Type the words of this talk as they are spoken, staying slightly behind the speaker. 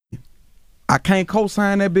I can't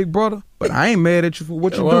co-sign that, big brother, but I ain't mad at you for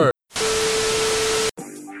what you do.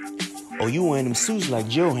 Oh, you wearing them suits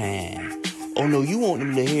like Johan. Oh, no, you want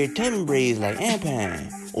them little hair tubbing braids like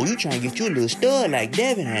Ampan. Oh, you trying to get you a little stud like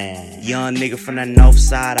Devin had. Young nigga from the north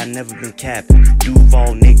side, I never been capping.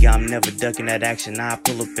 Duval nigga, I'm never ducking that action. I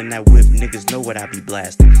pull up in that whip, niggas know what I be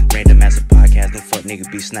blasting. Random ass podcast, them fuck niggas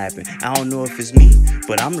be snapping. I don't know if it's me,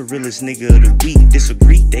 but I'm the realest nigga of the week.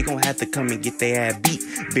 Disagree, they gon' have to come and get their ass beat.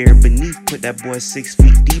 Bare beneath, put that boy 6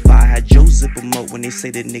 feet deep. I had Joe zip him up when they say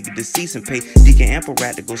that nigga deceased and pay Deacon Ample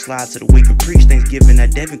Rat to go slide to the wake and preach. Thanksgiving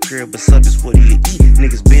at Devin crib, but sub is what do you eat?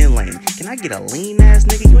 Niggas been lame. Can I get a lean ass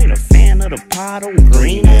nigga? You ain't a fan of the pot or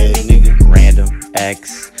green ass nigga? Random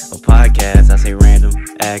X, a podcast. I say Random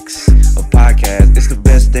X, a podcast. It's the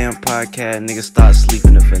best damn podcast. Niggas start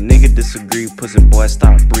sleeping. If a nigga disagree, pussy boy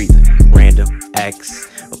stop breathing. Random X,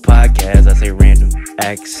 a podcast. I say Random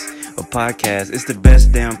X, a podcast. It's the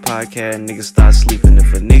best damn podcast. Niggas start sleeping.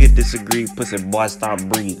 If a nigga disagree, pussy boy stop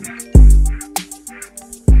breathing.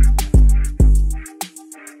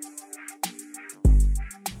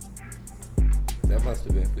 That must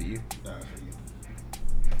have been for you.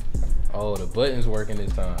 Oh, the button's working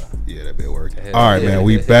this time. Yeah, that bit working. All right, man,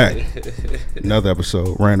 we back. Another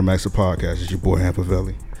episode, Random Acts of Podcast. It's your boy,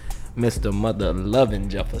 Hampavelli. Mr. Mother Loving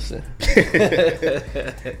Jefferson.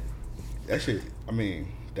 That shit, I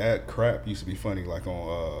mean, that crap used to be funny, like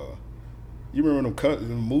on, you remember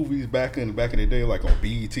them movies back in the day, like on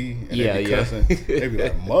BET? And they be cussing? They be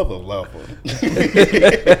like, mother lover.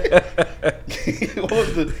 What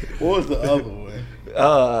was the other one?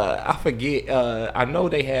 I forget. I know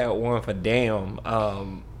they had one for damn. I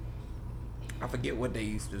forget what they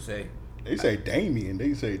used to say. They say Damien.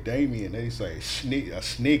 They say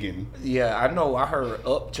sniggin. Yeah, I know. I heard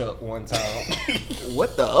upchuck one time.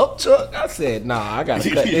 What the upchuck? I said, nah, I gotta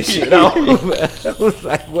cut this shit off. I was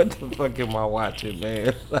like, what the fuck am I watching,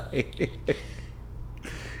 man? Like,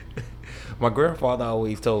 my grandfather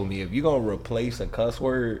always told me, if you're gonna replace a cuss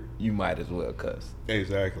word, you might as well cuss.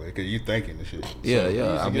 Exactly, because you thinking the shit. Yeah, I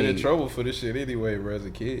yeah. get in trouble for this shit anyway, bro, as a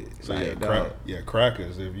kid. So Like,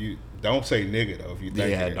 crackers. If you don't say nigga though, if you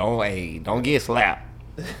think don't get slapped.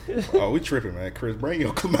 Oh, we tripping, man. Chris, bring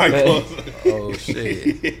your mic closer. Oh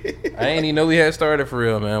shit! I ain't even know we had started for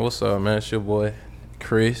real, man. What's up, man? It's your boy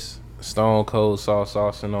Chris, Stone Cold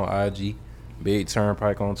Saucing on IG, Big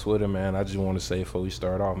Turnpike on Twitter, man. I just want to say before we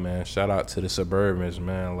start off, man, shout out to the Suburbans,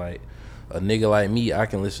 man. Like, a nigga like me, I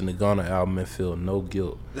can listen to Gunna album and feel no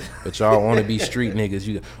guilt. But y'all want to be street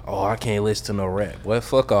niggas. I can't listen to no rap. Well,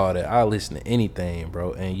 fuck all that. I listen to anything,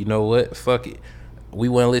 bro. And you know what? Fuck it. We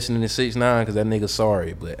wasn't listening to 6ix9ine because that nigga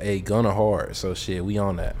sorry. But, hey, Gunna hard. So, shit, we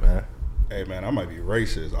on that, man. Hey, man, I might be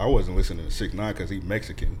racist. I wasn't listening to 6ix9ine because he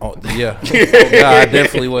Mexican. Oh, yeah. Oh, God, I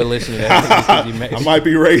definitely wasn't listening to that nigga because he Mexican. I might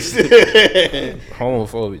be racist.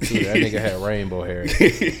 Homophobic, too. That nigga had rainbow hair.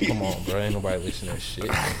 Come on, bro. Ain't nobody listening to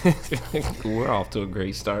that shit. We're off to a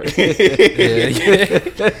great start.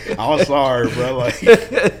 I'm sorry, bro. Like,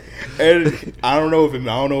 and I don't know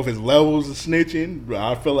if his levels of snitching, but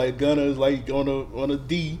I feel like Gunna is like on a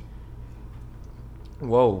D.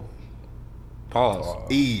 Whoa. Pause.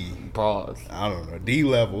 E. Pause. I don't know. D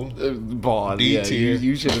level. Pause. D yeah, tier.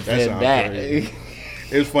 you should have said that. It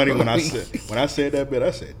was funny when I said that bit.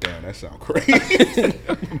 I said, "Damn, that sound crazy."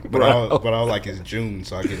 but I was like, "It's June,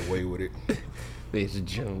 so I get away with it." It's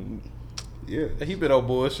June. Yeah, He been on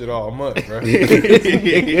bullshit all month, bro. Hey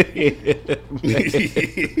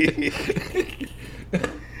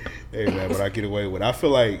man, but I get away with it. I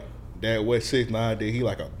feel like that what 6ix9ine did, he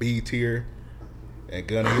like a B tier, and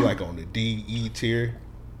Gunna he like on the D, E tier.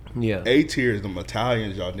 Yeah. A tier is them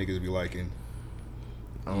Italians y'all niggas be liking.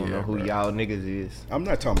 I don't know who y'all niggas is. I'm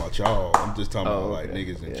not talking about y'all. I'm just talking about like okay.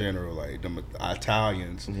 niggas in general, like them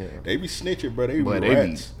Italians. Yeah. They be snitching, bro. They be But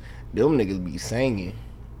rats. them niggas be singing.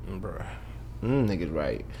 Bro. Niggas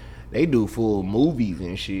right. They do full movies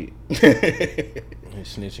and shit.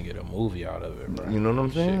 Snitch and get a movie out of it, bro. You know what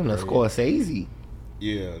I'm saying? The Scorsese.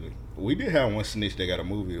 Yeah, we did have one snitch that got a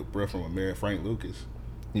movie, a bro from American Frank Lucas.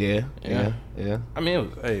 Yeah. I mean, it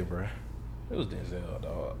was, hey, bro. It was Denzel,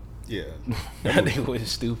 dog. Yeah, That nigga was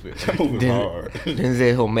stupid. that movie was hard.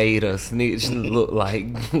 Denzel made a snitch look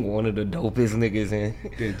like one of the dopest niggas in.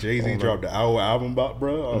 Then Jay-Z dropped the Our album about,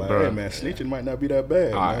 bro. I was like, hey man, snitching might not be that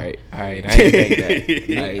bad. All man. right. I ain't think that. I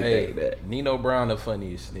ain't think that. Nino Brown the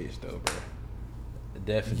funniest snitch, though, bro.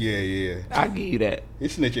 Definitely. Yeah. I give you that.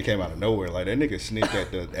 His snitching came out of nowhere. Like that nigga snitched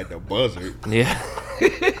at the buzzard. Yeah.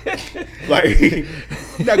 Like,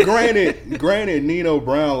 now granted, Nino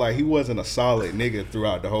Brown, like he wasn't a solid nigga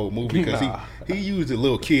throughout the whole movie because he used a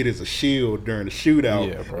little kid as a shield during the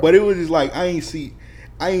shootout. Yeah, bro. But it was just like I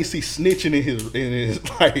I ain't see snitching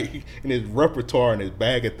in his repertoire and his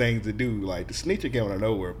bag of things to do. Like the snitching came out of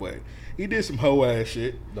nowhere, but he did some hoe ass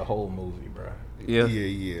shit. The whole movie, bro.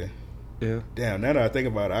 Yeah. Damn, now that I think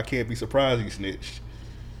about it, I can't be surprised he snitched.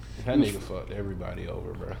 That nigga fucked everybody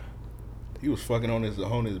over, bro. He was fucking on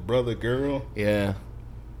his brother girl. Yeah.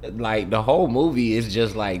 Like the whole movie is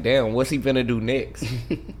just like, damn, what's he finna do next?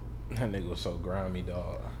 That nigga was so grimy,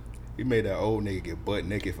 dog. He made that old nigga get butt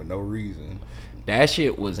naked for no reason. That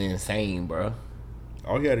shit was insane, bro.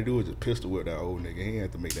 All he had to do was just pistol whip that old nigga. He didn't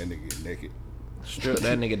have to make that nigga get naked. Stripped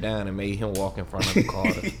that nigga down and made him walk in front of the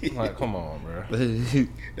car. Like, come on, bro.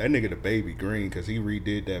 That nigga the baby green because he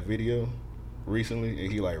redid that video recently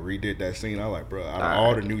and he like redid that scene. I like, bro, out of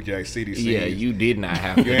all the New Jack City scenes, yeah, you did not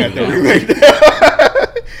have to. You ain't have to remake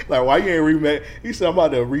that. Like, why you ain't remake? He said I'm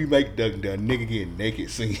about to remake the nigga getting naked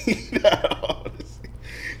scene.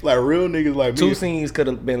 Like real niggas like me. Two scenes could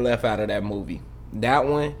have been left out of that movie. That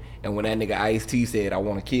one and when that nigga Ice-T said, "I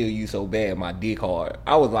want to kill you so bad, my dick hard."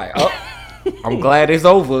 I was like, oh. I'm glad it's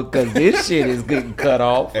over because this shit is getting cut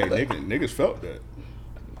off. Hey, niggas felt that.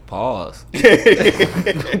 Pause.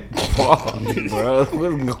 Pause, bro.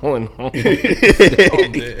 What's going on?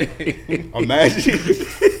 Imagine.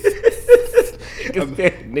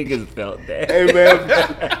 Niggas felt that. Hey,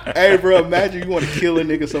 man. Hey, bro, imagine you want to kill a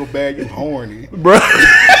nigga so bad you horny. Bro.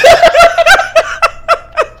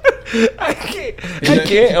 I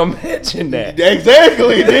can't imagine that.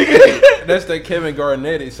 Exactly, nigga. That's the Kevin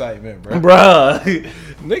Garnett excitement, bro. Bruh.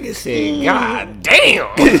 Nigga said, God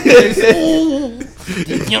damn.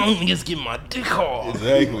 These young niggas get my dick hard.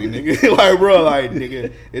 Exactly, nigga. Like, bro, like,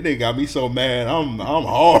 nigga, it nigga got me so mad. I'm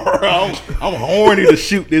hard. I'm horny to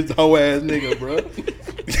shoot this whole ass nigga, bro.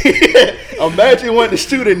 Imagine wanting to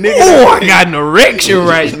shoot a nigga. Oh, I got an erection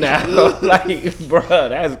right now. Like, bruh,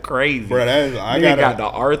 that's crazy. Bro, I got the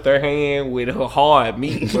Arthur hand with a hard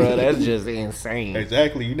meat, bruh. That's just insane.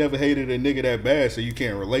 Exactly. You never hated a nigga that bad, so you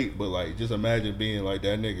can't relate. But like, just imagine being like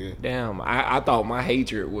that nigga. Damn, I thought my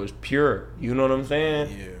hatred was pure. You know what I'm saying?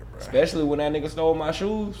 Yeah, bro. Especially when that nigga stole my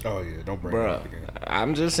shoes. Oh yeah, don't bring Bruh, it up again.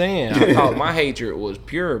 I'm just saying. I thought my hatred was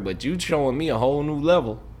pure, but you showing me a whole new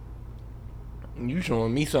level. You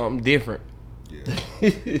showing me something different. Yeah.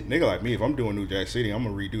 Nigga like me, if I'm doing New Jack City, I'm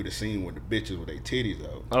gonna redo the scene with the bitches with their titties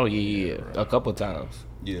out. Oh yeah. A couple times.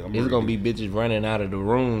 Yeah, it's gonna be bitches running out of the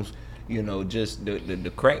rooms, you know, just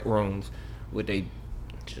the crack rooms with they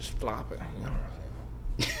just flopping. You know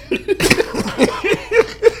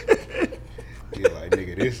yeah, like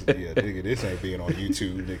nigga, this ain't being on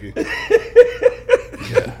YouTube, nigga.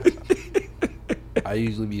 I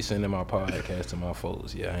usually be sending my podcast to my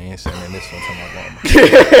folks. Yeah, I ain't sending this one to my mama.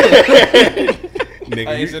 Nigga,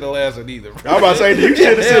 I ain't send the last one either, bro. I was about to say, you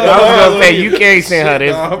should have sent the I was last gonna one. say, you can't send her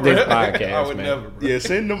this Nah, podcast, I would man. never, bro. Yeah,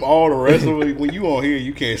 send them all the rest of it. When you on here,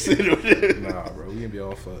 you can't send them. Nah, bro, we can be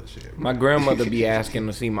all fuck shit. Bro. My grandmother be asking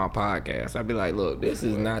to see my podcast. I'd be like, look, this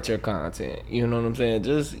is not your content. You know what I'm saying?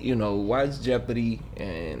 Just, you know, watch Jeopardy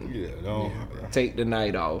and take the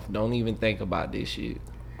night off. Don't even think about this shit.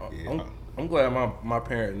 Yeah. I'm glad my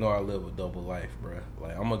parents know I live a double life, bro.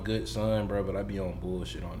 Like, I'm a good son, bro, but I be on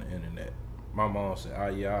bullshit on the internet. My mom said,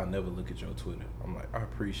 I'll never look at your Twitter. I'm like, I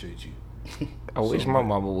appreciate you. I wish my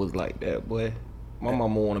mama was like that, boy. My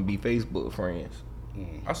mama want to be Facebook friends.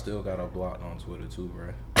 I still got her blocked on Twitter too,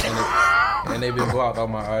 bro. And they've been blocked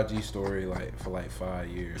on my IG story for 5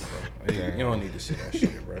 years, bro. You don't need to see that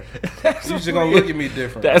shit, bro. You just gonna look at me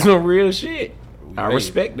different. That's some real shit. I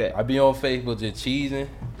respect that. I be on Facebook just cheesing,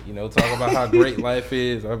 you know, talking about how great life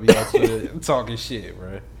is. I be on Twitter talking shit,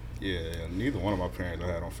 bro. Yeah, neither one of my parents I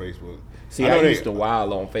had on Facebook. See, I used to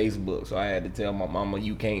wild on Facebook, so I had to tell my mama,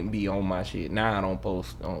 you can't be on my shit. Now I don't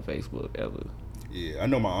post on Facebook ever. Yeah, I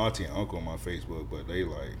know my auntie and uncle on my Facebook, but they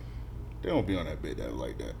don't be on that bit that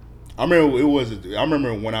like that. I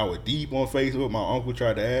remember when I was deep on Facebook, my uncle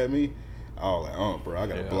tried to add me. I was like, bro, I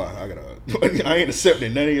gotta block. I ain't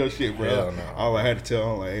accepting none of your shit, bro. Hell no. I had to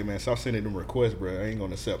tell him, like, hey man, stop sending them requests, bro. I ain't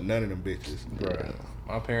gonna accept none of them bitches, bro.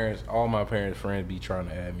 All my parents' friends be trying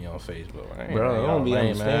to add me on Facebook. I don't be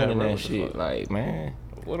understanding man, that shit. Like, man,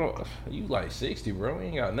 you like 60, bro? We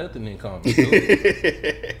ain't got nothing in common.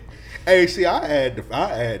 Hey, see, I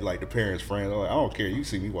add like the parents' friends. Like, I don't care. You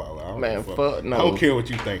see me wild out. Man, fuck no. I don't care what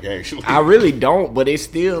you think. Actually, I really don't. But it's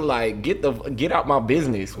still like, get out my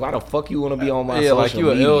business. Why the fuck you want to be on my social like you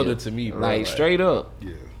media? an elder to me, bro. Like straight up.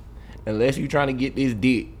 Yeah. Unless you trying to get this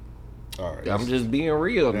dick. All right, I'm just being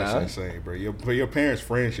real now. That's insane, bro. Your parents'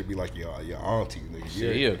 friends should be like your auntie,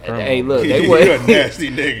 nigga. Hey, look, they you're a nasty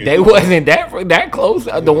nigga. They wasn't that close.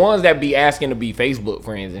 The ones that be asking to be Facebook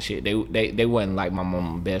friends and shit, they wasn't like my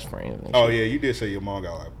mom's best friends. And oh shit. yeah, you did say your mom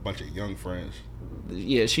got like a bunch of young friends.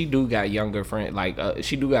 Yeah, she do got younger friends. Like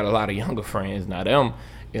she do got a lot of younger friends. Now them,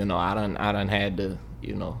 you know, I done had to,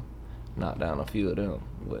 you know, knock down a few of them.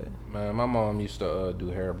 But man, my mom used to do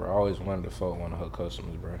hair, bro. I always wanted to fuck one of her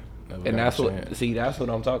customers, bro. And that's what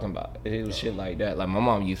I'm talking about. It was shit like that. Like my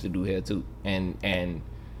mom used to do hair too, and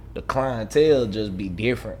the clientele just be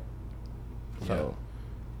different. So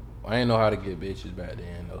I ain't know how to get bitches back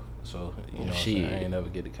then though. So you know, I ain't never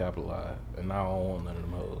get to capitalize, and now I don't want none of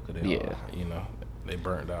them hoes. Cause they all, you know, they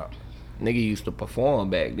burnt out. Nigga used to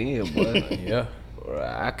perform back then, boy. Yeah,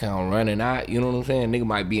 I count running out. You know what I'm saying? Nigga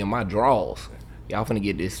might be in my drawers. Y'all finna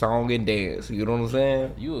get this song and dance. You know what I'm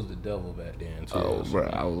saying? You was the devil back then too. Oh, bro,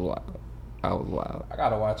 I was wild. I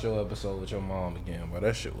gotta watch your episode with your mom again, but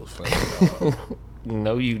that shit was funny.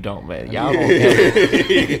 No, you don't, man. Y'all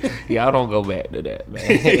don't go back to that,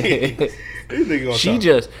 man. She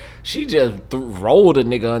just rolled a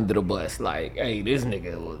nigga under the bus. Like, hey, this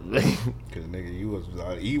nigga was. Cause nigga, you was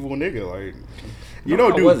an evil nigga. Like,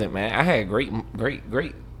 I wasn't, man. I had great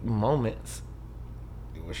moments.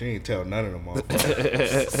 Well, she ain't tell none of them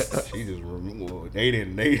motherfuckers. She just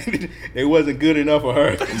they wasn't good enough for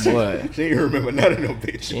her. What? She ain't remember none of them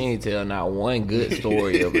bitches. She ain't tell not one good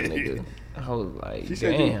story of a nigga. I was like,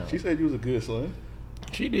 damn. She said you was a good son.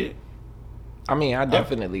 She did. I mean, I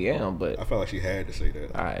definitely am, but I felt like she had to say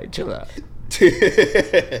that. All right, chill out.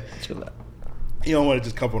 Chill out. You don't want to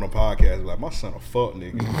just come on a podcast and be like, my son a fuck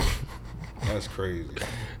nigga. That's crazy.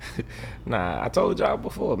 Nah, I told y'all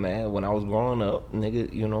before, man. When I was growing up,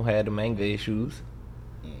 nigga, you know, had the manga issues.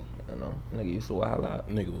 You know, nigga used to wild out.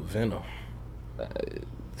 Nigga with venom.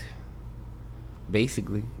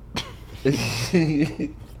 Basically.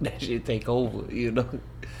 That shit take over, you know. You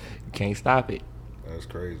can't stop it. That's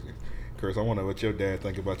crazy. Chris, I wonder what your dad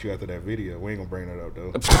think about you after that video. We ain't gonna bring that up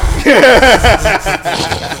though.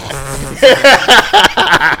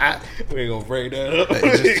 We ain't gonna bring that up.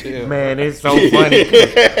 Man, it's so funny.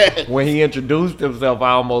 When he introduced himself,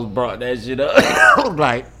 I almost brought that shit up. I was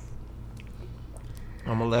like,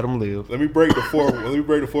 I'm gonna let him live. Let me break the fourth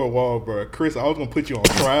wall, bro. Chris, I was gonna put you on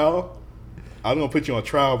trial.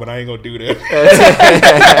 but I ain't gonna do that.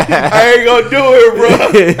 I ain't gonna do it, bro.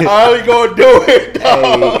 I ain't gonna do it,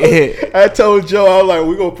 dog. Hey. I told Joe, I was like,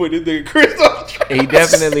 we gonna put this nigga Chris on trial. He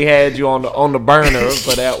definitely had you on the burner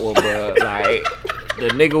for that one, bro. Like, the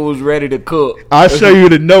nigga was ready to cook. I'll show you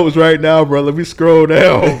the notes right now, bro. Let me scroll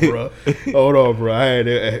down, bro. Hold on, bro. I had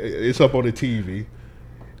it's up on the TV.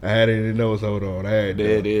 I had it in the notes. Hold on. There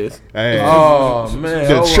it is. Oh, man.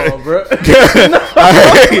 Hold on, bro.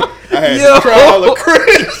 I had the trial of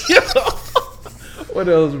Chris. What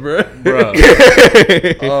else, bro?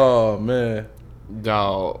 Oh, man.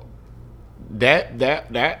 Dog.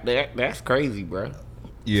 That's crazy, bro.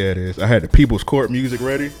 Yeah, it is. I had the People's Court music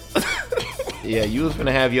ready. Yeah, you was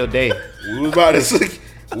finna have your day. We was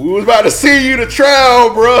about to see you to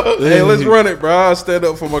trial, bro. Hey, let's run it, bro. I'll stand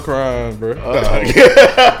up for my crimes, bro.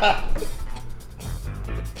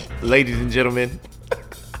 Ladies and gentlemen,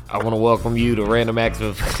 I want to welcome you to Random Acts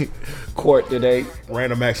of Court today.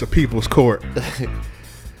 Random Acts of People's Court.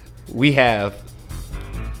 We have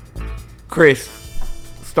Chris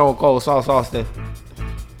Stone Cold Sauce Austin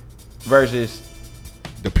versus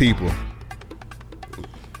the people.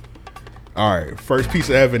 All right, first piece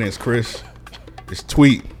of evidence, Chris. This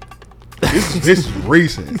tweet. This is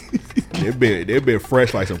recent. They've been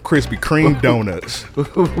fresh like some Krispy Kreme donuts.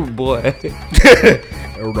 Boy.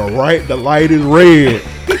 The light is red.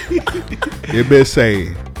 It been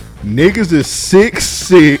saying niggas is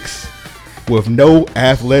 6'6" with no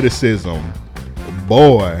athleticism.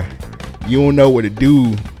 Boy, you don't know what to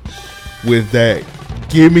do with that.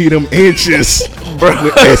 Give me them inches.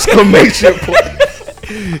 With exclamation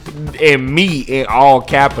point. And me in all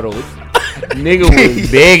capitals. Nigga was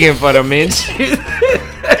begging for the mention.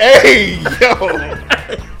 Hey, yo.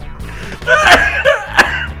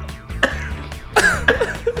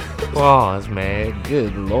 Pause, man.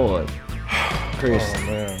 Good Lord. Chris, Oh,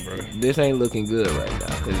 man, bro. this ain't looking good right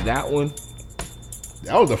now. Because that one.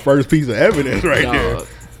 That was the first piece of evidence right there.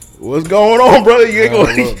 What's going on, brother? You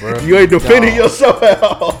ain't you ain't defending yourself at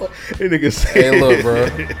all. That nigga said, Hey, look, bro.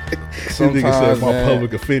 This nigga said my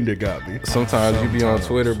public offender got me. Sometimes you be on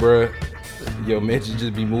Twitter, bro. Your mentions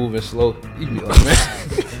just be moving slow. You be like, man,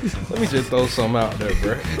 let me just throw something out there,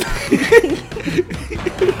 bro.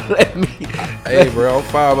 Hey, bro, I'm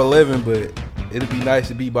 5'11", but it'd be nice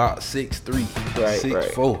to be about 6'3",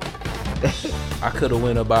 6'4". I could have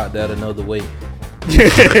went about that another way.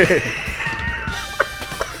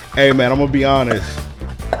 Hey, man, I'm gonna be honest.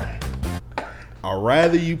 I'd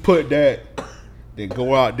rather you put that than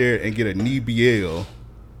go out there and get a knee BL.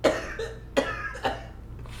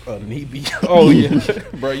 A knee beat. Oh yeah,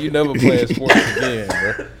 bro. You never playing sports again,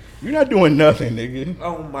 bro. You're not doing nothing, nigga.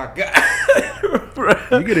 Oh my god.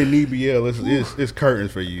 You get a knee BL, it's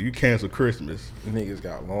curtains for you. You cancel Christmas. Niggas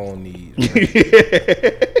got long knees.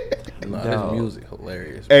 Nah, No. his music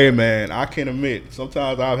hilarious. Hey man, I can admit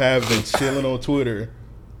sometimes I have been chilling on Twitter,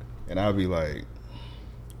 and I'll be like,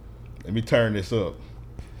 "Let me turn this up."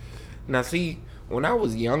 Now see, when I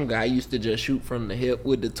was younger, I used to just shoot from the hip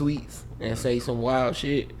with the tweets and say some wild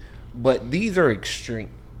shit. But these are extreme.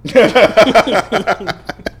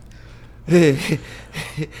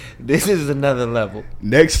 This is another level.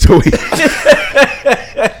 Next tweet.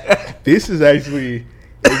 This is actually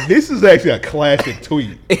a classic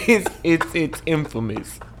tweet. It's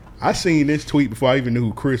infamous. I seen this tweet before I even knew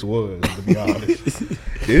who Chris was, to be honest.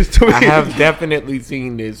 This tweet, I have definitely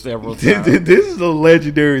seen this several times. this is a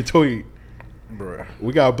legendary tweet. Bruh.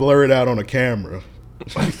 We got blurred out on the camera.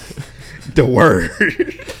 The word.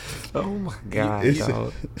 Oh my god, It's-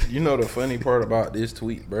 dog. You know the funny part about this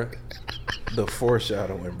tweet, bruh? The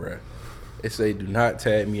foreshadowing, bruh. It say, "Do not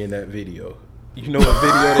tag me in that video." You know what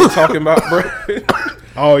video they talking about, bruh?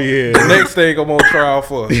 Oh yeah. The next thing I'm on trial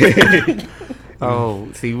for. Oh,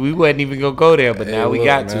 see, we wasn't even gonna go there, but now we Look,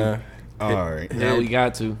 got man, All right. Now we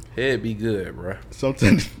got to. Head be good, bruh.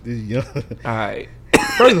 Sometimes this young. All right.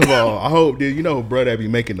 First of all, I hope that you know, bro, that be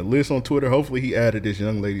making the list on Twitter. Hopefully, he added this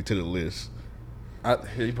young lady to the list.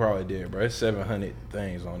 He probably did, bro. It's 700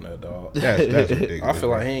 things on there, dog. That's ridiculous. I feel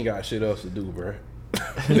like he ain't got shit else to do, bro.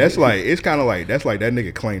 That's like it's kind of like that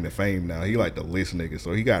nigga claim to fame now. He like the list nigga,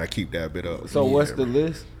 so he gotta keep that bit up. So Yeah, what's the bro.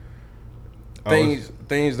 list?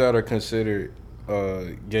 Things that are considered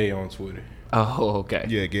gay on Twitter. Oh, okay.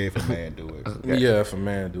 Yeah, gay if a man do it. Okay. Yeah, if a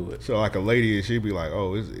man do it. So like a lady, she'd be like,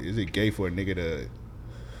 "Oh, is it gay for a nigga to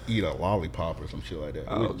eat a lollipop or some shit like that?"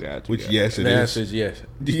 Oh, which, gotcha, which gotcha. yes, it The is. answer is yes.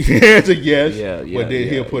 The answer yes. Yeah, But then yeah,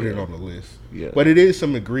 he'll put it yeah. on the list. Yeah. But it is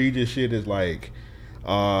some egregious shit. Is like,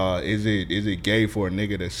 is it gay for a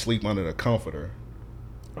nigga to sleep under the comforter?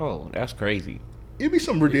 Oh, that's crazy. It'd be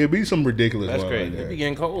some ridiculous. That's one crazy. Like It that. be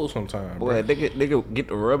getting cold sometimes, Boy, bro. they get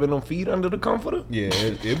to rubbing them feet under the comforter. Yeah,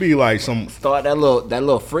 it'd be like some. Start that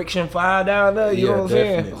little friction fire down there. You Yeah, know what I'm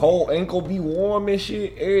saying? definitely. Whole ankle be warm and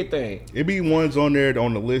shit. Everything. It'd be ones on there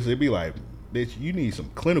on the list. It'd be like, bitch, you need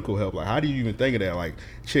some clinical help. Like, how do you even think of that? Like,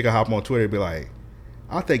 chick will hop on Twitter and be like,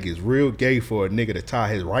 I think it's real gay for a nigga to tie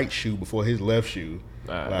his right shoe before his left shoe.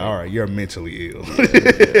 Like, all right, you're mentally ill.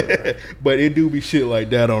 But it do be shit like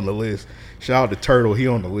that on the list. Shout out to Turtle, he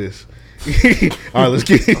on the list. All right, let's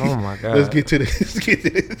get. Oh my god. Let's get to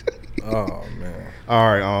this. Oh man.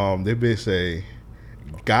 All right, they bitch say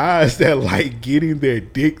guys that like getting their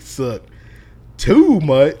dick sucked too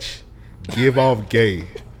much give off gay.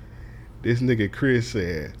 This nigga Chris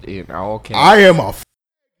said, In all cases. I am a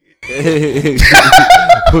You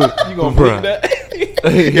gonna believe that?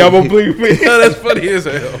 y'all gonna believe me? That's funny as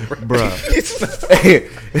hell, bro.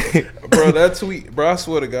 Bruh. Bro, that tweet, bro, I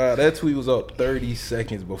swear to God, that tweet was up 30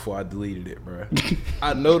 seconds before I deleted it, bro.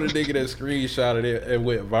 I know the nigga that screenshotted it and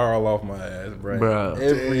went viral off my ass, bro.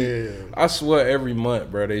 Bruh. I swear every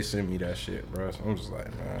month, bro, they send me that shit, bro. So I'm just like,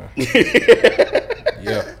 man.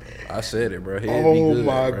 Yeah, I said it, bro. Head be Oh good,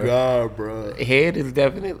 my bro. god, bro. Head is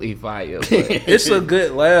definitely fire. But It's a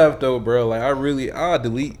good laugh though, bro. Like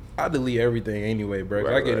I delete everything anyway, bro.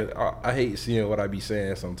 'Cause Right, I hate seeing what I be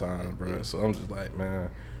saying sometimes, bro. So I'm just like, man,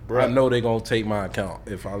 Bro. I know they gonna take my account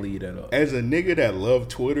if I leave that up. As a nigga that love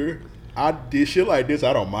Twitter, I did shit like this.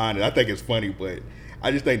 I don't mind it. I think it's funny, but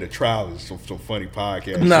I just think the trial is some funny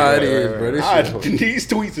podcast. Nah, shit. it is, bro. This shit- These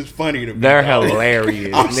tweets is funny to me. they're dog.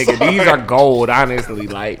 hilarious. I'm Nigga, sorry. these are gold, honestly.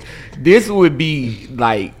 Like, this would be,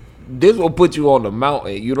 like, this will put you on the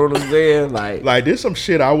mountain. You know what I'm saying? Like there's some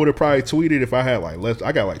shit I would have probably tweeted if I had like less.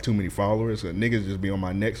 I got like too many followers. And niggas just be on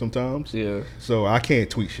my neck sometimes. Yeah. So I can't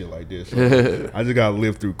tweet shit like this. So I just gotta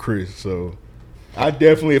live through Chris. So I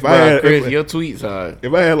definitely if I Bruh, had Chris, your tweets are.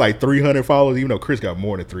 if I had like 300 followers, even though Chris got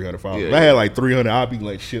more than 300 followers, if I Yeah. had like 300, I'd be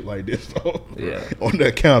like shit like this Yeah. on the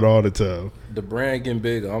account all the time. The brand getting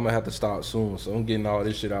bigger. I'm gonna have to stop soon. So I'm getting all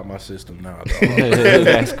this shit out my system now, dog.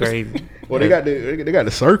 That's crazy. Well, they got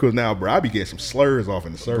the circles now, bro. I be getting some slurs off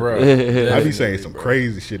in the circles. Bro, I be definitely, saying some bro.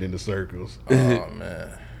 crazy shit in the circles. Oh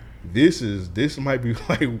man. This might be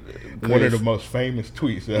like one of the most famous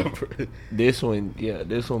tweets ever. This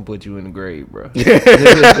one put you in the grave, bro.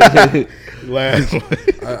 Last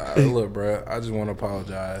one. Look, bro. I just want to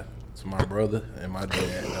apologize to my brother and my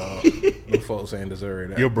dad, dog. Them folks ain't deserve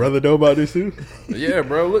that. Your brother know about this too? Yeah,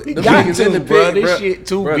 bro. Look, the got niggas to, in the bro. pic, This bro. shit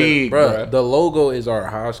too Brother, big, bro. bro. The logo is our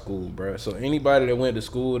high school, bro. So anybody that went to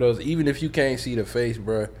school with us, even if you can't see the face,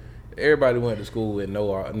 bro, everybody went to school and know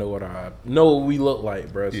what we look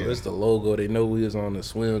like, bro. So it's the logo. They know we was on the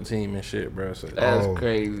swim team and shit, bro. So that's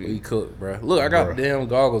crazy. We cook, bro. Look, I got damn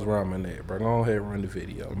goggles around my neck, bro. Go ahead and run the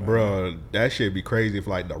video, man. Bro, that shit be crazy if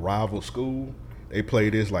like the rival school. They play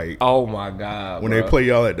this like, oh my god, when bro. they play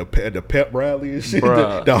y'all at the pep rally and shit,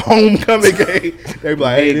 the homecoming game. They be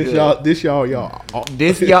like, hey, this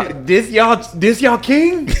y'all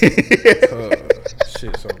king.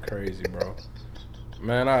 Shit, so crazy, bro.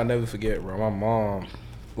 Man, I'll never forget, bro. My mom,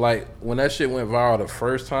 like when that shit went viral the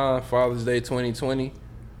first time, Father's Day 2020.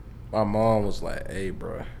 My mom was like, hey,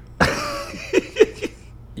 bro,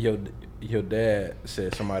 your dad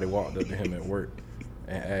said somebody walked up to him at work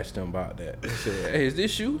and asked him about that. He said, hey, is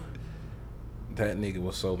this you? That nigga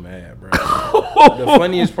was so mad, bro. The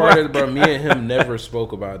funniest part is, bro, me and him never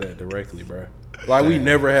spoke about that directly, bro. Like, we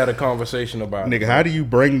never had a conversation about it. Nigga, how do you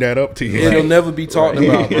bring that up to you? It'll never be talked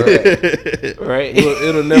about, bro. Right?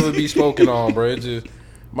 It'll never be spoken on, bro. It's just,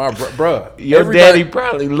 bro. Your daddy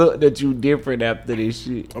probably looked at you different after this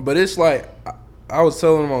shit. But it's like, I was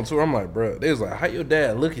telling him on tour, I'm like, bro, they was like, how your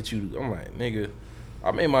dad look at you? I'm like, nigga, I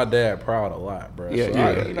made my dad proud a lot, bro. Yeah,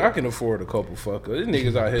 so I can afford a couple fuckers.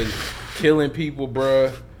 These niggas out here killing people,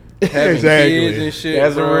 bro. Having kids and shit.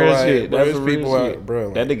 That's bro. a real like, shit. That's bro, a real people shit. Out, bro.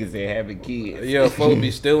 Like, that nigga said having kids. Yeah, folks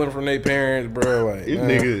be stealing from their parents, bro. Like, these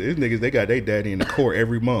niggas, they got their daddy in the court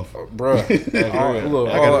every month, bro.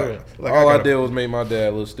 All I did was make my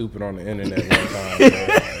dad look stupid on the internet one time, bro.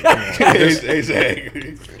 Like,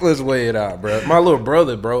 exactly. Let's weigh it out, bro. My little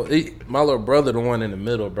brother, the one in the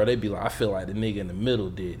middle, bro. They be like, I feel like the nigga in the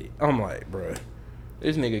middle did it. I'm like, bro,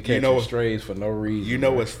 this nigga catching strays for no reason. You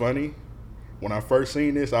know what's funny? When I first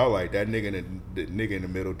seen this, I was like, that nigga in the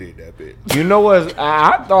middle did that bit. You know what?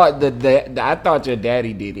 I thought your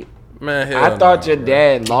daddy did it. Man, I thought your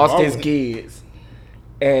dad lost his kids.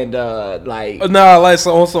 And like on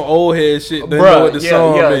some old head shit. They know what the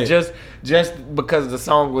song meant. just because the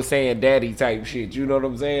song was saying daddy type shit. You know what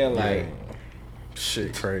I'm saying? Like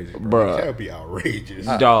shit crazy, bro. That would be outrageous.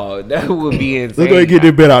 Dog, that would be insane. Let's go and get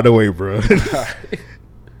this bit out the way, bro.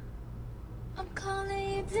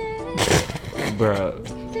 Bro,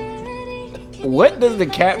 what does the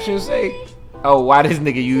caption say? Oh, why this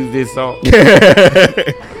nigga use this song?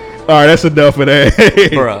 All right, that's enough of that,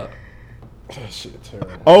 bro. That shit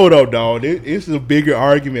terrible. Oh no, dog. This is a bigger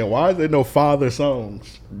argument. Why is there no father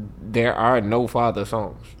songs? There are no father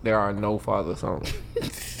songs.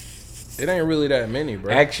 It ain't really that many,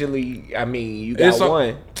 bro. Actually, I mean, you got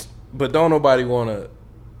one, but don't nobody wanna.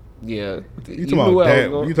 Yeah, you talking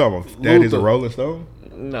about Dad is a Rolling Stone?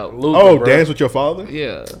 No. Luther, Dance with Your Father?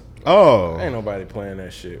 Yeah. Oh. Ain't nobody playing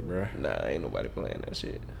that shit, bro. Nah, ain't nobody playing that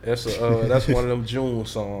shit. That's one of them June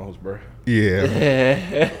songs, bro.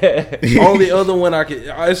 Yeah. Only other one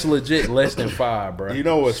it's legit less than 5, bro. You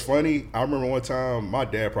know what's funny? I remember one time, my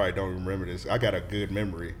dad probably don't remember this. I got a good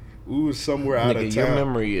memory. We was somewhere out of town. Your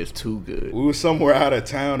memory is too good. We was somewhere out of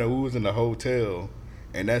town and we was in the hotel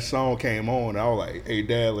and that song came on and I was like, hey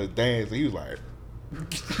dad, let's dance. And he was like,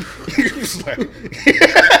 he just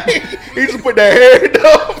put that hand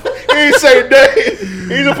up. He didn't say nothing.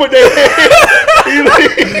 He just put that hand.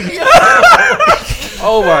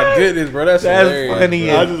 Oh my goodness, bro, that's funny.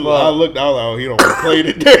 I looked. I was like, oh, he don't want to play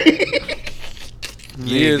today.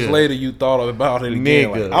 Years later, you thought about it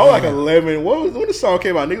again. Nigga. I was like 11. When the song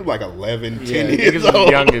came out, niggas was like 11, 10 years old. Niggas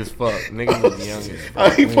was young as fuck. Niggas was young as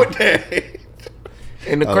fuck. He put that.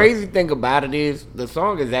 And the crazy thing about it is, the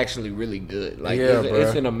song is actually really good. Like,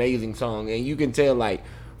 it's an amazing song, and you can tell, like,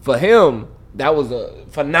 for him, that was a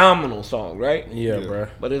phenomenal song, right? Yeah, bro.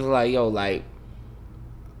 But it's like, yo, like,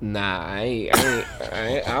 nah, I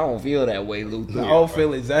don't feel that way, Luther. I don't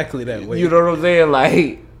feel exactly that way. You know what I'm saying?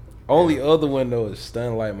 Like, only other one though is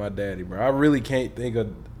Stunned Like My Daddy, bro. I really can't think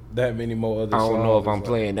of that many more other songs. I don't know if I'm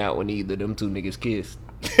playing that one either. Them two niggas kissed.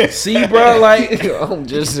 See, bro, like I'm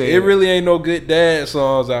just saying, it really ain't no good dad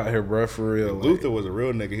songs out here, bro. For real, if Luther was a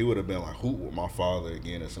real nigga, he would have been like Hoot with my father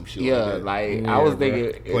again or some shit. Yeah, like that. I was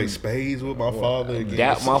thinking play spades with my father again.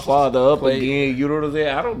 Dap my father up again. You know what I'm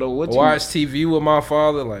saying? I don't know what. Watch TV with my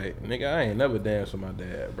father, like nigga. I ain't never danced with my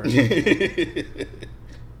dad, bro.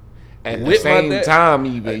 At the same time,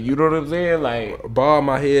 even you know what I'm saying? Like bob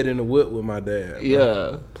my head in the whip with my dad. Bro.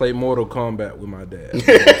 Yeah, play Mortal Kombat with my dad.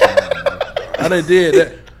 I done did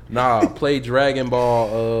that. Nah, play Dragon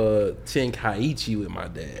Ball Tenkaichi with my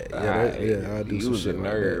dad. I do some shit. A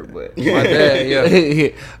nerd, but my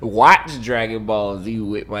dad, watch Dragon Ball Z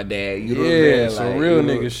with my dad. You know what I'm saying? Some real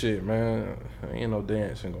nigga shit, man. Ain't no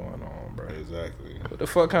dancing going on, bro. Exactly.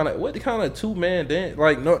 What kind of 2-man dance?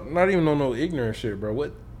 Like, not even on no ignorant shit,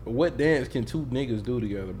 bro. what dance can two niggas do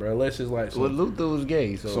together, bro? Unless it's like well, Luther was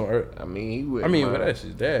gay, so I mean, he would. but that's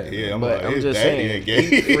his dad. Yeah, but I'm his just daddy saying, ain't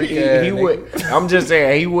gay. he would. I'm just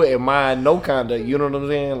saying he wouldn't mind no kind of. You know what I'm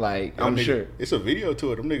saying? Like I'm sure it's a video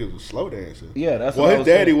to it. Them niggas was slow dancing. Yeah, that's. Well, what his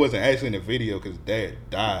daddy wasn't actually in the video because dad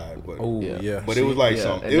died. But but it was like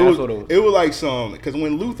some. It was like some because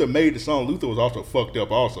when Luther made the song, Luther was also fucked up.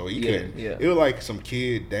 Also, he couldn't. Yeah. It was like some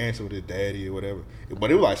kid dancing with his daddy or whatever. But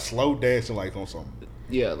it was like slow dancing, like on some.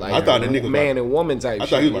 Yeah, like I thought the nigga man like, and woman type. I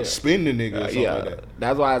thought he was like spin the nigga or something like that.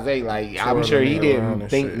 That's why I say like I'm sure he didn't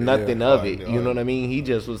think nothing of it. You know what I mean? He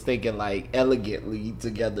just was thinking like elegantly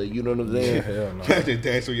together. You know what I'm saying? Hell no. Just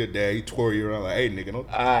dance with your dad. He twirl you around like, hey nigga, don't.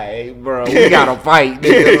 Alright, bro, we gotta fight,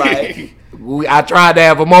 nigga. Like I tried to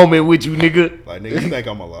have a moment with you, nigga. Like nigga, you think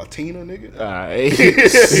I'm a Latino, nigga? Alright,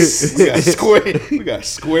 we got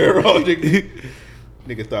square on, nigga.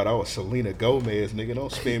 Nigga thought I was Selena Gomez, nigga.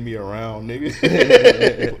 Don't spin me around,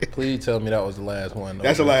 nigga. Please tell me that was the last one. Though,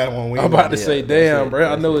 that's the last one. I'm about to say, damn,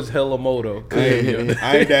 bro. I know it's hella moto. I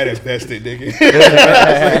ain't that invested, nigga.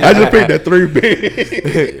 I just picked that 3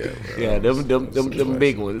 big. Yeah, them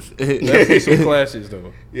big ones. Definitely some classes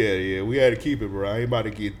though. Yeah. We had to keep it, bro. I ain't about to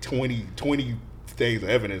get 20 things of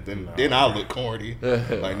evidence. Then I look corny.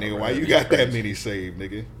 Like, nigga, why you got that many saved,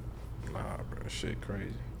 nigga? Nah, bro. Shit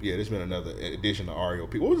crazy. Yeah, there's been another edition of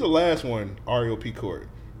REOP. What was the last one? REOP Court.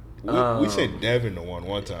 We sent Devin to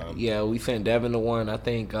one time. Yeah, we sent Devin to one. I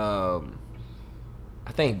think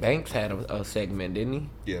Banks had a segment, didn't he?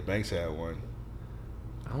 Yeah, Banks had one.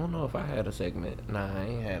 I don't know if I had a segment. Nah, I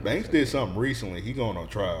ain't had. Banks did something recently. He going on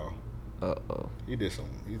trial. He did some.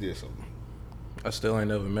 I still ain't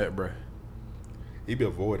never met, bro. He be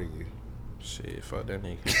avoiding you. Shit, fuck that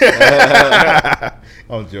nigga.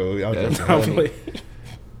 I'm joking.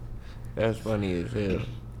 That's funny as hell.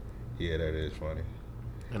 Yeah, that is funny.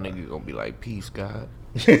 That nigga gonna be like, peace, God.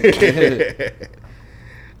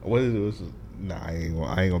 What is it? Nah, I ain't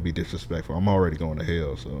gonna be disrespectful. I'm already going to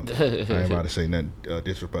hell, so I ain't about to say nothing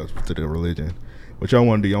disrespectful to the religion. What y'all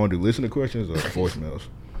want to do? Y'all want to do listener questions or voicemails?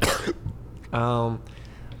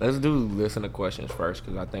 Let's do listener questions first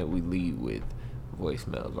because I think we lead with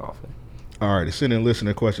voicemails often. All right, to send in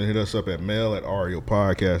listener questions, hit us up at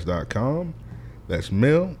mail@ariopodcast.com. That's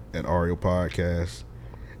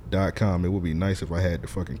mail@ariopodcast.com. It would be nice if I had the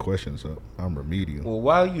fucking questions up. I'm remedial. Well,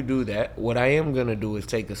 while you do that, what I am going to do is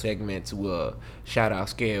take a segment to shout out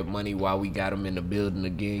Scared Money while we got him in the building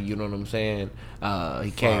again. You know what I'm saying?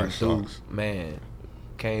 He came through, man.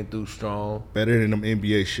 Came through strong. Better than them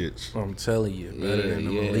NBA shits. I'm telling you. Better than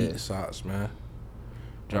them elite socks, man.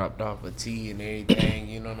 Dropped off a tee and everything.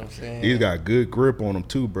 You know what I'm saying? He's got good grip on them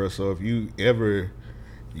too, bro. So if you ever...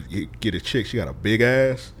 You get a chick, she got a big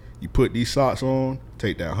ass. You put these socks on,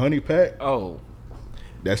 take that honey pack. Oh,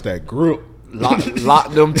 that's that grip.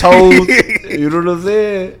 Lock them toes. You know what I'm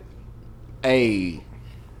saying? Hey,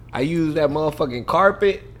 I use that motherfucking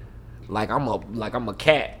carpet like I'm a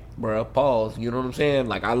cat, bro. Pause. You know what I'm saying?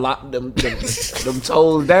 Like I lock them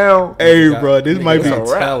toes down. Hey, bro, this may be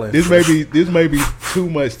too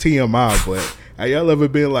much TMI, but. Have y'all ever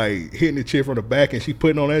been like hitting the chick from the back and she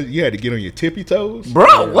putting on that? You had to get on your tippy toes,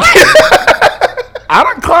 bro. What? I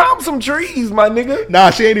done climbed some trees, my nigga. Nah,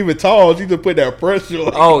 she ain't even tall. She just put that pressure.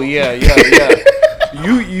 Like. Oh yeah.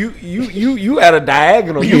 You at a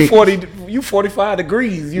diagonal. You 45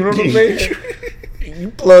 degrees. You know what I'm saying? You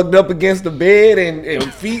plugged up against the bed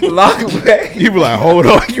and feet locked back. You be like, hold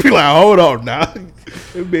on. You be like, hold on now.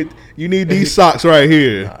 You need these socks right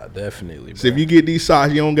here. Nah, definitely. So if you get these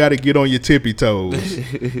socks, you don't got to get on your tippy toes.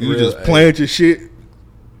 You just plant your shit.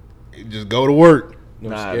 And just go to work.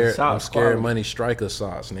 Scared Money striker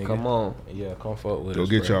socks, nigga. Come on. Yeah, come fuck with us. Go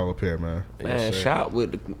get y'all a pair, man. Man, shot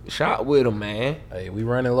with them, man. Hey, we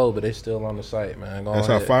running low, but they still on the site, man. That's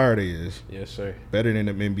how fire they is. Yes, sir. Better than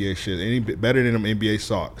them NBA shit. Better than them NBA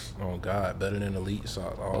socks. Oh God, better than elite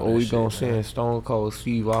socks. We gonna send Stone Cold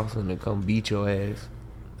Steve Austin to come beat your ass.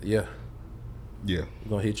 Yeah. Yeah. We're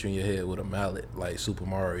gonna hit you in your head with a mallet like Super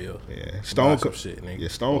Mario. Yeah. Stone Cold shit, nigga. Yeah,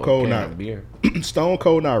 Stone Cold not beer. Stone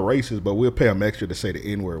Cold not racist, but we'll pay him extra to say the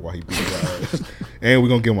N-word while he beats your ass. And we're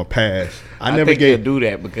gonna give him a pass. I think he'll do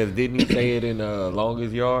that because didn't he say it in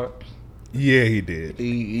Longest Yard? Yeah, he did.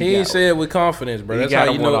 He ain't say it with confidence, bro. That's how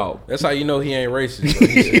you know. That's how you know he ain't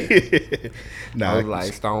racist. I was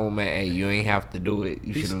like, Stone, man, hey, you ain't have to do it.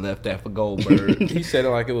 You should have left that for Goldberg. He said it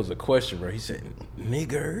like it was a question, bro. He said,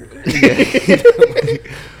 "Nigger."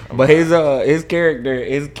 But his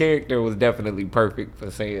character was definitely perfect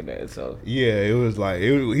for saying that. So yeah, it was like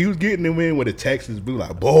he was getting them in with a Texas blue,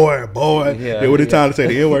 like boy. Yeah, then when it's time to say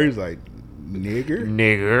the N-word, he was like,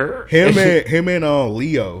 nigger. Him and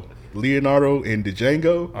Leo. Leonardo in the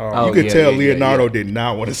Django, Oh, you could tell Leonardo did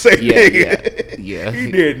not want to say nigga. Yeah.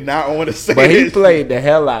 He did not want to say But he it. played the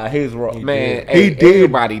hell out of his role. Man,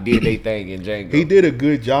 everybody did their thing in Django. He did a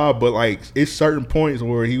good job, but like it's certain points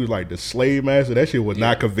where he was like the slave master. That shit was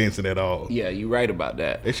not convincing at all. Yeah, you right about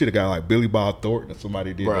that. They should have got like Billy Bob Thornton or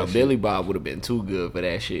somebody did. Bro, that Billy shit. Bob would have been too good for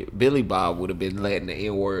that shit. Billy Bob would have been letting the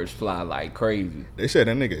N-words fly like crazy. They said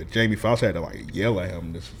that nigga Jamie Foxx had to like yell at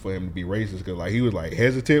him for him to be racist because like he was like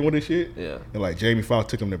hesitant with his shit. Yeah. And like Jamie Foxx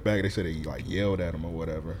took him to the back. They said he like yelled at him or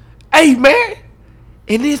whatever. Hey, man,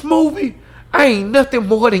 in this movie, I ain't nothing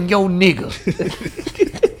more than your nigga.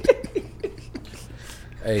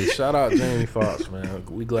 Hey, shout out Jamie Foxx, man.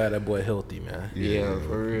 We glad that boy healthy, man. Yeah,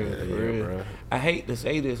 for real, for real. Bro. I hate to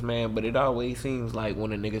say this, man, but it always seems like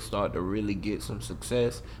when a nigga start to really get some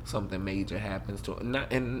success, something major happens to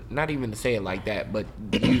him. Not even to say it like that, but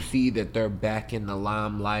you see that they're back in the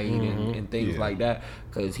limelight and things like that.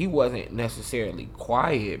 Because he wasn't necessarily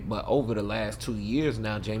quiet, but over the last 2 years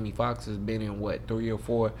now, Jamie Foxx has been in, 3 or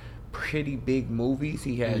 4 pretty big movies.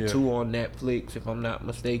 He had 2 on Netflix, if I'm not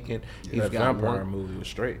mistaken. Yeah, that vampire movie was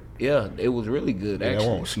straight. Yeah, it was really good, actually. That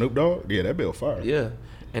one with Snoop Dogg? Yeah, that bill fire. Yeah.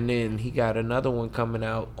 And then he got another one coming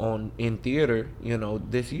out in theater,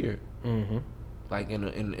 this year. Mm-hmm. Like in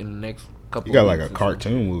the next couple. You got like a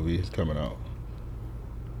cartoon movie coming out.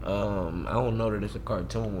 I don't know that it's a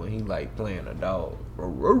cartoon one. He like playing a dog.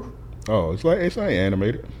 Oh, it's like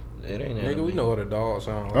animated. It ain't. Nigga, animated. we know what a dog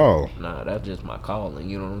sound like. Oh, Nah, that's just my calling.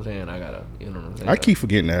 You know what I'm saying? I gotta. You know what I'm saying? I keep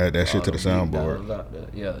forgetting to add that shit to the All them soundboard. beat dogs out there.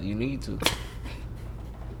 Yeah, you need to.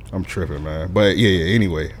 I'm tripping, man. But yeah.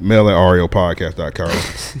 Anyway, mail at ariopodcast.com.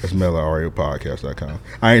 That's mail at ariopodcast.com.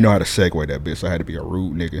 I ain't know how to segue that bitch, so I had to be a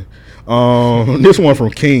rude nigga. This one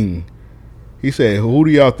from King. He said, "Who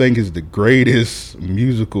do y'all think is the greatest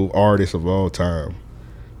musical artist of all time?"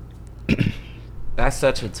 That's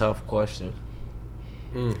such a tough question.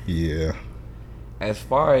 Yeah. As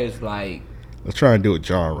far as like, Let's try and do a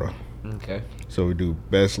genre. okay, So we do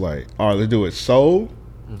best like, all right, let's do it soul.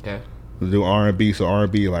 okay, Let's do R&B. So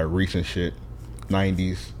R&B like recent shit,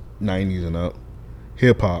 90s and up.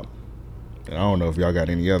 Hip hop. And I don't know if y'all got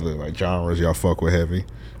any other like genres y'all fuck with heavy.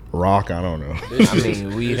 Rock, I don't know. I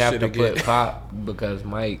mean, we'd have to put pop because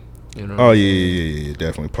Mike, Oh yeah,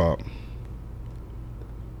 definitely pop.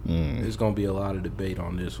 There's gonna be a lot of debate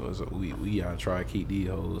on this one. So we gotta try to keep these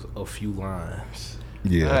hoes a few lines.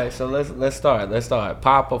 Yeah. All right, so let's start.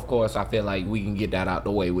 Pop, of course, I feel like we can get that out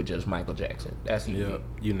the way with just Michael Jackson. That's easy. Yeah, I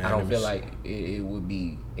unanimous. don't feel like it would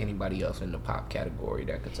be anybody else in the pop category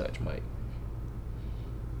that could touch Mike.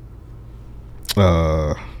 Who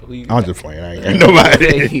you I was got? just playing. I ain't got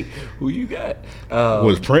nobody. Who you got?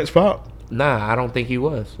 Was Prince pop? Nah, I don't think he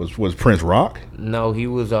was. Was Prince rock? No, he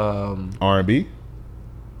was. R&B?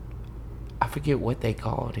 I forget what they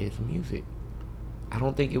called his music. I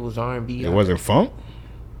don't think it was R&B. It wasn't funk?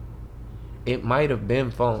 It might have been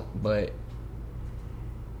funk, but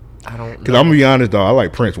I don't know. Because I'm going to be honest, though. I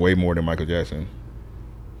like Prince way more than Michael Jackson.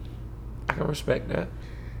 I can respect that.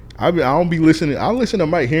 I don't be listening. I listen to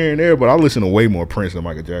Mike here and there, but I listen to way more Prince than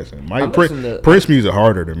Michael Jackson. Prince music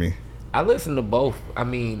harder to me. I listen to both. I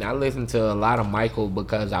mean, I listen to a lot of Michael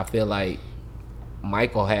because I feel like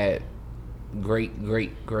Michael had great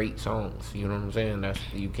songs. You know what I'm saying?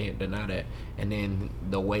 You can't deny that. And then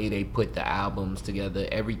the way they put the albums together,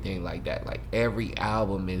 everything like that. Like every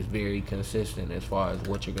album is very consistent as far as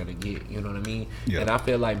what you're gonna get. You know what I mean? Yeah. And I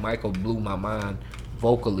feel like Michael blew my mind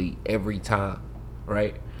vocally every time.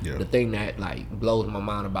 Right? Yeah. The thing that like blows my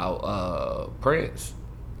mind about Prince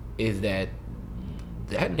is that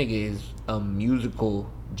nigga is a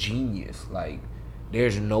musical genius. Like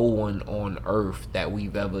there's no one on earth that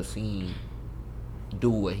we've ever seen do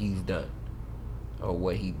what he's done or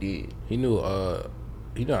what he did. He knew how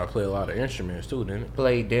to play a lot of instruments too, didn't he?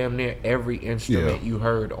 Played damn near every instrument you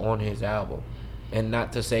heard on his album. And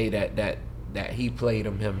not to say that he played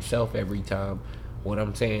them himself every time. What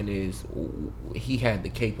I'm saying is he had the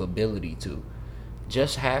capability to.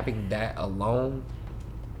 Just having that alone,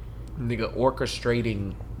 nigga,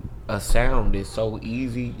 orchestrating a sound is so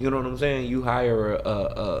easy. You know what I'm saying? You hire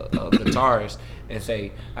a guitarist and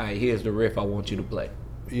say, all right, here's the riff I want you to play.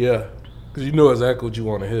 Yeah, because you know exactly what you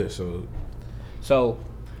want to hear. So,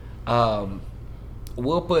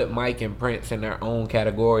 we'll put Mike and Prince in their own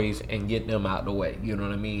categories and get them out the way. You know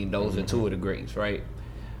what I mean? Those are two of the greats, right?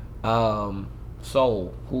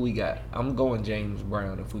 Soul, who we got? I'm going James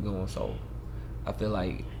Brown if we going soul. I feel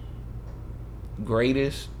like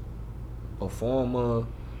greatest performer,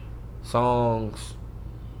 songs,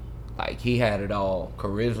 like he had it all.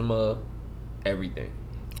 Charisma, everything.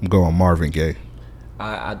 I'm going Marvin Gaye.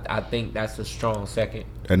 I think that's a strong second.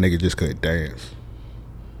 That nigga just couldn't dance.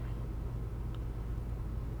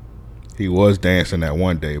 He was dancing that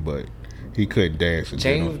one day, but he couldn't dance.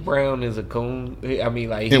 James Brown is a coon. I mean,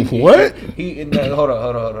 like what? Hold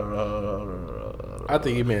on. I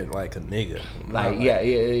think he meant like a nigga. Like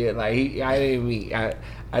yeah. Like I didn't mean.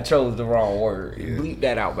 I chose the wrong word. Yeah. Bleep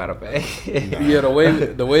that out, matter of fact. Yeah, the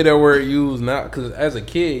way that word used now, because as a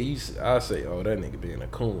kid, I say, oh, that nigga being a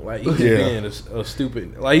coon. Like, he's being a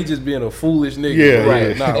stupid, like, he just being a foolish nigga. Yeah,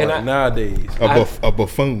 right. Not like nowadays. A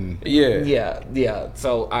buffoon. Yeah.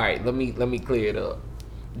 So, all right, let me clear it up.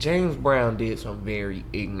 James Brown did some very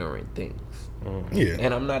ignorant things. Mm-hmm. Yeah.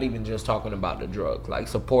 And I'm not even just talking about the drugs, like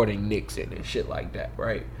supporting Nixon and shit like that,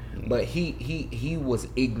 right? But he was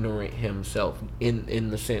ignorant himself in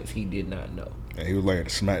the sense he did not know. And he was laying the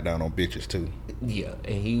smackdown on bitches too. Yeah,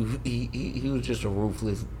 and he was just a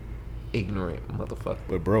ruthless, ignorant motherfucker.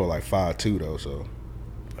 But bro, like 5'2" though, so.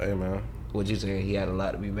 Hey man, What you saying? He had a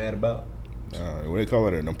lot to be mad about. What they call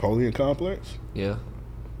it, a Napoleon complex? Yeah.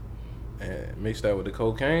 And mix that with the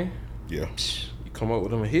cocaine. Yeah. You come up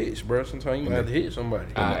with them hits, bro. Sometimes you might have to hit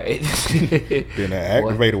somebody. All right. Then that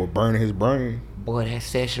activator was burning his brain. Boy, that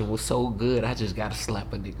session was so good. I just gotta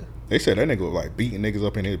slap a nigga. They said that nigga was like beating niggas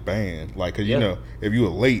up in his band. Like, cause you know, if you were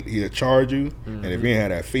late, he'd charge you. And if you ain't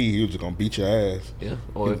had that fee, he was just gonna beat your ass. Yeah.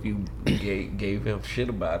 Or if you gave him shit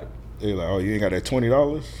about it. They like, oh, you ain't got that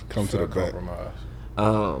 $20? Come to the back.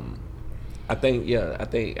 I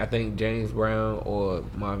think James Brown or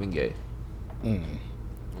Marvin Gaye.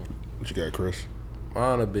 What you got, Chris?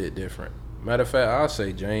 Mine a bit different. Matter of fact, I'll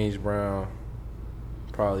say James Brown,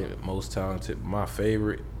 probably the most talented. My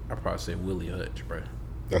favorite, I'd probably say Willie Hutch, bro.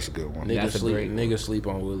 That's a good one. Niggas sleep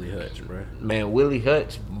on Willie Hutch, bro. Man, Willie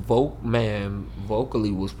Hutch,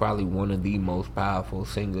 vocally was probably one of the most powerful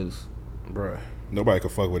singers, bro. Nobody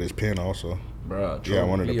could fuck with his pen, also. Bro, yeah,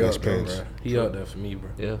 one of the best pens. Bro. He up there for me,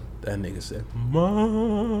 bro. Yeah, that nigga said,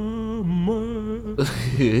 "Mama."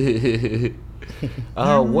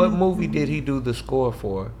 What movie did he do the score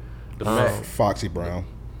for? Foxy Brown.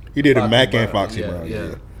 He did a Mac and Foxy Brown.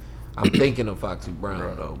 Yeah. I'm thinking of Foxy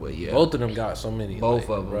Brown though, but yeah, both of them got so many. Both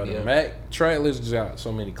of them, bro. yeah. The Mac track list just got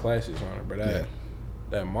so many classics on it, bro.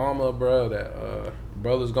 That Mama, bro. That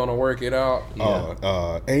Brother's Gonna Work It Out.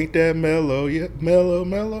 Yeah. Ain't that mellow yet? Mellow.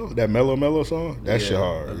 That mellow song. That shit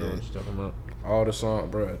hard. I know what you're talking about. All the song,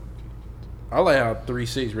 bro. I like how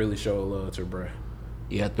 3-6 really showed love to bro.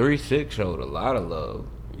 Yeah, 3-6 showed a lot of love.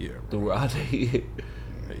 Yeah, throughout it.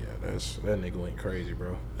 That nigga went crazy,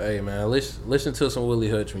 bro. Hey man, listen to some Willie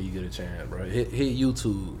Hutch when you get a chance, bro. Hit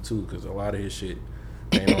YouTube too, cause a lot of his shit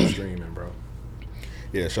ain't on streaming, bro.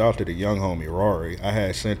 Yeah, shout out to the young homie Rory. I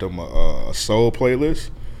had sent him a soul playlist,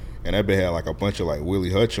 and that bit had like a bunch of like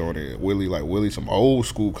Willie Hutch on it. Willie some old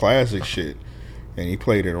school classic shit, and he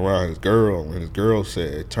played it around his girl, and his girl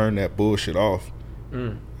said, "Turn that bullshit off."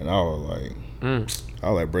 And I was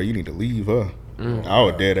like, bro, you need to leave her. I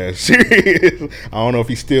was dead ass serious. I don't know if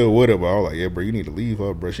he's still with her, but I was like, yeah, bro, you need to leave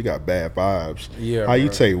her, bro. She got bad vibes. Yeah, how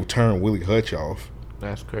you say turn Willie Hutch off?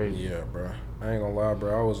 That's crazy. Yeah, bro. I ain't gonna lie,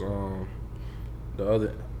 bro. I was the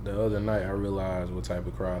other night I realized what type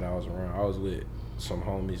of crowd I was around. I was with some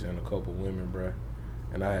homies and a couple women, bro,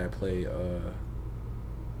 and I had played.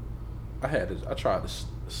 I tried to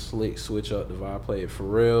slick switch up the vibe. I played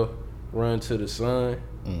Pharrell, "Run to the Sun."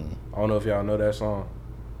 I don't know if y'all know that song.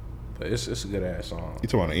 It's a good ass song. You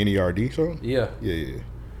talking about an NERD song? Yeah.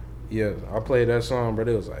 Yeah. I played that song, but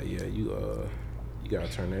it was like, yeah, you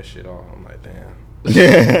gotta turn that shit off. I'm like, damn.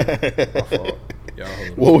 My fault.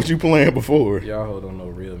 What was you playing before? Y'all hold on no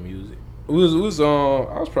real music. It was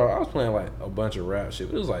I was playing like a bunch of rap shit.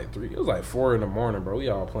 It was like 4 in the morning, bro. We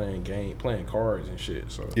all playing cards and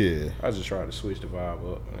shit. So yeah, I just tried to switch the vibe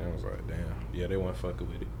up, and I was like, damn, yeah, they weren't fucking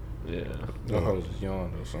with it. Yeah, the hoes was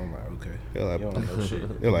young though, so I'm like, okay, you don't know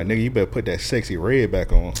shit. They're like, nigga, you better put that sexy red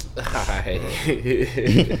back on.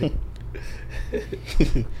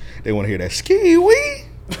 They want to hear that ski wee.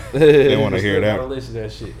 They want to hear that. Listen to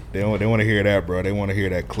that shit. They want to hear that, bro. They want to hear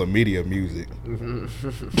that chlamydia music.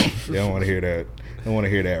 They don't want to hear that. They want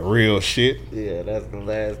to hear that real shit. Yeah, that's the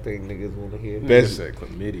last thing niggas want to hear. That's that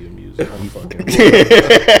chlamydia music. I'm fucking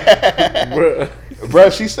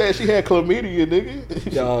bro, she said she had chlamydia,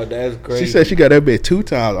 nigga. Yo, that's crazy. She said she got that bit 2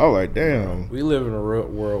 times. I was like, damn. We live in a real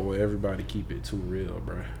world where everybody keep it too real,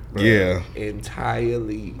 bro. Yeah.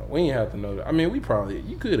 Entirely. We ain't have to know that. I mean, you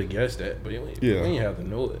could have guessed that, but we ain't have to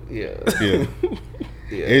know it. Yeah.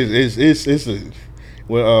 It's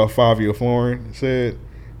what Fabio Foreign said.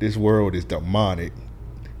 This world is demonic.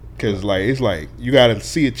 Cause like it's like you gotta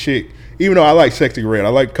see a chick. Even though I like Sexy Red, I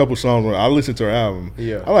like a couple songs. When I listen to her album,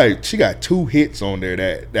 Yeah. I like she got 2 hits on there.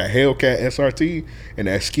 That Hellcat SRT and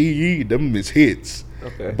that Ski Yee, them is hits.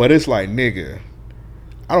 Okay. But it's like, nigga,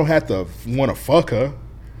 I don't have to want to fuck her.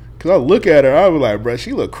 Cause I look at her, I was like, bruh,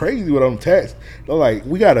 she look crazy with them tats. They're like,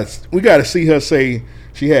 we gotta see her say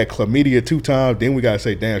she had chlamydia 2 times. Then we gotta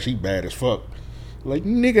say, damn, she bad as fuck. Like,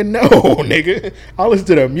 nigga, no, nigga. I listen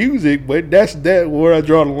to the music, but that's where I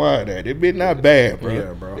draw the line at. It been not bad, bro.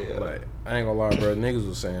 Yeah, bro. Like, I ain't gonna lie, bro. Niggas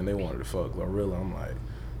was saying they wanted to fuck Glorilla. I'm like,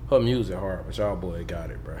 her music hard, but y'all boy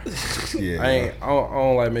got it, bro. Yeah, I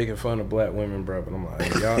don't like making fun of black women, bro. But I'm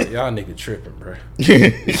like, y'all niggas tripping, bro.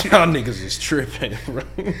 Y'all niggas is tripping, bro.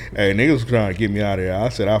 Hey, niggas was trying to get me out of here. I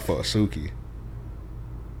said I fuck Suki.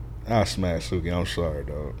 I smashed Suki. I'm sorry,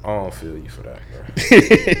 dog. I don't feel you for that,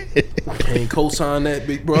 bro. I can't co-sign that,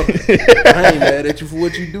 big bro. I ain't mad at you for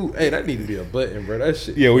what you do. Hey, that need to be a button, bro. That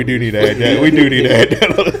shit. Yeah, we do need that. We do need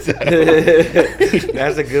that all the time.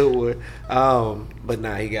 That's a good one. But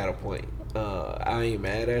nah, he got a point. I ain't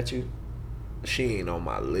mad at you. She ain't on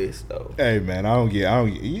my list though. Hey man, I don't get.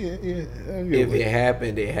 Yeah. If it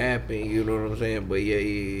happened, it happened. You know what I'm saying? But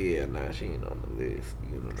yeah. Nah, she ain't on the list.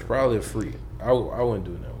 You know what It's probably a free. I wouldn't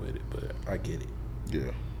do nothing with it, but I get it.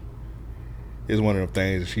 Yeah. It's one of them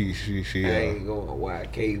things. She. I ain't going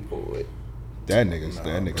YK for it. That nigga's a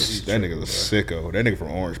sicko. That nigga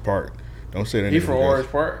from Orange Park. Don't say that. He nigga from Orange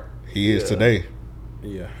Park? He is today.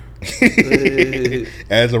 Yeah.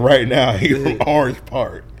 As of right now, he from Orange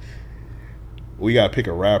Park. We gotta pick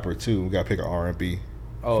a rapper too. We gotta pick an R&B.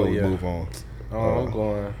 Oh before yeah. we move on.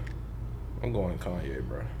 I'm going Kanye,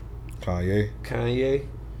 bro. Kanye,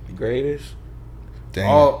 the greatest. damn.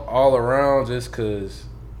 All around, just cause.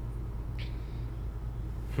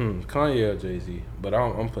 Kanye or Jay-Z, but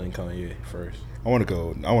I'm putting Kanye first. I want to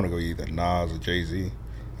go either Nas or Jay-Z.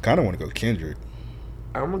 I kind of want to go Kendrick.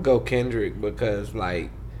 I'm gonna go Kendrick because, like,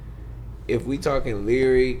 if we talking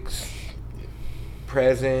lyrics,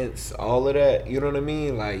 presence, all of that, you know what I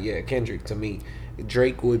mean? Like, yeah, Kendrick to me.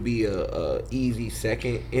 Drake would be a easy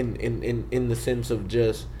second in the sense of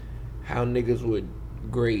just how niggas would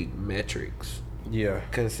grade metrics. Yeah.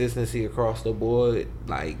 Consistency across the board,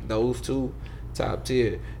 like those two, top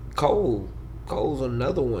tier. Cole's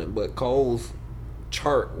another one, but Cole's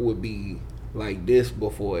chart would be like this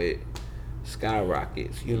before it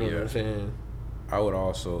skyrockets. You know what I'm saying? I would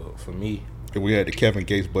also, for me, If we had the Kevin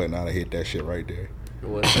Gates button, I'd have hit that shit right there.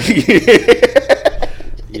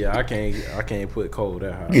 yeah, I can't put Cole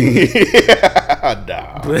that high.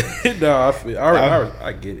 Nah. But, no,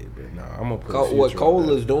 I get it, but no, I'm gonna put What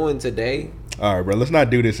Cole is doing today. All right, bro. Let's not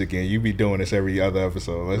do this again. You be doing this every other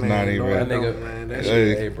episode. Let's not even. That nigga, man, that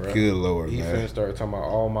shit, hey, bro. Good lord, he man. finna start talking about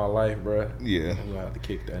all my life, bro. Yeah. I'm gonna have to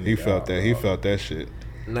kick that. He nigga felt out, that. bro. He felt that shit.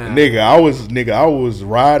 Nah. I was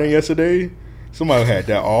riding yesterday. Somebody had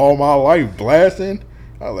that All My Life blasting.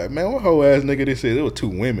 I was like, man, what whole ass nigga this is? There was 2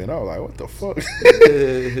 women. I was like, what the fuck?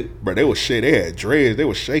 Bro, they was shit. They had dreads. They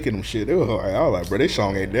was shaking them shit. They was like, I was like, bro, this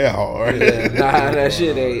song ain't that hard. Yeah, nah, that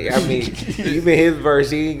shit ain't. I mean, even his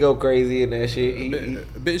verse, he ain't go crazy in that shit.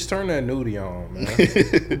 Bitch, turn that nudie on,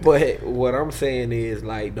 man. But what I'm saying is,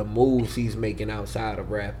 like, the moves he's making outside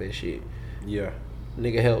of rap and shit. Yeah.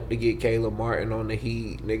 Nigga helped to get Caleb Martin on the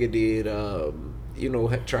Heat. Nigga did,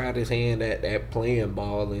 tried his hand at that playing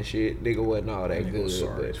ball and shit. Nigga wasn't all that Nigga good. was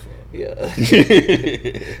sorry as But, fuck.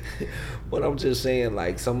 yeah. But I'm just saying,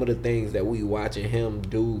 like, some of the things that we watching him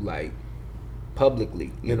do, like,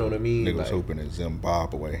 publicly. You know what I mean? Nigga was like, hoping in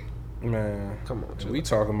Zimbabwe. Man, come on, we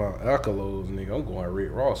talking about alkalos, nigga. I'm going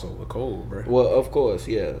Rick Ross over Cole, bro. Well, of course,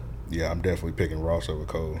 yeah. Yeah, I'm definitely picking Ross over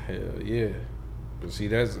Cole. Hell yeah. But see,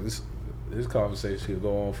 this conversation could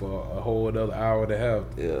go on for a whole another hour and a half.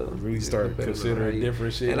 Yeah. We start considering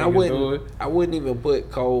different shit. And I wouldn't even put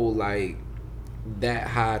Cole like that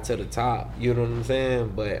high to the top. You know what I'm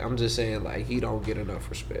saying? But I'm just saying, like, he don't get enough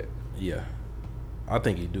respect. Yeah. I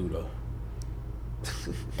think he do though.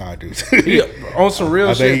 I do. Yeah, on some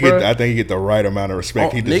real shit, bro. I think he get the right amount of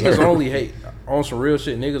respect he deserves. Niggas only hate on some real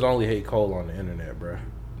shit. Niggas only hate Cole on the internet, bro.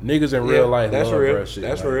 Niggas in real life that's love real. bro shit.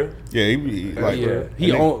 That's like, real.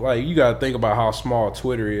 Yeah, you gotta think about how small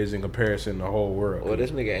Twitter is in comparison to the whole world. Well, this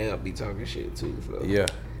nigga Amp be talking shit too. So. Yeah.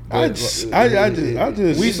 I just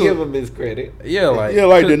we give him his credit. Yeah, like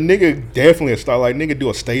the nigga definitely a star. Like, nigga do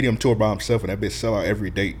a stadium tour by himself and that bitch sell out every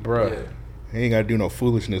date, bro. Yeah. He ain't gotta do no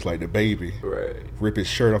foolishness like the baby. Right. Rip his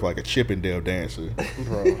shirt off like a Chippendale dancer.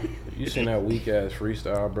 Bro, you seen that weak ass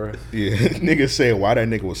freestyle, bro? Yeah, nigga said why that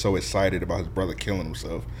nigga was so excited about his brother killing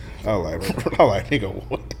himself. I was like, nigga,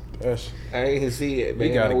 what? I ain't even see it, man.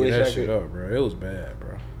 We gotta get that shit up, bro. It was bad,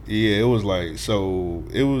 bro. Yeah, it was like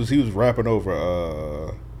he was rapping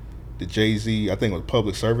over the Jay-Z, I think it was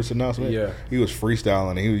public service announcement. Yeah. He was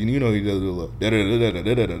freestyling and he does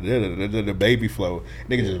the baby flow.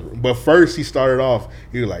 Nigga just, but first he started off,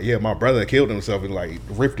 he was like, yeah, my brother killed himself and like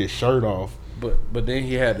ripped his shirt off. But then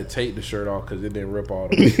he had to take the shirt off because it didn't rip all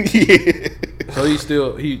the way. Yeah. So he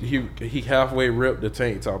still he halfway ripped the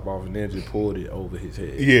tank top off and then just pulled it over his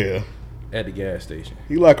head. Yeah. At the gas station.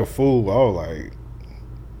 He like a fool. I was like,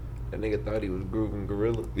 That nigga thought he was grooving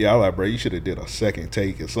gorilla. yeah, I was like, bro, you should have did a second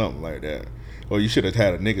take or something like that. Or you should have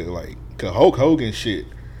had a nigga like, cause Cole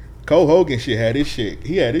Hogan shit had his shit.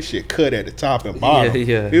 He had his shit cut at the top and bottom.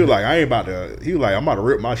 Yeah. He was like, I'm about to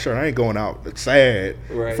rip my shirt. I ain't going out sad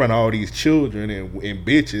in front of all these children and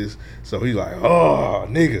bitches. So he's like, oh,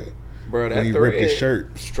 nigga. Bro, that he ripped his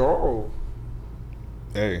shirt. Strong.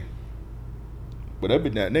 Hey. But that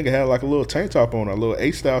nigga had like a little tank top on, a little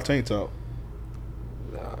A-style tank top.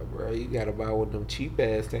 Nah, bro, you gotta buy one of them cheap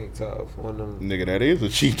ass tank tops. One of them. Nigga, that is a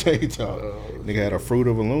cheap tank top. Nigga had a Fruit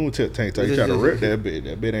of a Loom tip tank top. He tried to rip that bit.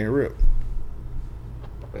 That bit ain't ripped.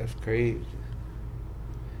 That's crazy.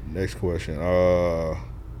 Next question.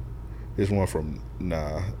 This one from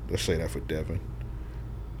let's say that for Devin.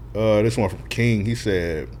 This one from King. He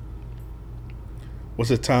said,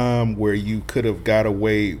 what's a time where you could have got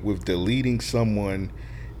away with deleting someone?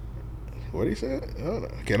 What he said?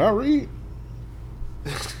 Can I read?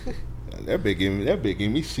 That big gave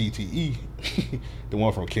me CTE. The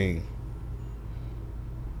one from King.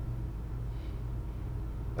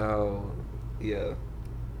 Oh, yeah.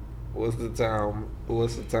 What's the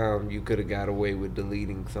time you could have got away with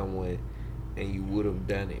deleting someone and you would have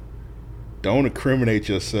done it? Don't incriminate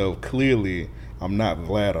yourself. Clearly, I'm not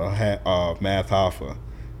Vlad or Math Hoffa.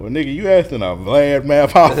 Well, nigga, you asking a Vlad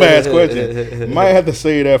Math Hoffa ass question. Might have to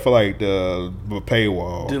say that for like the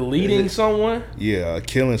paywall. Deleting someone? Yeah,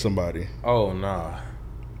 killing somebody. Oh, nah.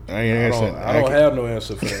 I ain't answering. I don't have no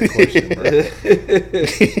answer for that question, bro.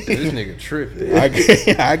 This nigga tripping.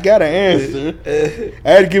 I got an answer. I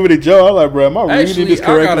had to give it a Joe. I'm like, bro, am I reading this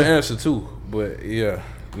correctly? I got an answer too, but yeah,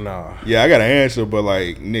 nah. Yeah, I got an answer, but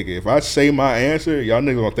like, nigga, if I say my answer, y'all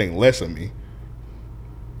niggas gonna think less of me.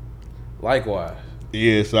 Likewise.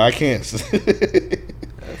 Yeah, so I can't. That's crazy.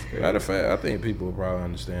 Matter of fact, I think people will probably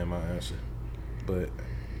understand my answer, but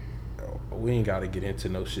we ain't got to get into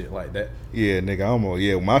no shit like that. Yeah,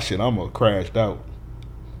 nigga, my shit, I'm crashed out.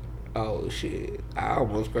 Oh shit! I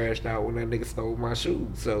almost crashed out when that nigga stole my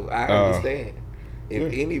shoes. So I understand.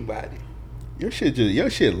 If anybody, your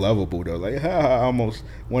shit lovable though. Like how I almost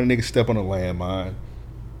one nigga step on a landmine.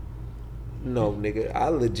 No, nigga, I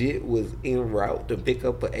legit was en route to pick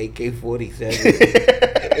up an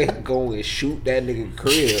AK-47 and go and shoot that nigga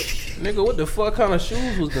crib. Nigga, what the fuck kind of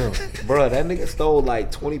shoes was them? Bro, that nigga stole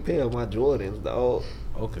like 20 pair of my Jordans, dog.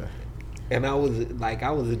 Okay. And I was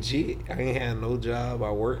legit. I ain't had no job. I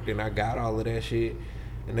worked and I got all of that shit.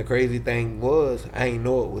 And the crazy thing was, I ain't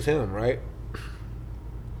know it was him, right?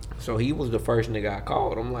 So he was the first nigga I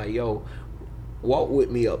called. I'm like, yo, walk with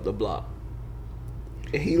me up the block.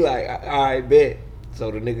 And he like, I bet.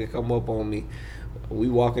 So the nigga come up on me. We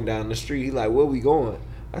walking down the street. He like, where we going?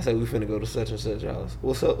 I said, we finna go to such and such house.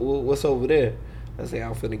 What's up? What's over there? I say,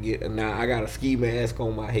 I'm finna get, now I got a ski mask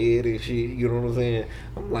on my head and shit. You know what I'm saying?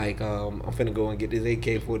 I'm like, I'm finna go and get this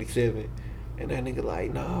AK-47. And that nigga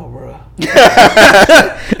like, nah, bro.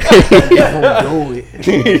 Don't do it.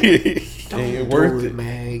 Don't do it,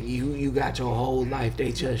 man. You got your whole life.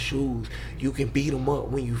 They just shoes. You can beat them up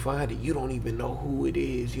when you find it. You don't even know who it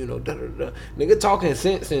is. You know, da-da-da. Nigga talking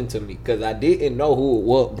sense into me because I didn't know who it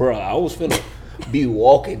was, bro. I was finna be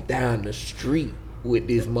walking down the street with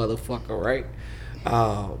this motherfucker, right?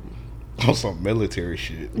 On some military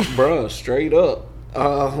shit. Bro, straight up.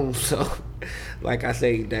 So, like I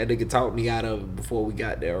say, that nigga talked me out of it before we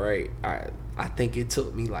got there, right? I think it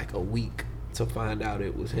took me like a week to find out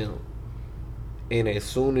it was him. And as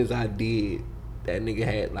soon as I did, that nigga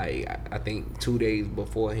had like, I think 2 days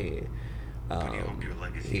beforehand,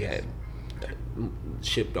 he had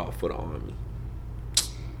shipped off for the army.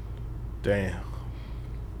 Damn.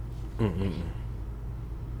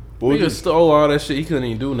 Nigga stole all that shit. He couldn't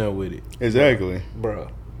even do nothing with it. Exactly. Bro,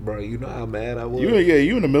 you know how mad I was? You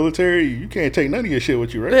in the military, you can't take none of your shit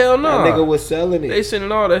with you, right? Hell no. That nigga was selling it. They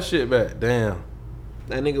sending all that shit back. Damn.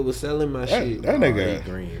 That nigga was selling my shit. That nigga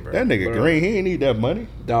green, bro. That nigga green. He ain't need that money.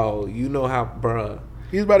 Dog, you know how, bro.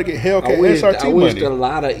 He's about to get Hellcat SRT money. I wished a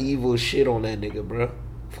lot of evil shit on that nigga, bro,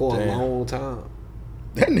 for a long time.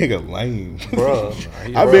 That nigga lame, bro.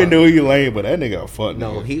 I've been knowing he lame, but that nigga a fuck nigga.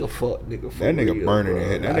 No, he a fuck nigga. For that nigga real, burning bro.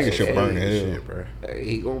 head. That nigga should burn his head, bro.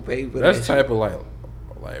 He gonna pay for that. That's the type of like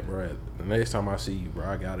Like, bro, the next time I see you, bro,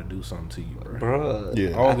 I gotta do something to you, bro. Bro, Yeah.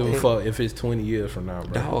 I don't give a fuck if it's 20 years from now,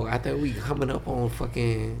 bro. dog, I think we coming up on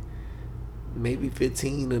fucking maybe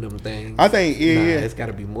 15 of them things. I think it's got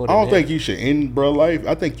to be more than I don't that. think you should end bro life.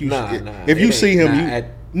 I think you should. If you it see him, ain't.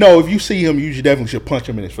 if you see him, you definitely should punch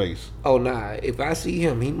him in his face. Oh nah, if I see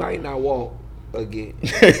him, he might not walk again.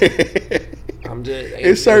 I'm just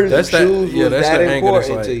It's certain that's that, shoes yeah, was that's that the angle that's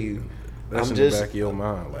important like, to you. that's I'm in just the back of your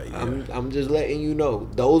mind, like, yeah. I'm just letting you know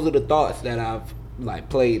those are the thoughts that I've like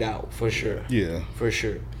played out for sure. Yeah. For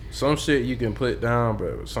sure. Some shit you can put down,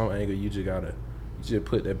 but some angle you just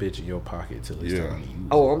put that bitch in your pocket till it's time to use.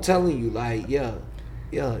 Oh, I'm telling you, like, yeah,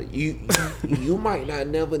 you might not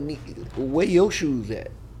never need. Where your shoes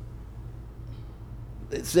at?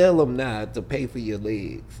 Sell them now to pay for your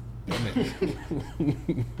legs.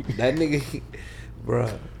 That nigga,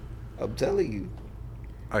 bruh, I'm telling you,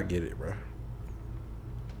 I get it, bro.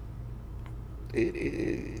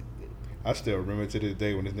 I still remember to this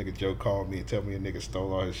day when this nigga Joe called me and told me a nigga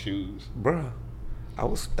stole all his shoes. bruh, I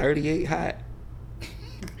was 38 hot.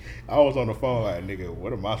 I was on the phone like, nigga,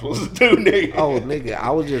 what am I supposed to do, nigga? Oh, nigga,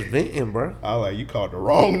 I was just venting, bruh. I was like, you called the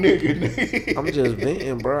wrong nigga, nigga. I'm just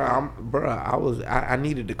venting, bruh. I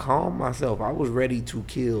needed to calm myself. I was ready to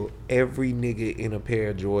kill every nigga in a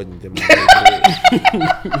pair of Jordans in my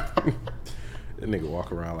neighborhood. That nigga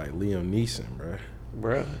walk around like Liam Neeson, bro.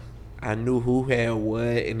 Bruh, I knew who had what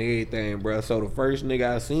and everything, bruh. So the first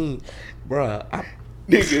nigga I seen, bruh,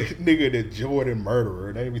 Nigga, the Jordan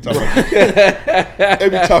murderer. They be talking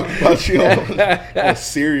about you on a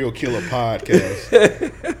serial killer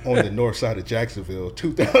podcast on the north side of Jacksonville,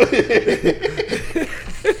 2000.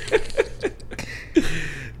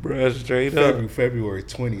 bruh, straight up. February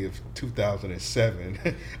 20th,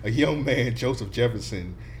 2007. A young man, Joseph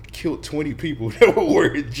Jefferson, killed 20 people that were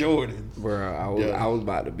wearing Jordans. Bruh, I was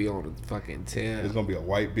about to be on the fucking 10. There's gonna be a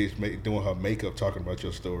white bitch doing her makeup talking about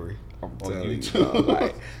your story. I'm telling you, dog,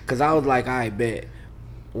 like, cause I was like, I bet.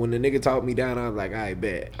 When the nigga talked me down, I was like, I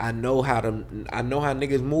bet. I know how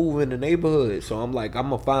niggas move in the neighborhood, so I'm like, I'm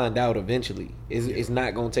gonna find out eventually. It's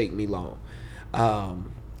not gonna take me long.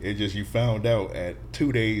 It just you found out at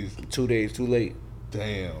 2 days. 2 days too late,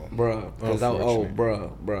 Damn, bruh. Cause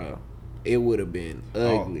bruh, it would have been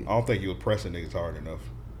ugly, I don't think you was pressing niggas hard enough.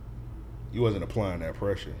 You wasn't applying that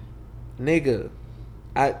pressure, nigga.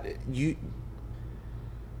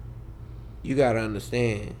 You gotta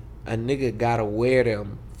understand, a nigga gotta wear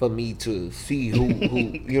them for me to see who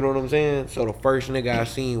you know what I'm saying? So the first nigga I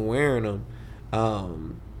seen wearing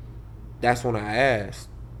them, that's when I asked.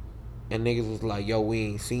 And niggas was like, yo, we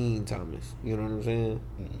ain't seen Thomas. You know what I'm saying?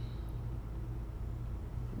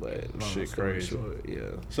 But Shit crazy. short, yeah.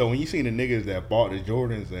 So when you seen the niggas that bought the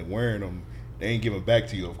Jordans and wearing them, they ain't giving back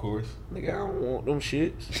to you, of course. Nigga, I don't want them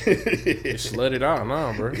shits. Just let it out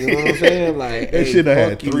now, bro. You know what I'm saying? Like, They hey, should have fuck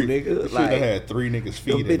had you, three. nigga. Should Like, have had three niggas them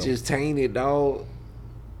feeding them. bitches tainted, dog.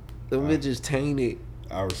 Them bitches tainted.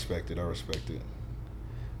 I respect it.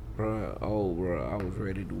 Bruh, I was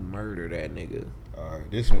ready to murder that nigga. All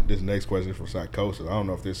right, this next question is from Psychosis. I don't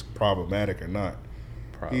know if this is problematic or not.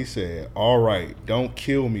 He said, "All right, don't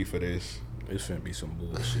kill me for this." It's finna be some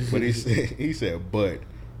bullshit. But he said, "But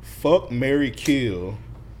fuck, marry, kill."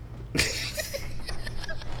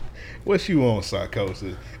 What you on,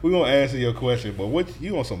 Psychosis? We're gonna answer your question, but what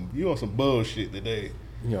you on some bullshit today?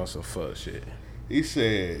 You know some fuck shit. He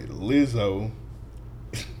said Lizzo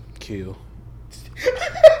Kill.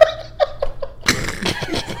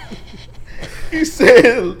 He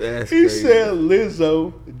said crazy.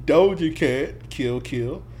 Lizzo, Doja Cat, kill.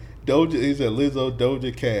 Doja. He said Lizzo,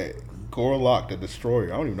 Doja Cat, Gorlock the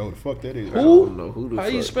Destroyer. I don't even know who the fuck that is. I don't know who the How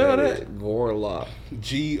fuck you spell that? is. Gorlock.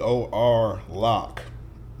 G-O-R Lock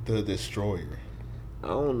the Destroyer. I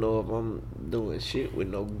don't know if I'm doing shit with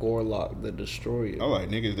no Gorlock the Destroyer. I'm like,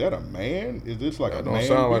 nigga, is that a man? Is this like That a don't man?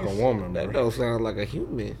 sound like beast? a woman, That bro. don't sound like a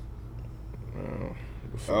human.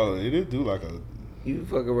 Oh, it did do like a. You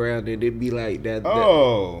fuck around and it be like that.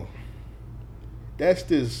 Oh, that's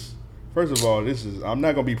this. First of all, this is. I'm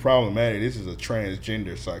not gonna be problematic. This is a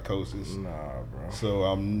transgender psychosis. Nah, bro. So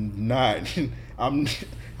I'm not. I'm.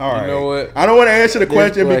 All right. You know what? I don't want to answer the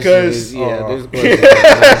question because. this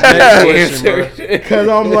Next question, bro. Because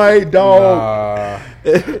I'm like, dog.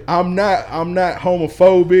 I'm not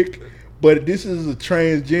homophobic, but this is a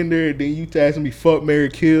transgender. Then you asking me fuck, marry,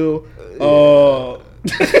 kill.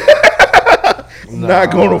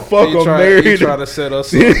 Not gonna fuck or marry. You try to set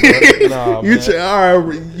us up. Bro. Nah, You man. all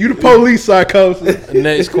right? You the police, Psychosis.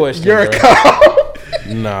 Next question. You're bro. a cop.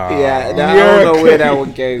 Nah. Yeah, I don't know where that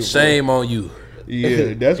one came from. Shame on you.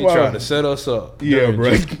 Yeah, that's You why. tried to set us up. Yeah, During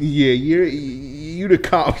bro. G- Yeah, you You the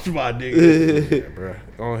cops, my nigga. Yeah, bro.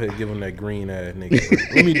 Go ahead, give him that green ass nigga. Bro.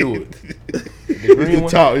 Let me do it. The green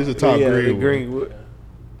one? It's a top green green one.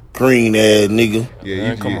 Green ass nigga. Yeah,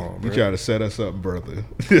 Man, come on, you bro. try to set us up, brother.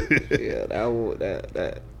 Yeah,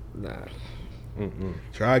 that nah.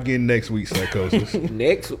 Try again next week, Psychosis.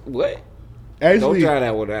 Next, what? Actually, Don't try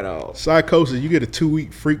that one at all. Psychosis, you get a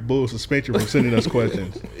 2-week freak bull suspension for sending us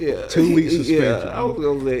questions. Yeah, 2 weeks suspension. Yeah, I was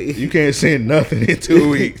gonna say You can't send nothing in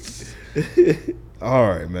 2 weeks. All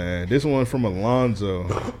right, man. This one from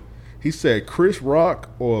Alonzo. He said, Chris Rock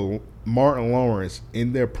or Martin Lawrence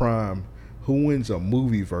in their prime, who wins a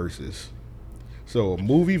movie versus? So a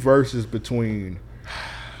movie versus between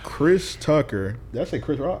Chris Tucker. Did I say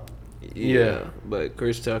Chris Rock? yeah, but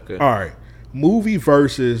Chris Tucker. All right. Movie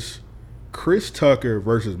versus Chris Tucker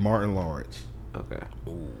versus Martin Lawrence. Okay.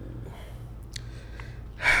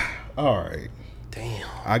 All right. Damn.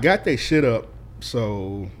 I got that shit up,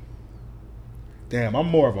 so damn, I'm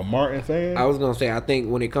more of a Martin fan. I was gonna say, I think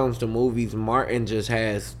when it comes to movies, Martin just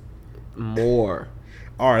has more.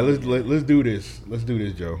 All right, let's do this. Let's do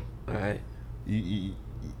this, Joe. All right. You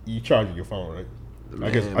charging your phone, right?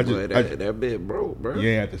 Man, that bit broke, bro. You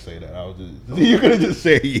ain't have to say that. I was just you could have just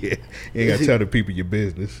said yeah. You ain't gotta tell the people your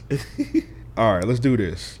business. All right, let's do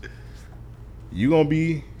this.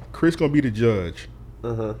 Chris gonna be the judge.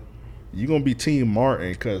 You gonna be Team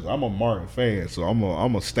Martin because I'm a Martin fan, so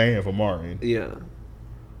I'm a stand for Martin. Yeah.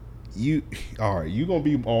 All right? You gonna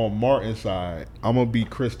be on Martin's side. I'm gonna be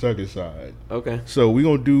Chris Tucker's side. Okay. So we're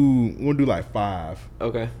gonna do like 5.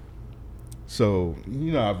 Okay. So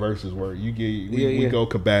you know how verses work. We go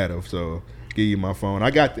combative. So give you my phone.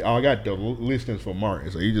 I got the listings for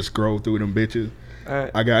Martin. So you just scroll through them bitches. All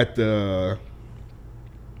right. I got the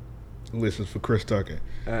listings for Chris Tucker.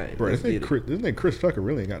 All right. Bro, this nigga Chris Tucker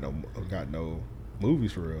really ain't got no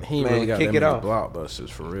movies for real. He ain't Man, really got kick that it many off. blockbusters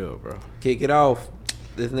for real, bro. Kick it off.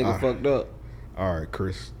 This nigga fucked up. All right,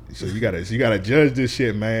 Chris. So you gotta judge this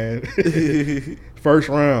shit, man. First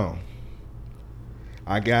round.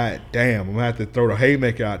 I'm gonna have to throw the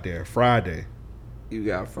haymaker out there. Friday. You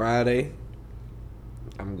got Friday.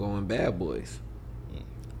 I'm going Bad Boys.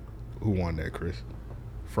 Who won that, Chris?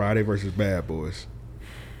 Friday versus Bad Boys.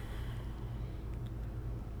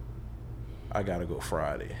 I gotta go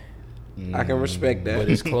Friday. I can respect that. But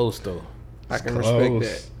it's close though. I can close. respect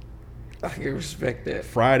that. I can respect that.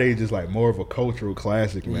 Friday just like more of a cultural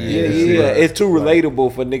classic, man. Yeah. It's too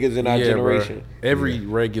relatable for niggas in our generation. Bro. Every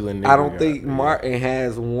regular nigga. I don't think Martin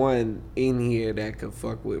has one in here that could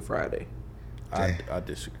fuck with Friday. I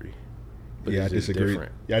disagree. But Yeah, I it's just disagree.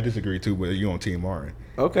 different. Yeah, I disagree too. But you on Team Martin?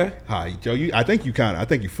 Okay. Hi, Joe. I think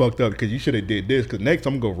you fucked up because you should have did this. Because next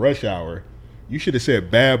I'm gonna go Rush Hour. You should have said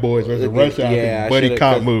Bad Boys versus Rush Hour. Yeah, buddy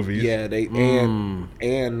cop movies. Yeah, they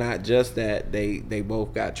and not just that, they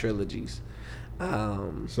both got trilogies. So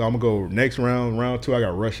I'm gonna go next round 2. I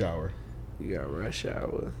got Rush Hour. You got Rush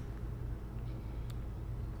Hour.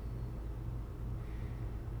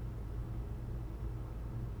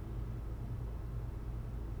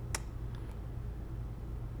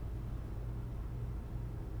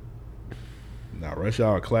 Now Rush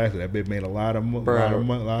Hour classic. That bitch made a lot of money.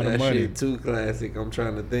 That shit too classic. I'm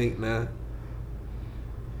trying to think now.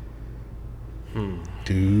 Do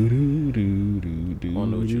do do do do. I don't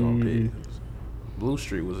know what you gonna pick. Blue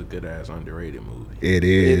Street was a good ass underrated movie. It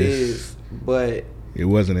is. It is, but it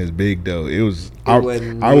wasn't as big though. It was. It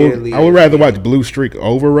wasn't I would rather watch Blue Streak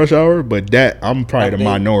over Rush Hour, but that I'm probably the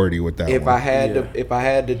minority with that. If one. I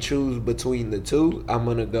had to choose between the two, I'm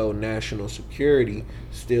gonna go National Security.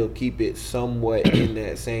 Still keep it somewhat in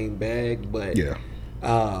that same bag, but yeah.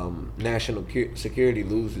 National Security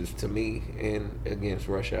loses to me and against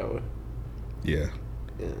Rush Hour. Yeah.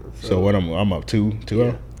 Yeah. So what I'm up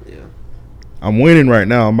 2-0. Yeah. I'm winning right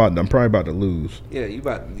now. I'm probably about to lose. Yeah,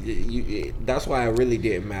 that's why it really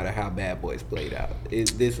didn't matter how Bad Boys played out.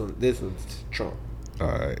 This one's Trump. All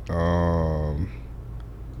right.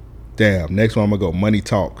 Damn. Next one I'm gonna go Money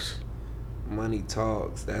Talks. Money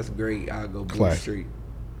Talks. That's great. I'll go Blue Classic. Street.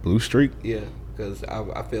 Blue Streak. Yeah, because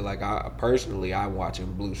I feel like I'm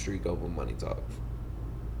watching Blue Streak over Money Talks.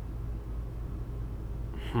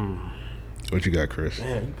 What you got, Chris?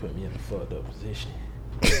 Damn, you put me in a fucked up position.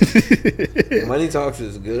 Money Talks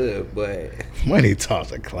is good, but Money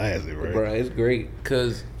Talks a classic, right? bro, it's great.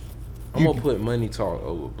 Cause I'm gonna put Money Talk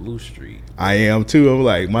over Blue Street. I am too. I'm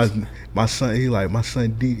like my son. He like my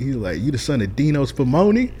son. He like you the son of Dino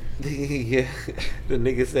Spumoni. Yeah, the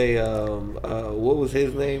nigga say, what was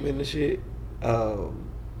his name in the shit? What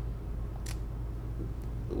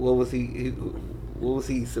was he What was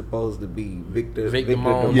he supposed to be? Victor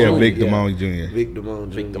Damone. Yeah, Vic Damone Jr. Vic Damone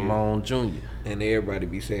Jr. Vic Damone Jr. And everybody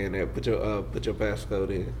be saying that. Put your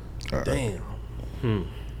passcode in. Right. Damn.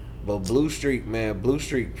 But Blue Streak, man, Blue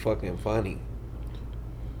Streak fucking funny.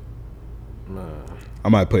 Man. I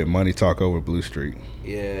might put Money Talk over Blue Streak.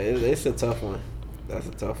 Yeah, it's a tough one. That's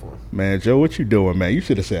a tough one. Man, Joe, what you doing, man? You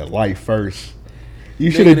should have said Life first.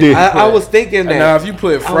 You should have did. I was thinking that. Now, if you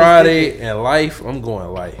put Friday and Life, I'm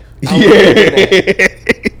going Life.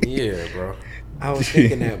 Yeah, bro. I was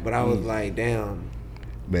thinking that, but I was like, damn.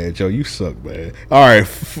 Man, Joe, you suck, man. All right,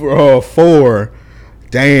 4.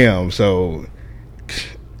 Damn. So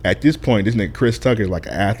at this point, this nigga Chris Tucker is like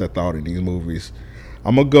an afterthought in these movies.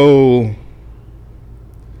 I'm gonna go.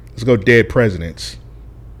 Let's go Dead Presidents.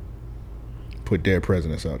 Put Dead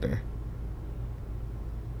Presidents out there.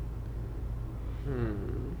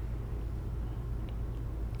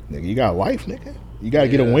 Nigga, you got Life, nigga. You gotta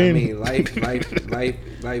get a win. I mean,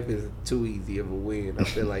 life is too easy of a win. I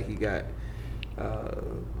feel like he got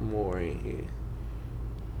more in here.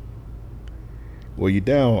 Well, you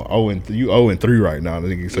down 0-3 right now,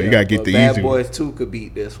 nigga. So you gotta get the Bad easy one. Boys 2 could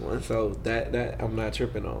beat this one, so that I'm not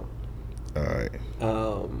tripping on. All right.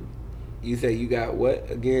 You say you got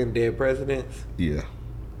what again? Dead Presidents? Yeah.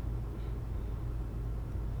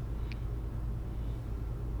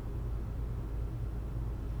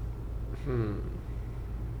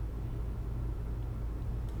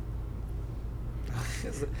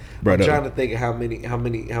 I'm trying to think of how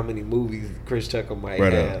many movies Chris Tucker might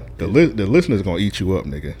have. The listeners gonna eat you up,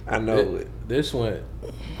 nigga. I know it. This one,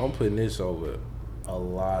 I'm putting this over a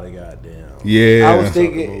lot of goddamn. Yeah. I was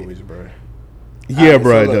thinking movies, bro. Yeah, Right,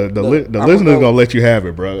 bro. so The look, listeners gonna let you have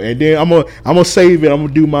it, bro. And then I'm gonna save it. I'm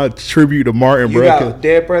gonna do my tribute to Martin, you bro. got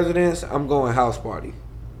Dead Presidents. I'm going House Party.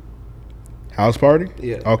 House Party?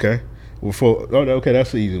 Yeah. Okay. Well, okay,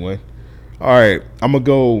 that's the easy one. All right, I'm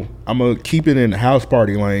gonna keep it in the House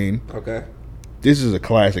Party lane. Okay. This is a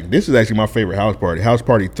classic. This is actually my favorite House Party. House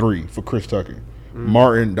Party 3 for Chris Tucker.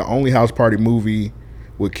 Martin, the only House Party movie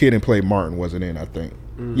with Kid and Play Martin wasn't in, I think.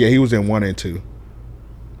 Yeah, he was in 1 and 2.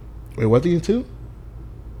 Wait, was he in 2?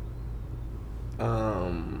 I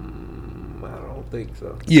don't think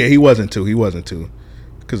so. Yeah, he wasn't 2. He wasn't 2.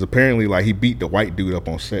 Because apparently, like, he beat the white dude up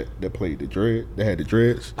on set that played the dread. That had the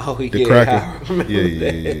dreads. Oh, the yeah, cracker. I remember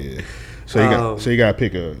Yeah. So you gotta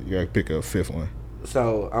pick a fifth one.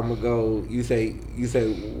 So I'm gonna go. You say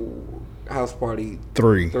House Party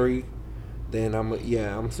 3. Then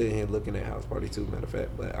I'm sitting here looking at House Party 2. Matter of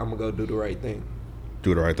fact, but I'm gonna go Do the Right Thing.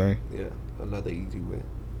 Do the Right Thing. Yeah, another easy win.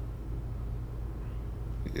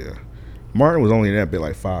 Yeah, Martin was only in that bit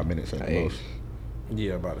like 5 minutes at the most.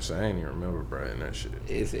 Yeah, about to say I ain't even remember Brian that shit.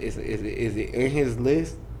 Is it in his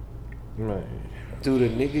list? Man. Do the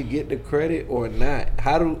nigga get the credit or not?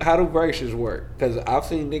 How do verses work? Because I've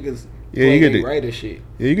seen niggas you get the writer shit.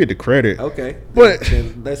 Yeah, you get the credit. Okay, but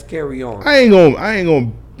then let's carry on. I ain't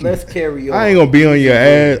gonna. Let's carry on. I ain't gonna be on your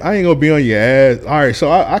ass. All right,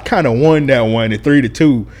 so I kind of won that one at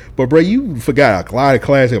 3-2. But bro, you forgot a lot of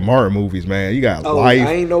classic Martin movies, man. You got Life.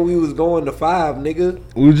 I ain't know we was going to 5, nigga.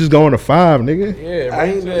 We was just going to 5, nigga. Yeah, I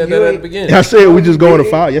ain't said know that at the beginning. I said we just going to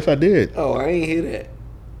 5. Yes, I did. Oh, I ain't hear that.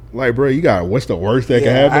 Like, bro, you got what's the worst that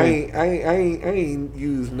can happen? I ain't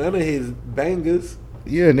used none of his bangers.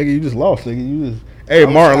 Yeah, nigga, you just lost, nigga. You just I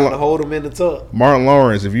was trying to hold him in the tuck. Martin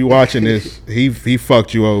Lawrence, if you watching this, he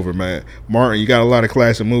fucked you over, man. Martin, you got a lot of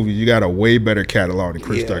classic movies. You got a way better catalog than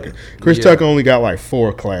Chris Tucker. Chris Tucker only got like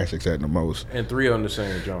 4 classics at the most, and 3 on the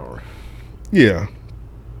same genre. Yeah,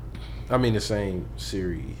 I mean the same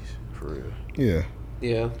series for real.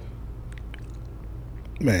 Yeah.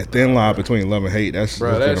 Man, thin line between love and hate. That's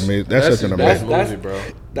such an amazing movie, bro.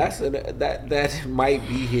 That might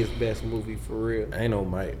be his best movie for real. Ain't no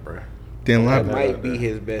might, bro. Thin line might be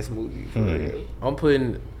his best movie for real. I'm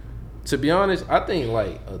putting, to be honest, I think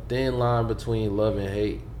like a thin line between love and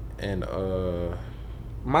hate and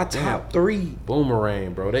my top 3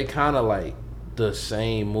 Boomerang, bro. They kind of like the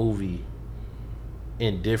same movie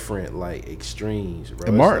in different like extremes, bro.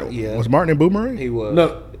 And Martin, was Martin in Boomerang? He was.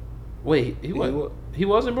 No, wait, he was. He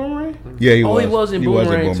was in Boomerang? Yeah, he was. He was in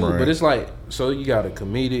Boomerang too. But it's like, so you got a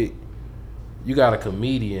comedian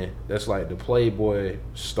that's like the Playboy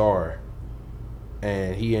star,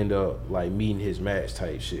 and he ended up like meeting his match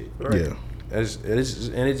type shit. Right? Yeah.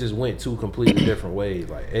 And it just went 2 completely different ways.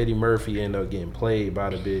 Like Eddie Murphy ended up getting played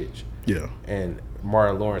by the bitch. Yeah. And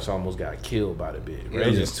Martin Lawrence almost got killed by the bitch. Right? Yeah.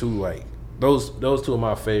 It's just 2 like those 2 of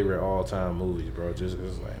my favorite all time movies, bro. Just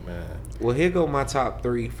it's like, man. Well, here go my top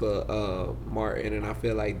 3 for Martin, and I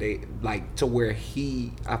feel like they like to where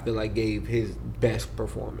I feel like gave his best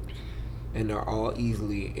performance, and they're all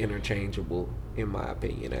easily interchangeable. in my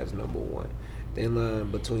opinion, as number one. Thin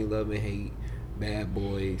line between Love and Hate, Bad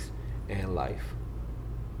Boys, and Life.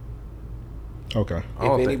 Okay.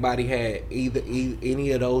 If anybody had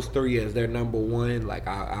any of those three as their number one, like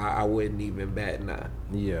I wouldn't even bat an eye.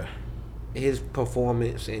 Yeah. His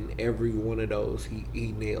performance in every one of those,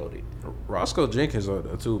 he nailed it. Roscoe Jenkins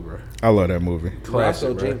too, bro. I love that movie. Classic,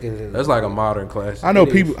 Roscoe bro. Jenkins. That's like a modern classic. I know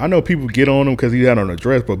people get on him because he had on a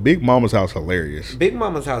dress, but Big Mama's House hilarious. Big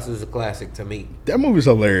Mama's House is a classic to me. That movie's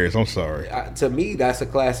hilarious. I'm sorry. To me, that's a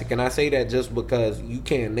classic, and I say that just because you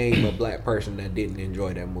can't name a black person that didn't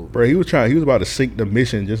enjoy that movie. Bro, he was about to sink the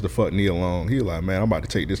mission just to fuck Nia Long. He was like, man, I'm about to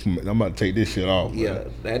take this shit off. Yeah,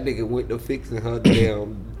 man. that nigga went to fixing her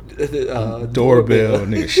damn doorbell.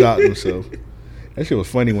 Nigga shot himself. That shit was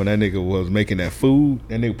funny when that nigga was making that food.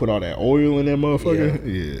 That nigga put all that oil in that motherfucker.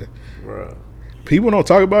 Yeah. Bro. People don't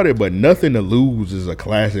talk about it, but Nothing to Lose is a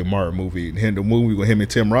classic Martin movie. The movie with him and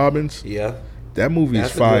Tim Robbins. Yeah. That movie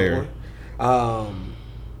is fire. Go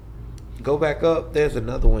back up. There's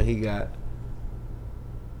another one he got.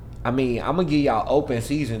 I mean, I'm gonna give y'all Open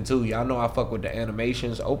Season too. Y'all know I fuck with the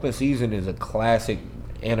animations. Open Season is a classic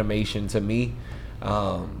animation to me.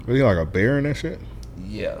 Was he like a bear in that shit?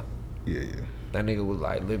 Yeah. Yeah. That nigga was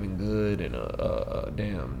like living good and a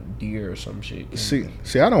damn deer or some shit. See,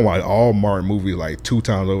 I don't watch all Martin movies like 2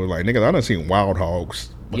 times over. Like, niggas, I done seen Wild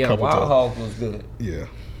Hogs. Yeah, Wild Hogs was good. Yeah.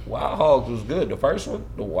 Wild Hogs was good. The first one,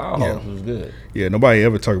 the Wild Hogs was good. Yeah, nobody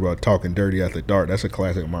ever talk about Talking Dirty After Dark. That's a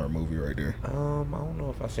classic Martin movie right there. I don't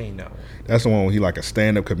know if I seen that one. That's the one where he like a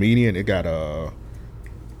stand-up comedian. It got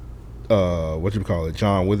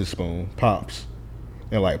John Witherspoon, Pops.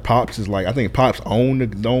 And like Pops is like, I think Pops own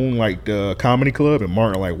like the comedy club, and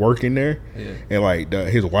Martin like working there. Yeah. And like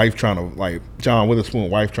his wife trying to, like John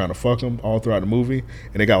Witherspoon's wife trying to fuck him all throughout the movie.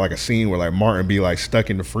 And they got like a scene where like Martin be like stuck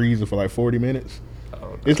in the freezer for like 40 minutes.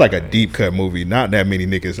 It's like a deep cut movie. Not that many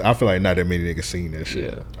niggas. I feel like not that many niggas seen that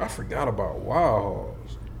shit. Yeah. I forgot about Wild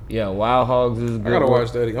Hogs. Yeah, Wild Hogs is good. I gotta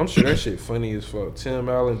watch that. I'm sure that shit funny as fuck. Tim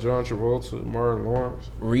Allen, John Travolta, Martin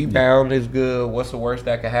Lawrence. Rebound is good. What's the worst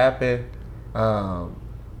that could happen? I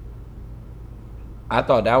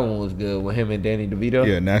thought that one was good with him and Danny DeVito.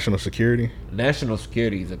 Yeah, National Security. National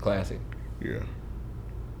Security is a classic. Yeah.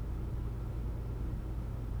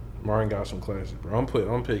 Martin got some classics, bro.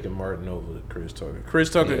 I'm picking Martin over Chris Tucker. Chris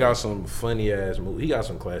Tucker got some funny ass movies. He got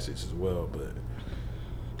some classics as well, but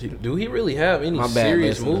do he really have any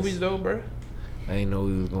serious movies though, bro? I ain't know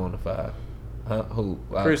he was going to 5. Huh? Who?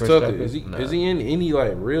 Chris Tucker. Is he in any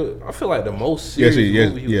like real? I feel like the most serious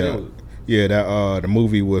movie he was in. Yeah, that the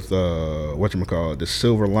movie with whatchamacallit, The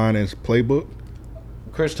Silver Linings Playbook.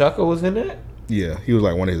 Chris Tucker was in that? Yeah, he was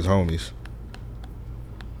like one of his homies.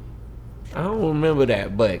 I don't remember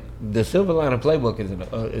that, but The Silver Lining Playbook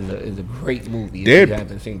is a great movie. If you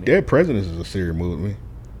haven't seen it. Dead Presidents is a serious movie.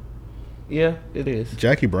 Yeah, it is.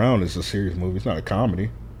 Jackie Brown is a serious movie. It's not a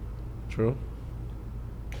comedy. True.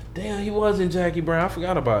 Damn, he was in Jackie Brown. I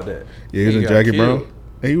forgot about that. Yeah, he was in Jackie Brown.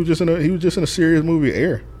 And he was just in a serious movie,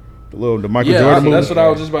 Air. The Michael Jordan movie. That's what I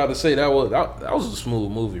was just about to say. That was a smooth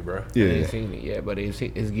movie, bro. Yeah, I ain't seen it yet, but it's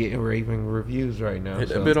getting raving reviews right now. Hit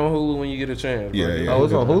that bit on Hulu when you get a chance. Yeah, yeah. Oh,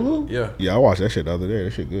 it's on Hulu? Yeah, I watched that shit the other day.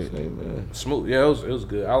 That shit good. Smooth. Yeah, it was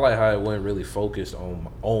good. I like how it wasn't really focused on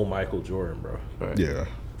Michael Jordan, bro. Right. Yeah.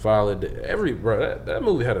 Followed that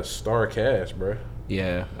movie had a star cast, bro.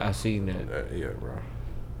 Yeah, I seen that. Yeah, bro.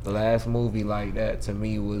 The last movie like that to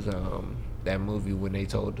me was that movie when they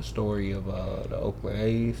told the story of the Oakland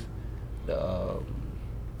A's. I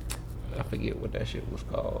forget what that shit was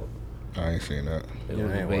called. I ain't seen that. It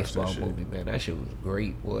was a baseball movie, man. That shit was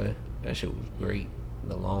great, boy. That shit was great.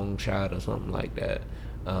 The Long Shot or something like that.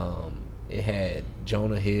 It had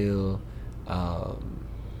Jonah Hill. I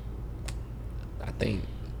think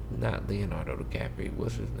not Leonardo DiCaprio.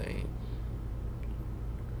 What's his name?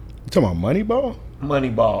 You talking about Moneyball?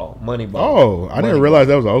 Moneyball. Oh, I didn't realize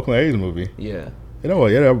that was an Oakland A's movie. Yeah. You know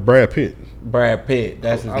what? Yeah, that was Brad Pitt.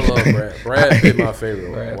 That's his name. I love Brad. Brad Pitt, my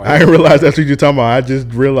favorite. I didn't realize that's what you're talking about. I just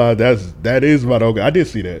realized that is about Oakland. I did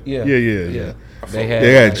see that. Yeah. They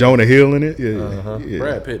had Jonah Hill in it. Yeah.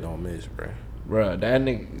 Brad Pitt don't miss, bro. Bro, that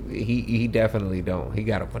nigga, he definitely don't. He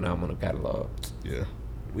got a phenomenal catalog. Yeah.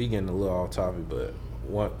 We getting a little off topic, but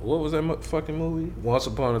what was that fucking movie? Once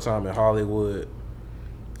Upon a Time in Hollywood.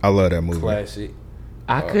 I love that movie. Classic.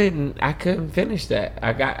 I couldn't finish that.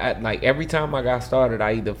 Like every time I got started,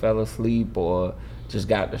 I either fell asleep or just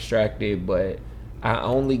got distracted. But I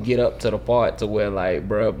only get up to the part to where like,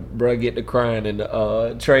 bruh get to crying in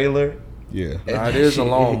the trailer. Yeah, it is a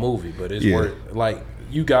long movie, but it's worth like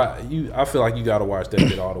I feel like you gotta watch that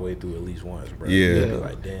shit all the way through at least once, bro. Yeah.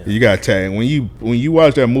 Like, damn. You gotta tag when you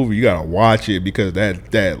watch that movie, you gotta watch it because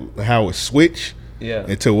that how it switched. Yeah.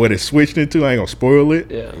 Into what it switched into, I ain't gonna spoil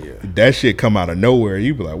it. Yeah. That shit come out of nowhere.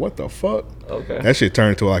 You be like, what the fuck? Okay. That shit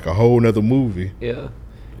turned into like a whole nother movie. Yeah.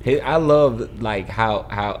 I love like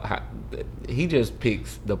how he just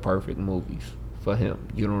picks the perfect movies for him.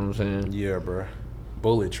 You know what I'm saying? Yeah, bro.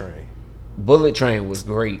 Bullet Train. Bullet Train was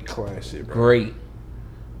great. Classic, bro. Great.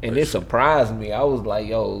 And it surprised me. I was like,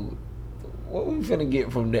 yo, what we finna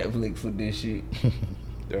get from Netflix with this shit?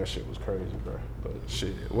 That shit was crazy, bro. But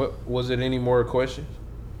shit. What was it? Any more questions?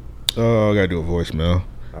 Oh, I gotta do a voicemail.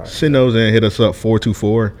 Right, Send those in. Hit us up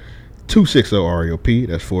 424-260-REOP.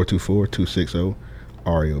 That's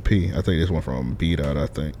 424-260-REOP. I think this one from B Dot. I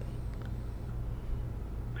think.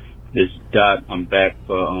 This Dot. I'm back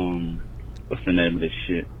for what's the name of this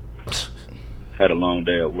shit? Had a long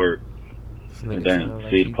day at work. And then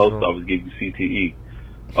see the post office give you CTE.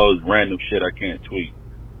 Oh, it's random shit I can't tweet.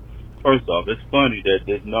 First off, it's funny that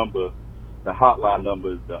this number, the hotline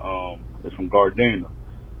number, is is from Gardena.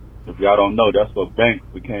 If y'all don't know, that's what banks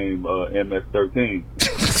became MS-13.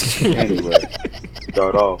 Anyway,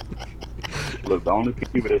 start off. Look, the only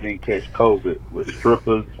people that didn't catch COVID was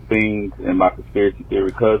strippers, fiends, and my conspiracy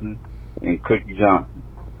theory cousin, and Cookie Johnson.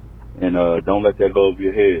 And don't let that go over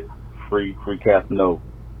your head. Free Casanova.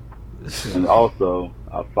 And also,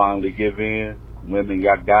 I finally give in. Women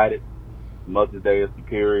got it. Mother's Day is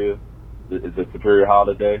superior. It's a superior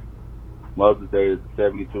holiday. Mother's Day is the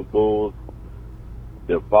 72 Fools.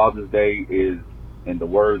 The Father's Day is, in the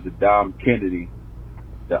words of Dom Kennedy,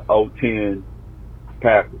 the 010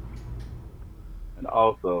 Packers. And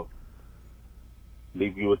also,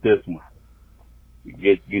 leave you with this one.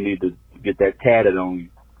 You need to get that tatted on you.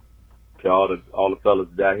 To all the fellas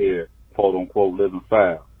out here, quote unquote, living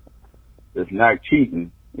foul. It's not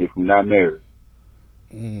cheating if you're not married.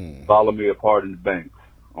 Follow me apart in the banks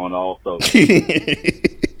on all socials.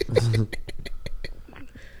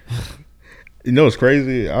 You know what's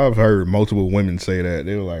crazy? I've heard multiple women say that.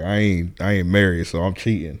 They were like, I ain't married, so I'm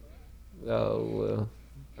cheating. Oh, well,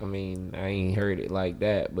 I mean, I ain't heard it like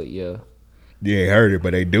that, but yeah. You ain't heard it,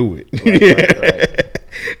 but they do it. Right.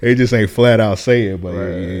 They just ain't flat out say it, but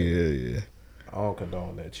Right. yeah. I don't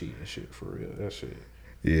condone that cheating shit for real. That shit.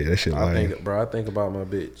 Yeah, that shit I lame. think about my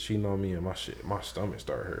bitch cheating on me and my stomach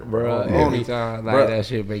start hurting. Bro, Yeah. every time like that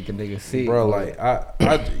shit make a nigga sick. Bro, like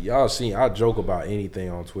y'all seen I joke about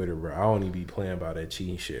anything on Twitter, bro. I don't even be playing about that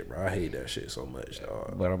cheating shit, bro. I hate that shit so much,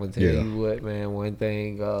 dog. But I'm gonna tell you what, man. One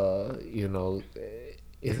thing, you know,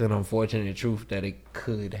 it's an unfortunate truth that it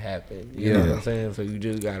could happen. You know what I'm saying? So you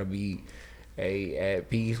just gotta be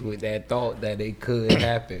at peace with that thought that it could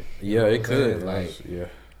happen. Yeah, it could. Like,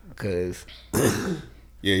 cause.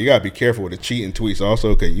 Yeah, you gotta be careful with the cheating tweets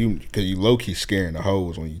also, cause you low key scaring the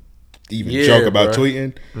hoes when you even joke about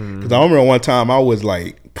tweeting. Cause I remember one time I was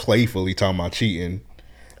like playfully talking about cheating,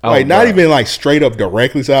 like not even like straight up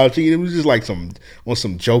directly so I was cheating. It was just like some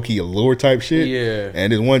jokey allure type shit. Yeah.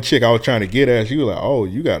 And this one chick I was trying to get at, she was like,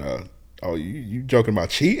 you joking about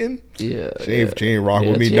cheating? Yeah. She ain't rock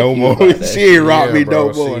with me no more. She ain't rock me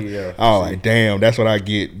no more. I was like, damn, that's what I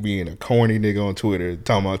get being a corny nigga on Twitter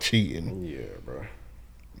talking about cheating. Yeah, bro.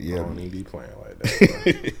 Yeah. I don't need to be playing like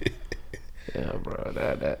that, bro. Yeah, bro.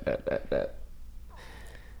 That.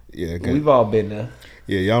 Yeah, good. We've all been there.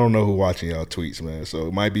 Yeah, y'all don't know who watching y'all tweets, man. So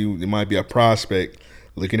it might be a prospect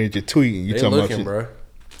looking at your tweet and you They talking looking, about bro.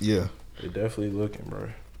 Yeah. They definitely looking, bro.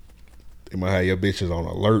 They might have your bitches on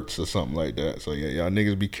alerts or something like that. So yeah, y'all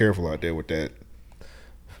niggas be careful out there with that.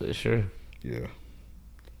 For sure. Yeah.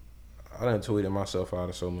 I done tweeted myself out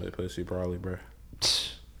of so much pussy probably, bro.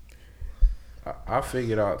 I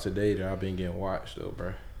figured out today that I've been getting watched though,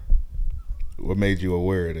 bro. What made you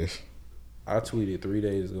aware of this? I tweeted 3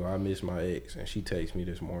 days ago, I missed my ex, and she texted me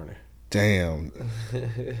this morning. Damn.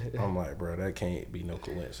 I'm like, bro, that can't be no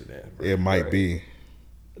coincidence, bro. It might be.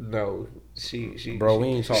 No, she bro, we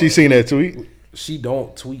ain't talking. She seen that tweet? She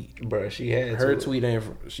don't tweet, bro. She had her to. tweet ain't.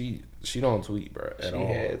 She don't tweet, bro, at all.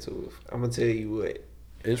 She had to. I'm gonna tell you what.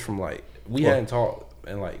 It's from like we hadn't talked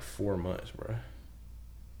in like 4 months, bro.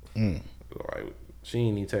 Like she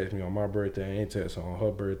ain't even text me on my birthday. I ain't text her on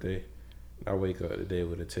her birthday. I wake up today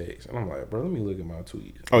with a text, and I'm like, bro, let me look at my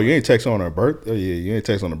tweets. Oh, you ain't text on her birthday? Oh, yeah, you ain't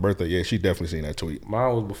text on her birthday. Yeah, she definitely seen that tweet.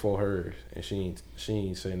 Mine was before hers, and she ain't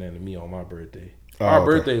saying that to me on my birthday. Oh, Our okay.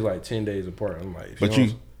 birthday's like 10 days apart. I'm like,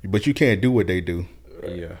 but you can't do what they do.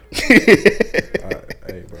 Yeah.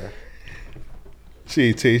 Hey, bro. She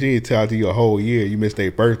ain't talk to you a whole year. You missed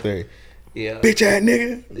their birthday. Yeah. Bitch ass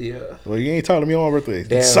nigga. Yeah. Well, you ain't talking to me on my birthday.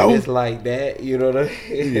 Damn, so it's like that. You know what I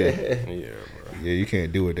mean? yeah. Yeah, bro. Yeah, you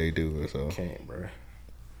can't do what they do. So Can't, bro.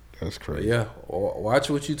 That's crazy. But yeah, watch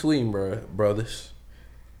what you tweeting, bro, brothers.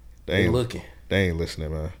 They ain't looking. They ain't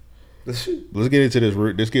listening, man. Let's get into this.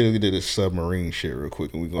 Let's get into this submarine shit real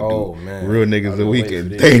quick, and we gonna do real niggas of the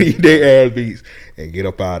weekend. They need their ass beats and get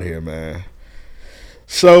up out of here, man.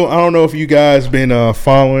 So I don't know if you guys been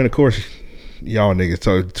following. Of course, y'all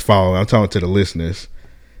niggas following. I'm talking to the listeners.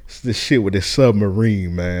 It's this shit with this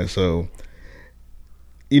submarine, man. So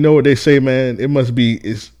you know what they say, man? It must be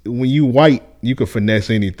when you white, you can finesse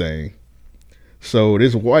anything. So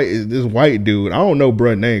this white dude, I don't know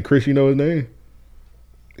bruh's name. Chris, you know his name?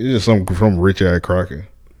 It's just some from rich ass cracker.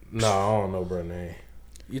 No, I don't know bruh's name.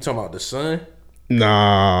 You talking about the son?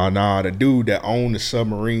 Nah, the dude that owned the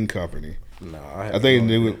submarine company. Nah, I think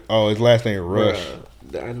his last name Rush.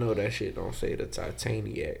 I know that shit don't say the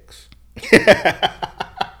Titaniacs.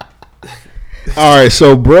 All right,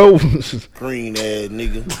 so bro, Green ass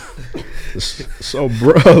nigga. so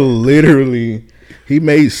bro, literally, he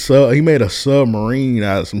made a submarine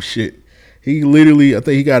out of some shit. He literally, I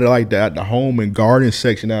think he got it like that, the home and garden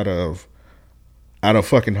section out of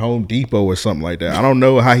fucking Home Depot or something like that. I don't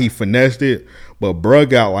know how he finessed it, but bro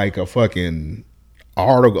got like a fucking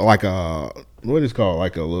article, like what is called,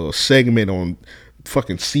 like a little segment on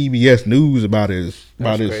fucking CBS News about his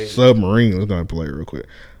submarine. Let's go and play it real quick.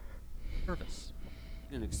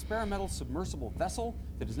 An experimental submersible vessel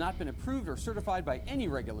that has not been approved or certified by any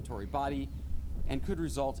regulatory body and could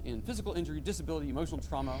result in physical injury, disability, emotional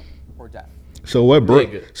trauma, or death. So what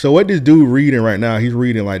this dude reading right now, he's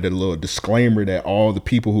reading like the little disclaimer that all the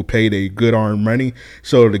people who pay their good earned money.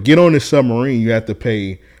 So to get on this submarine, you have to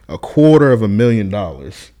pay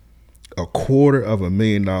 $250,000.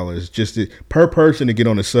 $250,000 just per person to get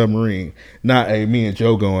on the submarine. Not me and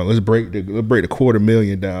Joe going, let's break the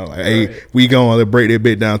 $250,000 down. Like, hey, we going, let's break that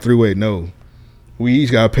bit down 3-way. No, we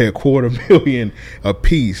each gotta pay $250,000 a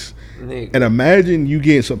piece. Nigga. And imagine you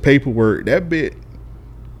getting some paperwork. That bit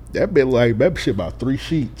like that shit about 3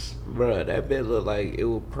 sheets. Bruh, that bit look like it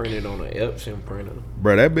was printed on an Epson printer.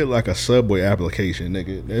 Bruh, that bit like a Subway application,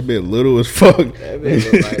 nigga. That bit little as fuck. That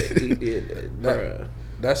bit look like he did that, bruh.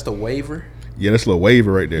 That's the waiver? Yeah, that's a little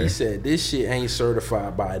waiver right there. He said this shit ain't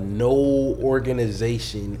certified by no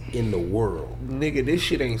organization in the world. Nigga, this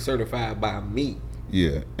shit ain't certified by me.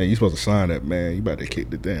 Yeah, and you supposed to sign that, man. You about to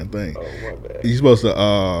kick the damn thing. Oh, my bad. You supposed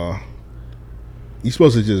to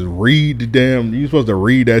just read you supposed to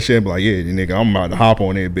read that shit and be like, yeah, nigga, I'm about to hop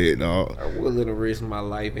on that bit, dog. I'm willing to risk my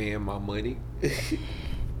life and my money.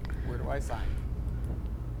 Where do I sign?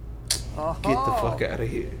 Get the fuck out of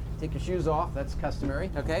here. Take your shoes off. That's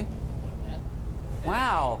customary. Okay.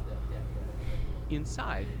 Wow.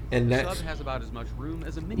 Inside, and the sub has about as much room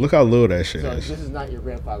as a mini. Look how little that shit is. This is not your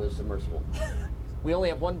grandfather's submersible. We only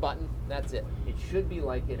have one button. That's it. It should be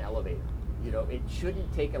like an elevator. You know, it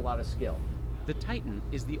shouldn't take a lot of skill. The Titan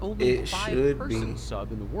is the only 5-person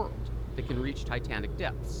sub in the world that can reach Titanic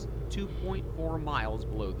depths, 2.4 miles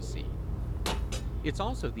below the sea. It's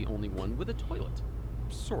also the only one with a toilet,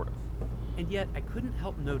 sort of. And yet, I couldn't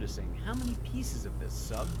help noticing how many pieces of this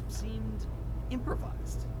sub seemed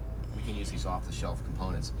improvised. We can use these off-the-shelf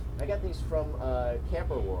components. I got these from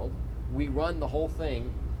Camper World. We run the whole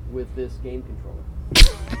thing with this game controller.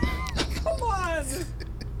 Come on!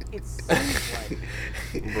 It seems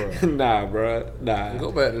like... Nah.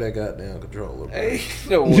 Go back to that goddamn controller, bro. Hey,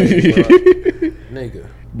 no way, bro. Nigga.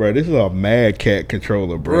 Bro, this is a Mad Cat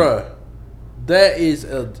controller, bro. Bruh, that is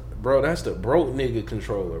that's the broke nigga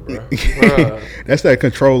controller, bro. That's that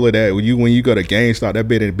controller that when you go to GameStop, that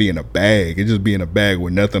bit be in a bag. It just be in a bag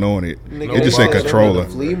with nothing on it. Nigga, it just say controller.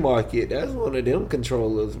 Flea market. That's one of them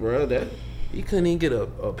controllers, bro. You couldn't even get a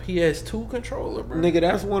PS2 controller, bro. Nigga,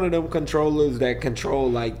 that's one of them controllers that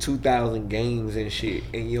control like 2,000 games and shit,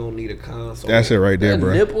 and you don't need a console. That's it right there,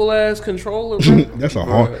 bro. Nipple ass controller, bro. That's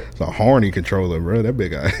a horny controller, bro.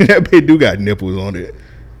 That bit do got nipples on it,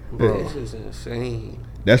 bro. This is insane.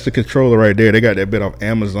 That's the controller right there. They got that bit off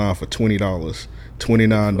Amazon for $20,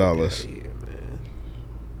 $29.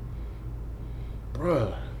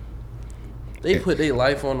 Bruh, they put their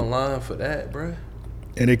life on the line for that, bruh.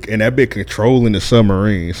 And that bit controlling the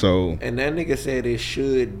submarine. So and that nigga said it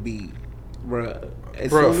should be, bruh.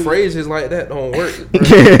 Phrases like that don't work.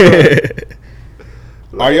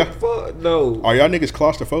 Are y'all? No. Are y'all niggas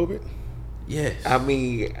claustrophobic? Yes. I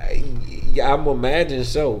mean, I'm imagine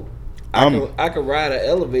so. I could ride an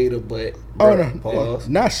elevator, but pause.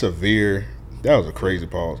 Not severe. That was a crazy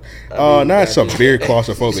pause. Not severe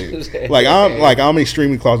claustrophobic. I'm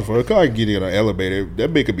extremely claustrophobic. I can get in an elevator.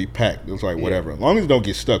 That bit could be packed. It's like whatever. As long as it don't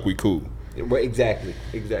get stuck, we cool. Exactly.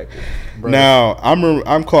 Bro. Now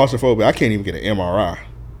I'm claustrophobic. I can't even get an MRI.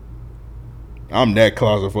 I'm that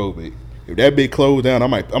claustrophobic. If that bitch closed down,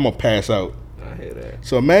 I'm gonna pass out. I hear that.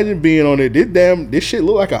 So imagine being on it. This shit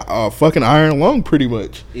look like a fucking iron lung, pretty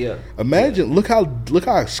much. Yeah. Imagine, look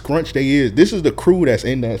how scrunched they is. This is the crew that's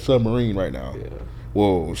in that submarine right now. Yeah.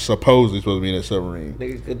 Well, supposedly supposed to be in that submarine.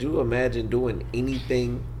 Nigga, could you imagine doing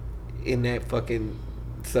anything in that fucking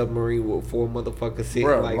submarine with 4 motherfuckers sitting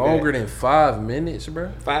Bro, like longer that? than 5 minutes,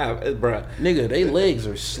 bro. 5, bro. Nigga, they legs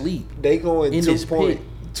are sleep. They going in this pit.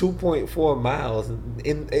 2.4 miles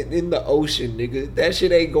in the ocean, nigga. That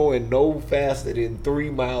shit ain't going no faster than 3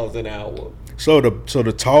 miles an hour. So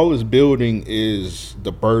the tallest building is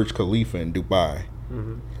the Burj Khalifa in Dubai.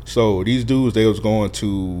 Mm-hmm. So these dudes, they was going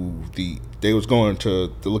to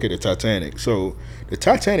look at the Titanic. So the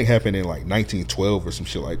Titanic happened in like 1912 or some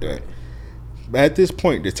shit like that. At this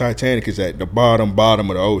point, the Titanic is at the bottom of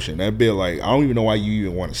the ocean. That bit, like, I don't even know why you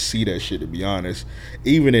even want to see that shit, to be honest.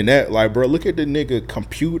 Even in that, like, bro, look at the nigga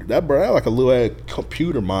computer. That like a little ass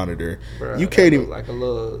computer monitor. Bro, you can't even like a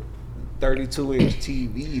little 32-inch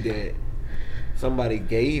TV that somebody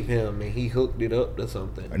gave him and he hooked it up to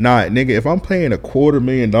something. Nah, nigga, if I'm paying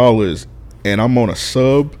 $250,000 and I'm on a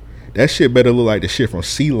sub, that shit better look like the shit from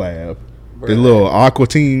C Lab. The little Aqua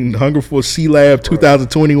Teen Hunger for C Lab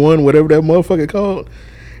 2021, whatever that motherfucker called.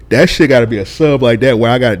 That shit got to be a sub like that where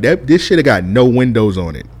I got that. This shit got no windows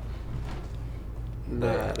on it.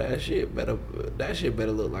 Nah, that shit better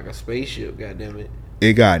look like a spaceship. Goddamn it!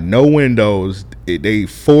 It got no windows. They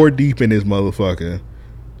 4 deep in this motherfucker.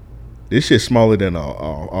 This shit smaller than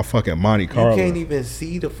a fucking Monte Carlo. You can't even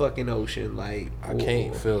see the fucking ocean. Like, I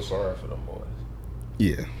can't feel sorry for them boys.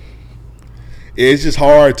 Yeah. It's just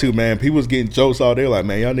hard to, man. People's getting jokes all day like,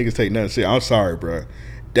 man, y'all niggas take nothing serious. I'm sorry, bro.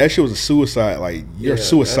 That shit was a suicide. Like, you're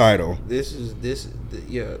suicidal. This is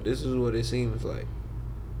what it seems like.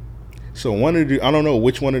 So I don't know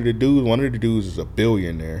which one of the dudes is a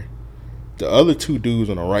billionaire. The other 2 dudes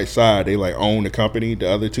on the right side, they like own the company. The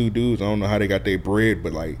other 2 dudes, I don't know how they got their bread,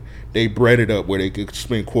 but like they bred it up where they could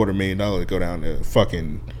spend $250,000 to go down there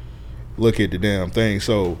fucking look at the damn thing.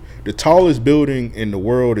 So the tallest building in the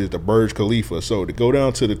world is the Burj Khalifa. So to go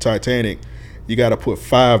down to the Titanic, you got to put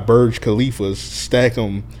 5 Burj Khalifas, stack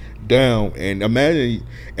them down, and imagine.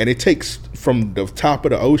 And it takes from the top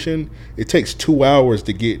of the ocean, it takes 2 hours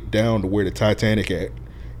to get down to where the Titanic at,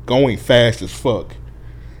 going fast as fuck.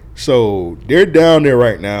 So they're down there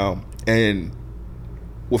right now, and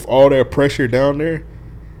with all that pressure down there,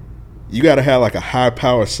 you got to have like a high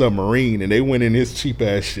power submarine, and they went in this cheap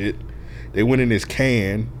ass shit. They went in this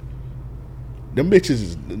can. Them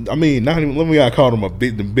bitches, I mean, not even, let me not call them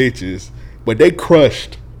them bitches, but they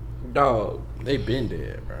crushed. Dog, they been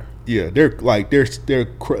dead, bro. Yeah, they're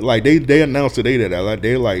they announced today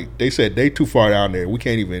that they said they too far down there. We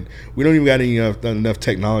don't even got enough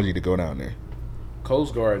technology to go down there.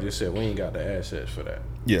 Coast Guard just said we ain't got the assets for that.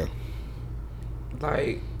 Yeah.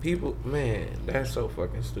 Like, people, man, that's so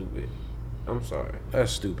fucking stupid. I'm sorry.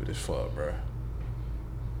 That's stupid as fuck, bro.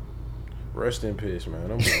 Rest in peace,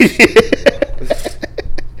 man.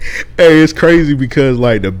 Hey, it's crazy because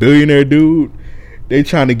like the billionaire dude, they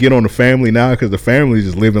trying to get on the family now because the family's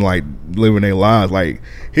just living their lives. Like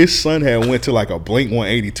his son had went to like a Blink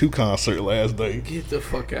 182 concert last day. Get the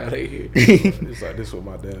fuck out of here. It's like, this is what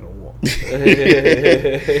my dad don't want.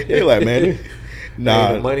 They like, man, nah,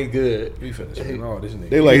 hey, the money good. We finna spend all this nigga.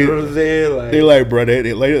 They like, you know what I'm saying? Like, they like, bro,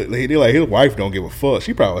 they like his wife don't give a fuck.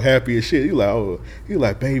 She probably happy as shit. He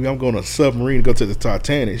like, baby, I'm going to a submarine to go to the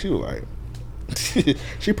Titanic. She was like,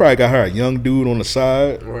 she probably got her a young dude on the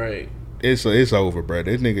side. Right. It's over, bro.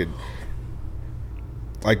 This nigga,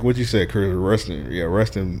 like what you said, Chris,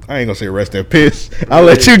 resting. I ain't gonna say rest in piss. I'll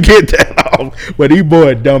let you get that off. But these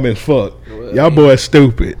boys dumb as fuck. Well, y'all boys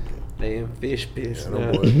stupid. They in fish piss.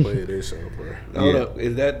 Them boys play this up, bro. Hold up.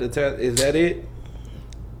 Is that is that it?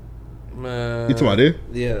 Man. You talking about this?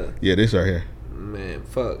 Yeah. Yeah, this right here. Man,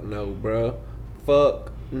 fuck no, bro.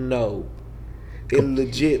 Fuck no. It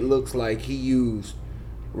legit looks like he used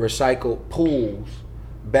recycled pools,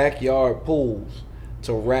 backyard pools,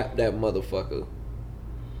 to wrap that motherfucker.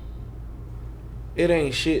 It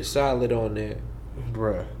ain't shit solid on there,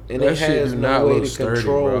 bruh. And it has no way to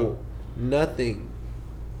control nothing.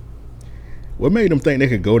 What made them think they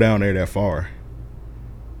could go down there that far?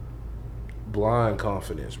 Blind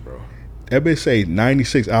confidence, bro. That bitch say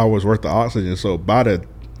 96 hours worth of oxygen. So by the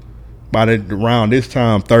around this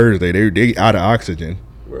time Thursday, they out of oxygen.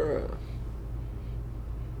 Bruh.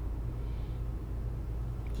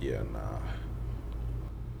 Yeah, nah.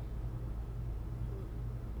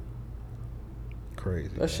 Crazy.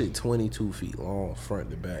 That shit 22 feet long,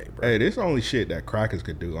 front to back, bro. Hey, this only shit that crackers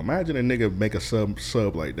could do. Imagine a nigga make a sub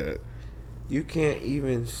like that. You can't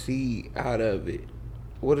even see out of it.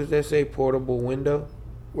 What does that say? Portable window?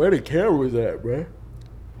 Where the cameras at, bro?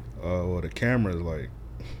 Well, the camera's like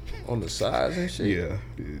on the sides and shit. Yeah.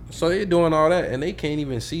 So they're doing all that, and they can't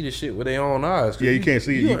even see the shit with their own eyes. Yeah, you can't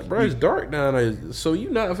see it. Bro, it's dark down there, so you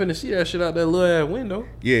not finna see that shit out that little ass window.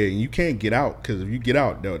 Yeah, and you can't get out because if you get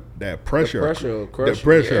out, that pressure, will crush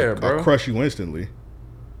will crush you instantly.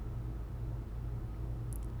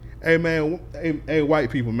 Hey man, hey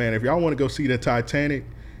white people, man, if y'all want to go see the Titanic,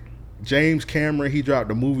 James Cameron, he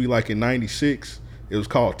dropped a movie like in '96. It was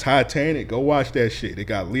called Titanic. Go watch that shit. They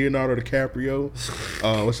got Leonardo DiCaprio.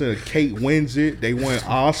 Kate Winslet. They won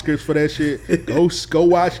Oscars for that shit. Go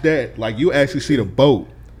watch that. Like, you actually see the boat.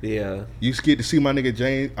 Yeah. You get to see my nigga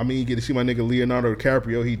you get to see my nigga Leonardo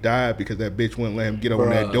DiCaprio. He died because that bitch wouldn't let him get over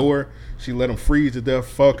that door. She let him freeze to death.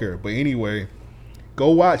 Fuck her. But anyway,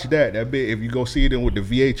 go watch that. That bit, if you go see it in with the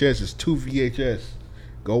VHS, it's 2 VHS.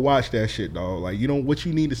 Go watch that shit, dog. Like, you know what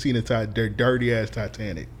you need to see in their dirty ass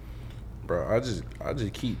Titanic. Bro, I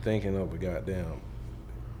just keep thinking of a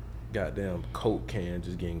goddamn Coke can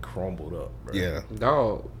just getting crumbled up, bro. Yeah.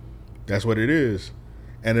 Dog. That's what it is.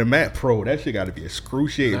 And the Mac Pro, that shit got to be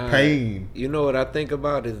excruciating pain. You know what I think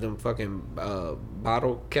about is them fucking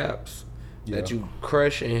bottle caps that you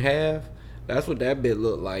crush in half. That's what that bit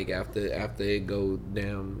look like after it go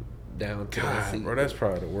down to the seat. Bro, that's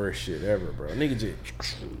probably the worst shit ever, bro. Nigga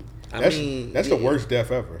just. That's the worst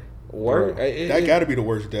death ever. That got to be the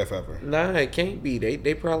worst death ever. Nah, it can't be.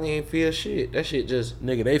 They probably ain't feel shit. That shit just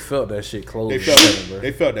nigga. They felt that shit close. They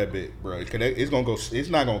felt that bit, bro. Cause it's gonna go. It's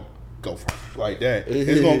not gonna go like that.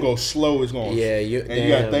 It's gonna go slow. It's gonna. Yeah, you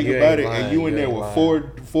gotta think about it. And you in there with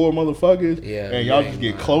four motherfuckers. Yeah, and y'all just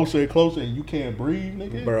get closer and closer, and you can't breathe,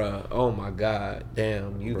 nigga. Bruh, oh my god,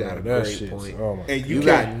 damn, you got a great point. And you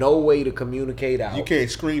got no way to communicate out. You can't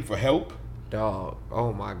scream for help, dog.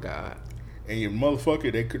 Oh my god. And your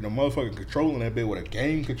motherfucker, the motherfucker controlling that bit with a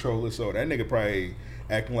game controller, so that nigga probably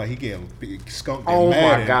acting like he getting skunked. Oh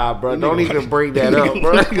my god, bro! Don't even bring that up,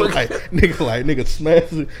 bro. nigga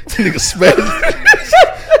smash.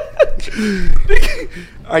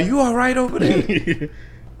 Are you all right over there?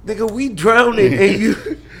 Nigga, we drowning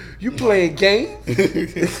and you playing games?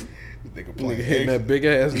 Nigga hitting that big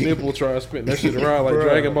ass nipple, trying to spin that shit around like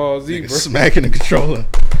Dragon Ball Z, bro. Smacking the controller.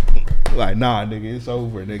 Like, nah, nigga, it's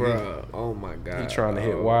over, nigga. Bruh, oh my god. He trying to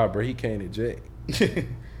hit wide, bro. He can't eject.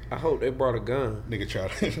 I hope they brought a gun. Nigga try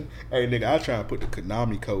to. Hey, nigga, I try to put the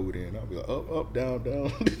Konami code in. I'll be like, up,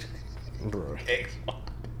 down. Bro.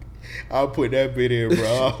 I'll put that bit in,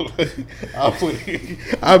 bro.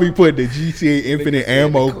 I'll be putting the GTA Infinite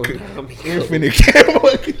Ammo. Infinite Ammo.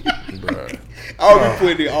 Bro. I'll be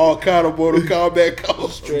putting in all kind of Mortal Kombat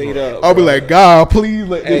codes. Straight up. I'll be like, God, please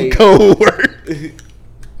let this code work.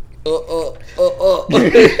 Boy,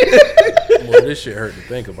 this shit hurt to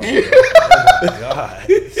think about. Bro. Oh my god,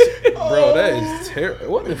 bro, that is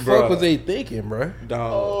terrible. What the fuck was they thinking, bro?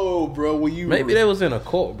 Dog. Oh, bro, maybe they was in a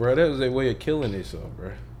cult, bro. That was their way of killing themselves,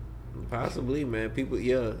 bro. Possibly, man. People,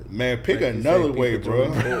 man, pick another way,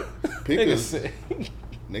 bro. Pick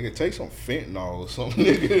nigga, take some fentanyl or something.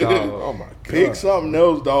 Nigga. Oh my god, pick something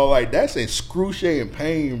else, dog. Like, that's excruciating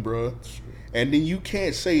pain, bro. And then you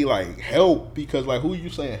can't say, like, help, because, like, who are you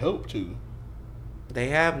saying help to? They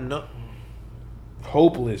have no...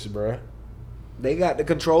 Hopeless, bro. They got the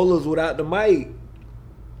controllers without the mic.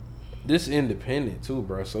 This independent, too,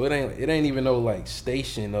 bro. So it ain't even no, like,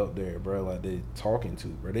 station up there, bro, like they talking to,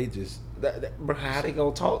 bro. They just... Bro, how they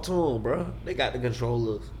gonna talk to them, bro? They got the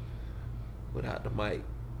controllers without the mic.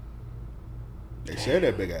 They said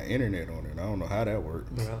that they got internet on it. I don't know how that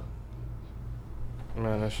worked. Bro.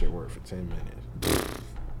 Man, that shit worked for 10 minutes.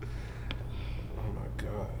 Oh my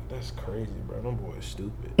god, that's crazy, bro. Them boys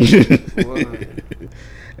stupid.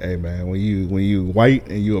 Hey man, when you white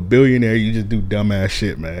and you a billionaire, you just do dumbass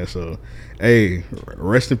shit, man. So, hey,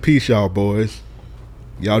 rest in peace, y'all boys.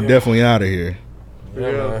 Y'all definitely out of here.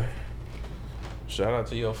 Yeah, man. Shout out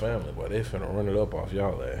to your family, boy. They finna run it up off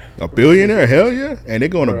y'all ass. A billionaire, hell yeah. And they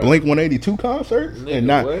going to Blink 182 concerts? Nigga, and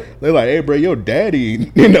not what? They're like, hey bro, your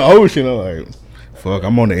daddy in the ocean. I'm like, fuck,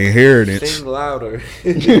 I'm on the inheritance. Sing louder.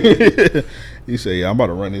 He said, yeah, I'm about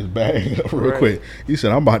to run this bag up real quick. He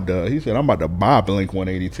said, I'm about to buy Blink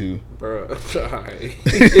 182. Bro, sorry.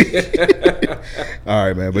 All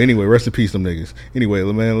right, man. But anyway, rest in peace, them niggas. Anyway,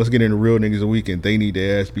 man, let's get into real niggas of the week, and they need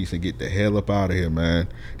their ass beats and get the hell up out of here, man.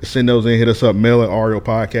 To send those in, hit us up, mail at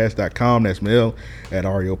ariopodcast.com. That's mail at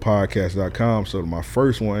ariopodcast.com. So my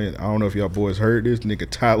first one, I don't know if y'all boys heard this, nigga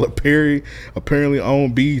Tyler Perry apparently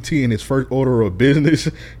owned BET in his first order of business.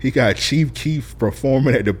 He got Chief Keef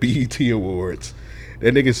performing at the BET Awards.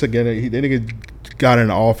 That nigga got in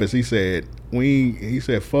the office. He said, he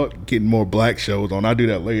said, fuck getting more black shows on. I'll do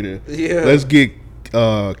that later. Yeah. Let's get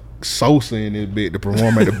Sosa in this bit to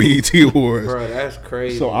perform at the BET Awards. Bro, that's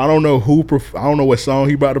crazy. So I don't know I don't know what song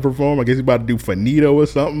he about to perform. I guess he about to do Finito or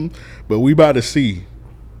something. But we about to see.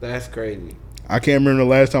 That's crazy. I can't remember the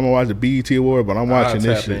last time I watched the BET Award, but I'm watching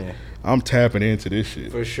this shit. In. I'm tapping into this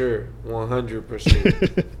shit. For sure.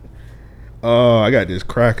 100%. I got this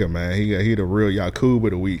cracker, man. He the real Yakub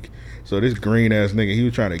of the week. So this green ass nigga, he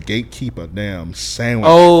was trying to gatekeep a damn sandwich.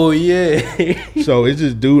 Oh yeah. So it's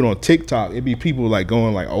this dude on TikTok. It be people like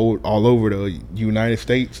going like all over the United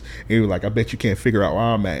States. And he was like, I bet you can't figure out where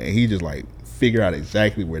I'm at. And he just like figure out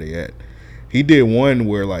exactly where they at. He did one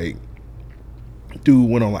where like dude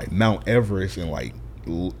went on like Mount Everest and like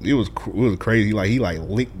it was crazy. Like he like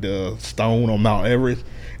licked the stone on Mount Everest.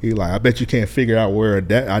 He like, I bet you can't figure out where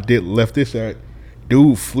that I did left this at.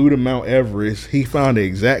 Dude flew to Mount Everest. He found the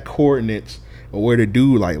exact coordinates of where the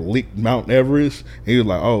dude like licked Mount Everest. And he was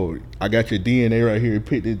like, oh, I got your DNA right here. He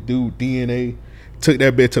picked this dude DNA, took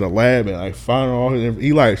that bit to the lab and like found all his.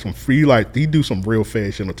 He do some real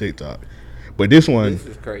fast shit on TikTok. But this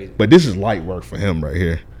is crazy. But this is light work for him right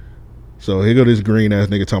here. So here go this green ass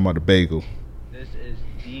nigga talking about the bagel. This is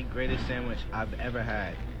the greatest sandwich I've ever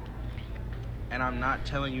had. And I'm not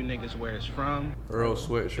telling you niggas where it's from. Earl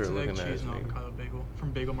sweatshirt it's looking cheese ass and nigga. avocado bagel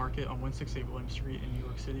from Bagel Market on 168 William Street in New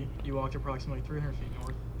York City. You walked approximately 300 feet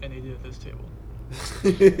north, and they did at this table.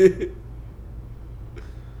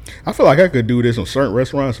 I feel like I could do this on certain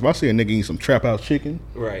restaurants. If I see a nigga eating some trap house chicken,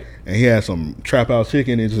 right, and he has some trap house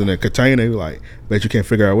chicken, it's in a container, like, bet you can't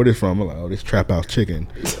figure out where it's from. I'm like, oh, this trap house chicken.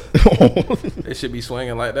 It should be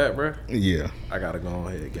swinging like that, bro. Yeah. I gotta go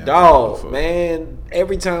ahead. Dog, man,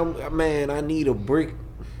 every time, man, I need a brick.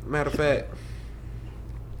 Matter of fact,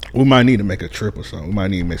 we might need to make a trip or something. We might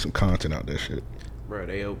need to make some content out that shit. Bro,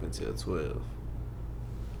 they open till 12.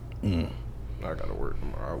 I gotta work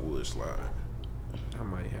tomorrow. I would slide. I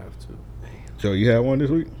might have to. Joe, you had one this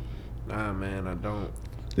week? Nah, man, I don't.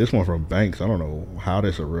 This one from Banks. I don't know how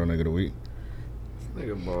this a real nigga of the week. This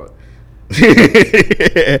nigga bought.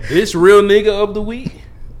 This real nigga of the week?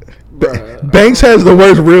 Bruh, Banks has the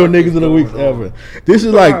worst real niggas of the week ever. This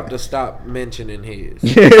is like, I have to stop mentioning his.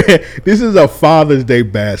 This is a Father's Day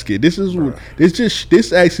basket. This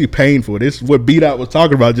actually painful. This is what Beat Out was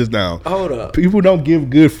talking about just now. Hold up. People don't give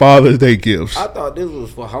good Father's Day gifts. I thought this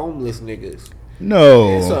was for homeless niggas.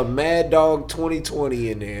 No. It's a Mad Dog 2020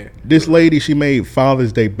 in there. This lady, she made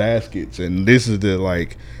Father's Day baskets, and this is the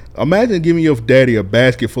like. Imagine giving your daddy a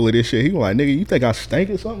basket full of this shit. He was like, nigga, you think I stink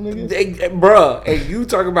or something, nigga? Bruh, and you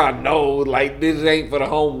talking about like this ain't for the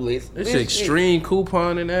homeless. This extreme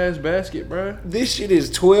couponing ass basket, bruh. This shit is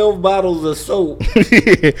 12 bottles of soap.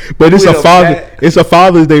 But it's a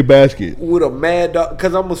Father's Day basket. With a Mad Dog,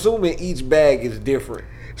 because I'm assuming each bag is different.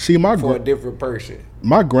 See, for a different person.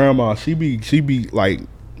 My grandma, she be like,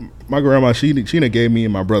 my grandma, she done gave me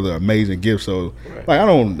and my brother amazing gifts. So like I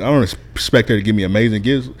don't expect her to give me amazing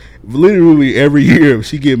gifts. Literally every year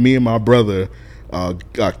she give me and my brother a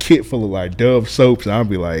kit full of like Dove soaps, and I'll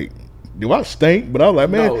be like, do I stink? But I was like,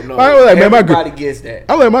 man, no. I was like, everybody gets that.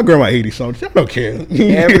 I like my grandma 80 something. I don't care.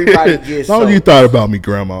 Everybody gets as long as you thought about me,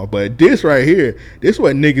 grandma. But this right here, this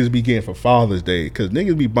what niggas be getting for Father's Day, because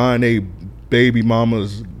niggas be buying they baby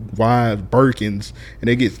mamas, wives, Birkins, and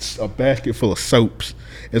they get a basket full of soaps.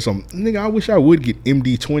 And some nigga, I wish I would get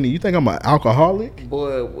MD-20. You think I'm an alcoholic?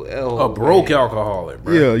 Boy, a broke alcoholic,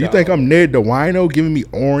 bro. Yeah, you think I'm Ned the Wino giving me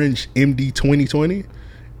orange MD 2020?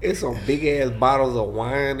 It's some big ass bottles of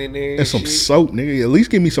wine in there. And some soap, nigga. At least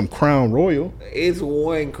give me some Crown Royal. It's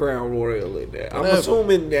one Crown Royal in there. I'm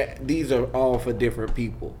assuming that these are all for different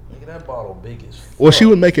people. Nigga, that bottle big as fuck. Well, she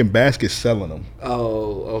was making baskets selling them.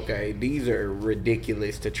 Oh, okay. These are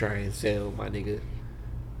ridiculous to try and sell, my nigga.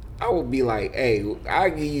 I would be like, hey, I'll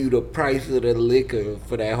give you the price of the liquor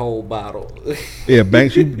for that whole bottle. Yeah,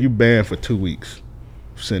 Banks, you banned for 2 weeks.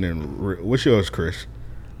 Sending. What's yours, Chris?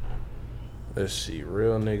 Let's see.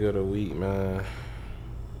 Real nigga of the week, man.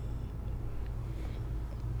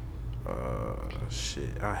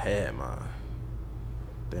 Shit. I had mine.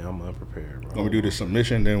 Damn, I'm unprepared, bro. Let me do this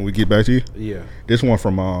submission, then we get back to you? Yeah. This one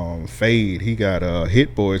from Fade. He got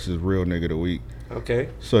Hit Boys is real nigga of the week. Okay.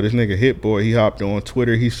 So this nigga Hit Boy, he hopped on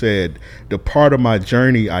Twitter. He said, the part of my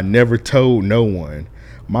journey I never told no one.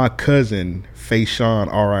 My cousin,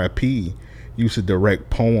 Fayshawn R.I.P., used to direct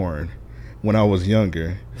porn when I was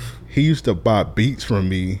younger. He used to buy beats from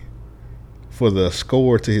me for the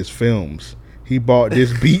score to his films. He bought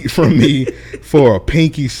this beat from me for a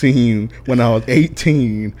Pinky scene when I was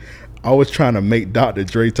 18. I was trying to make Dr.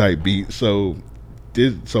 Dre type beats. So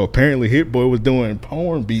apparently Hit Boy was doing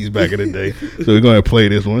porn beats back in the day. So we're going to play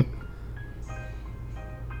this one.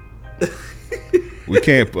 We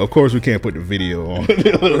can't. Of course, we can't put the video on.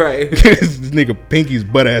 Right. This nigga Pinky's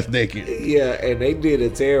butt ass naked. Yeah, and they did a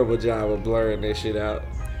terrible job of blurring that shit out.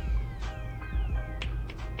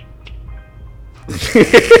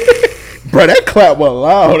 Bro, that clap was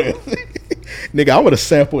loud. Nigga, I would have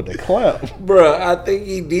sampled the clap. Bro, I think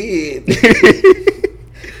he did.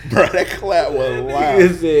 Bro, that clap was loud. He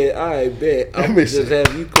said, I bet. I'm gonna just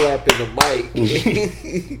have you clapping the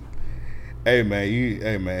mic. Hey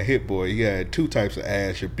man, Hit Boy, you had two types of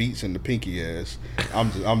ass, your beats and the pinky ass.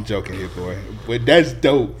 I'm joking, Hit Boy, but that's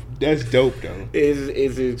dope. That's dope though.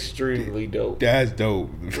 It's extremely dope. That's dope.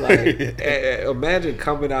 Like, imagine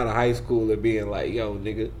coming out of high school and being like, "Yo,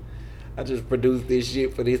 nigga, I just produced this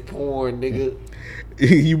shit for this porn, nigga."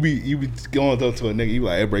 you be going up to a nigga, you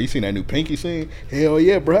like, hey bro, you seen that new Pinky scene? Hell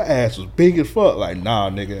yeah, bro, her ass was big as fuck. Like, nah,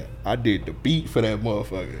 nigga, I did the beat for that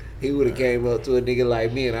motherfucker. He would have came up to a nigga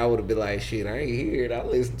like me, and I would have been like, "Shit, I ain't hear it. I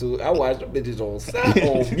listened to it. I watched them bitches on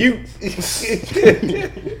mute."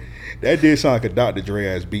 That did sound like a Dr. Dre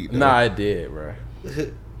ass beat. Though. Nah, it did, bro.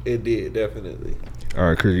 It did, definitely. All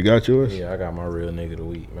right, Chris, you got yours? Yeah, I got my real nigga of the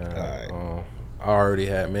week, man. All right. I already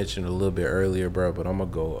had mentioned a little bit earlier, bro, but I'm gonna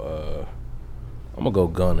go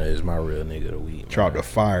Gunna is my real nigga of the week. Dropped a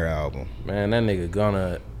fire album. Man, that nigga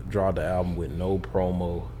Gunna dropped the album with no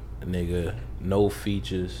promo, nigga, no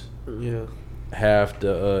features. Yeah. Half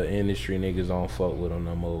the industry niggas don't fuck with him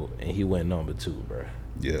no more, and he went number 2, bro.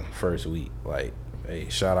 Yeah. First week. Like, hey,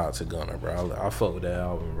 shout out to Gunna, bro. I fuck with that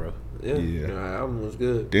album, bro. Yeah. The album was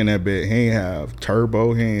good. Then that bit, he ain't have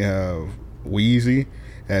Turbo, he ain't have Wheezy.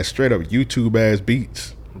 Had straight up YouTube ass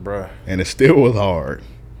beats. Bruh. And it still was hard.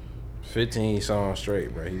 15 songs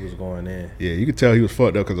straight, bro. He was going in. Yeah, you could tell he was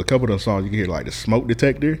fucked up because a couple of them songs you can hear like the smoke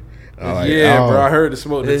detector. Bro, I heard the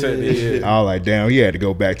smoke detector. Yeah. I was like, damn, he had to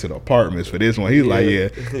go back to the apartments for this one. He was like,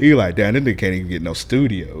 he was like, damn, this nigga can't even get no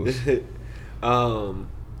studios.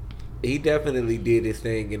 He definitely did his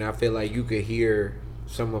thing, and I feel like you could hear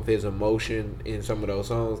some of his emotion in some of those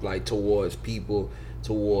songs, like towards people,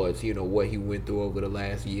 towards, you know, what he went through over the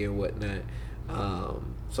last year and whatnot.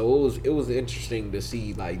 So it was interesting to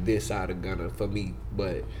see like this side of Gunna for me,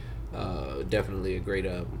 but definitely a great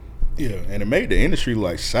album. Yeah, and it made the industry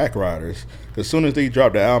like sack riders. Cause as soon as they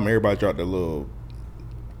dropped the album, everybody dropped the little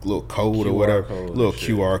code or whatever, little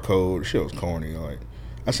QR code. Shit was corny. Like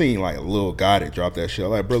I seen like Lil Gotti drop that shit.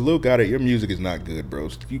 Like, bro, Lil Gotti, your music is not good, bro.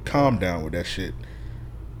 You calm down with that shit.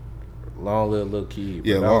 Long live Lil Keed.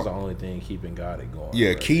 Yeah, that was the only thing keeping Gotti going.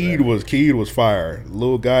 Yeah, Keed was fire.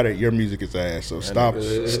 Lil Gotti, your music is ass. So stop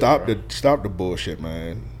the bullshit,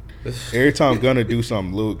 man. Every time Gunna do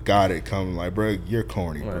something, Lil Gotti come like, bro, you're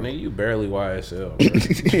corny, bro. Man, you barely YSL.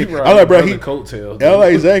 Bro. I'm like, bro, he coattails.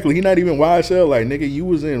 Like, exactly. He not even YSL. Like, nigga, you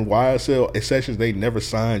was in YSL sessions. They never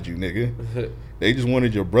signed you, nigga. They just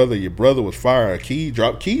wanted your brother. Your brother was fire. Keed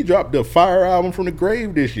dropped the Fire album from the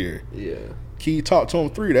grave this year. Yeah. Key talked to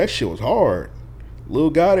him 3. That shit was hard.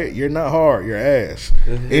 Lil Gotti, you're not hard. You're ass.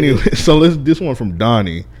 Anyway, so this one from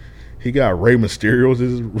Donnie. He got Rey Mysterio as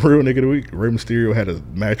his real nigga of the week. Rey Mysterio had a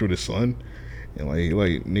match with his son, and like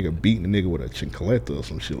nigga beating the nigga with a chancleta or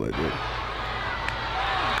some shit like that.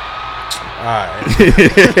 Alright.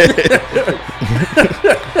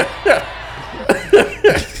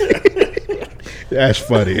 That's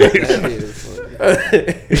funny. That is funny.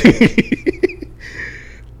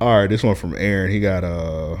 All right, this one from Aaron. He got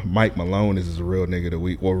Mike Malone. This is a real nigga of the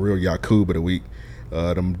week, or real Yakub of the week.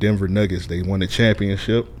 Them Denver Nuggets, they won the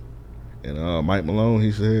championship. And Mike Malone,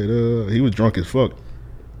 he said he was drunk as fuck.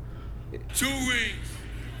 2 rings.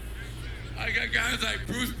 I got guys like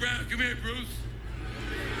Bruce Brown. Come here, Bruce.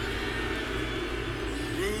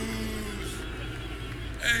 Bruce.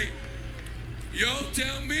 Hey, y'all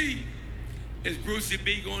tell me, is Brucey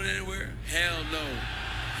B going anywhere? Hell no.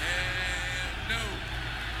 Hell no.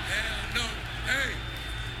 Hell no. Hey,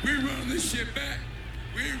 we running this shit back.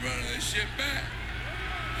 We running this shit back.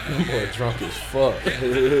 That boy drunk as fuck.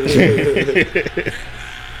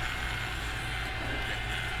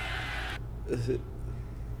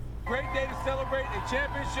 Great day to celebrate a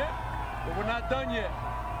championship, but we're not done yet.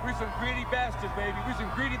 We're some greedy bastards, baby. We're some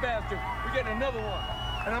greedy bastards. We're getting another one,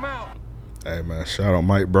 and I'm out. Hey man, shout out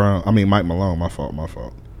Mike Malone. My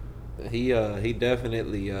fault. He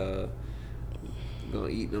definitely gonna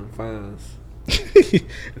eat them fines.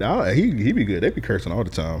 he be good. They be cursing all the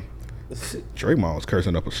time. Draymond was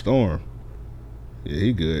cursing up a storm. Yeah,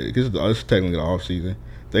 he good. It's technically the off season.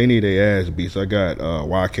 They need their ass beat. So I got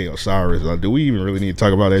YK Osiris. Do we even really need to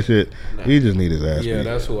talk about that shit? Nah. He just need his ass beat. Yeah,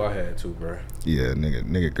 that's who I had too, bro. Yeah,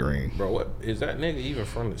 nigga green. Bro, what is that nigga even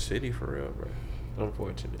from the city for real, bro?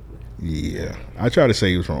 Unfortunately. Yeah. I try to say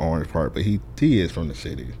he was from Orange Park, but he is from the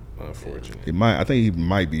city. Unfortunately. It might. I think he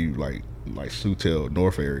might be like Sutel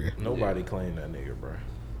North area. Nobody claimed that nigga, bro.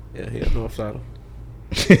 Yeah, he a North Sider.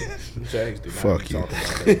 Fuck you.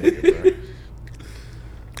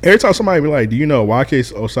 Every time somebody be like, "Do you know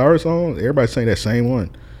YK Osiris song?" Everybody saying that same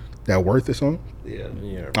one, that Worth It song. Yeah.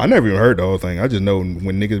 I never even heard the whole thing. I just know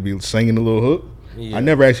when niggas be singing the little hook. Yeah. I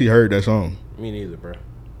never actually heard that song. Me neither, bro.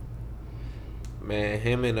 Man,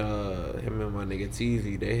 him and my nigga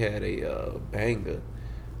Teezy, they had a banger.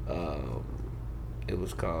 It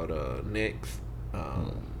was called Next.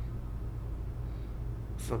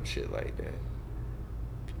 Some shit like that.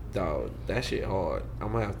 Dog, that shit hard.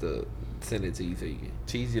 I'm gonna have to send it to you so you can.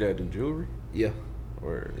 Teezy that do jewelry? Yeah.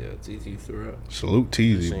 Or yeah, Teezy threw up. Salute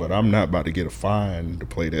Teezy, but I'm not about to get a fine to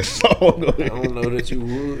play that song. I don't know that you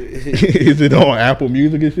would. Is it on Apple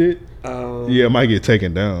Music and shit? Yeah, it might get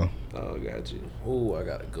taken down. Oh, got you. Ooh, I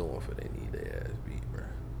got a good one for They Need Their Ass Beat, bro.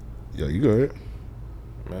 Yo, you go ahead.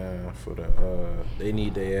 Man, for the They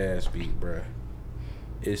Need Their Ass Beat, bro.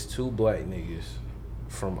 It's two black niggas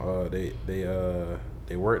from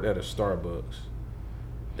they worked at a Starbucks.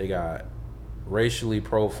 They got racially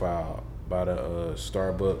profiled by the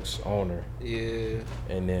Starbucks owner. Yeah.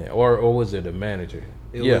 And then or was it the manager?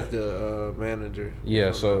 It was the manager.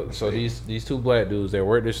 Yeah, so these two black dudes, they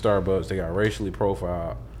worked at Starbucks, they got racially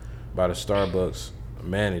profiled by the Starbucks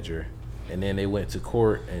manager, and then they went to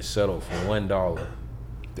court and settled for $1.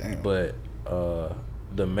 Damn. But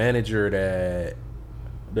the manager that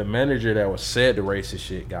was said the racist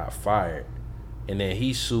shit got fired, and then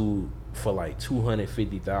he sued for like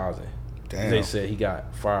 $250,000. Damn. They said he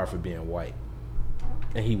got fired for being white,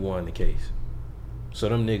 and he won the case. So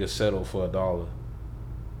them niggas settled for $1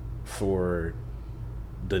 for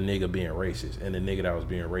the nigga being racist, and the nigga that was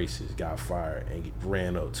being racist got fired and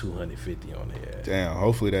ran up $250 on their ass. Damn.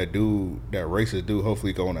 Hopefully that racist dude,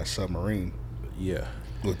 hopefully go on that submarine. Yeah.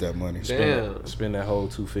 With that money. Damn. Spend that whole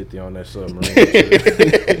 $250 on that submarine.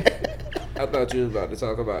 I thought you was about to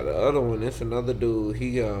talk about the other one. It's another dude.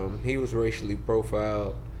 He was racially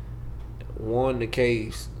profiled, won the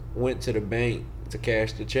case, went to the bank to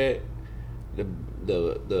cash the check.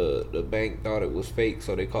 The bank thought it was fake,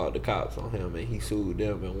 so they called the cops on him, and he sued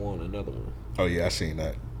them and won another one. Oh yeah, I seen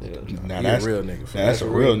that. Yeah. Now that's a real nigga. That's a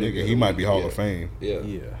real nigga. He might be Hall of Fame. Yeah.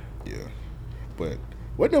 But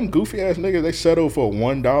what them goofy ass niggas, they settled for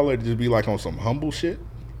 $1 to just be like on some humble shit?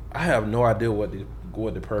 I have no idea what the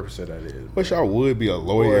purpose of that is. Wish I would be a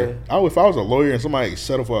lawyer. If I was a lawyer and somebody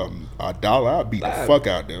settled for $1, I'd beat the fuck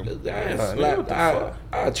out them.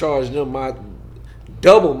 I charge them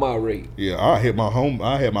double my rate. Yeah, I had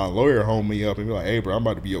my lawyer home me up and be like, "Hey, bro, I'm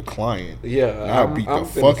about to be your client." Yeah, I'll beat the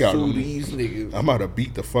fuck out of these niggas. I'm about to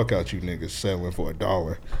beat the fuck out you niggas settling for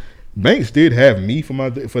 $1. Banks did have me for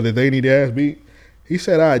the They Need Their Ass Beat. He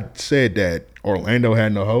said I said that Orlando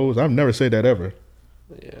had no hoes. I've never said that ever.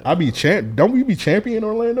 Yeah, don't we be champion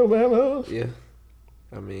Orlando for having hoes? Yeah,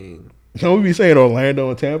 I mean, don't we be saying Orlando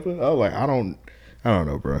and Tampa? I was like, I don't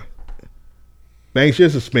know, bro. Banks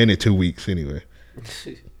just suspended 2 weeks anyway.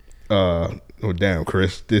 Oh damn,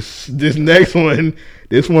 Chris. This next one,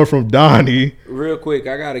 this one from Donnie. Real quick,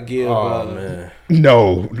 I gotta give. Oh man.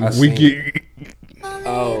 No, we get.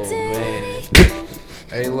 Oh man.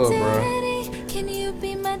 Hey, look, bro.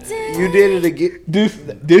 You did it again.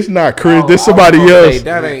 This not Chris. This somebody else.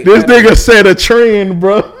 This nigga set a trend,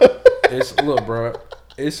 bro. Look, bro.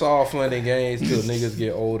 It's all fun and games till niggas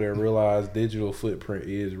get older and realize digital footprint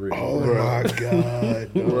is real. Oh my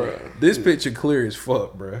god, bro. This picture clear as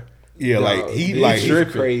fuck, bro. Yeah, he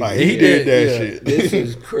tripping. Like he did that shit. This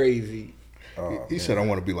is crazy. He said, "I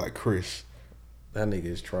want to be like Chris." That nigga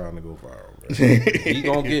is trying to go viral, bro. He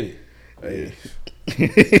gonna get it. Hey.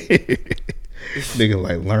 Nigga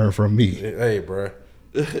like learn from me. Hey, bro.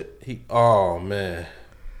 Oh man.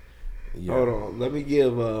 Yeah. Hold on, let me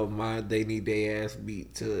give my They Need Their Ass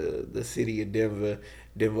Beat to the city of Denver,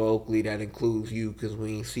 Oakley. That includes you, because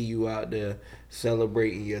we ain't see you out there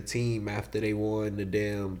celebrating your team after they won the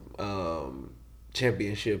damn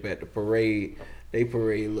championship at the parade. They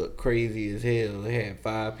parade looked crazy as hell. They had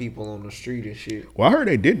 5 people on the street and shit. Well, I heard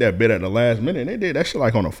they did that bit at the last minute. They did that shit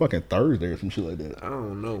like on a fucking Thursday or some shit like that. I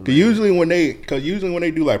don't know. Cause usually when they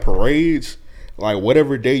do like parades, like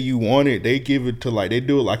whatever day you want it, they give it to like, they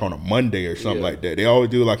do it like on a Monday or something like that. They always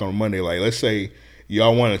do it like on a Monday. Like let's say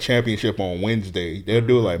y'all won a championship on Wednesday, they'll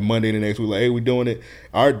do it like Monday the next week. Like, hey, we doing it.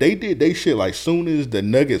 They did they shit like soon as the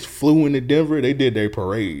Nuggets flew into Denver, they did their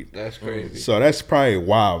parade. That's crazy. So that's probably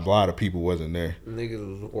why a lot of people wasn't there.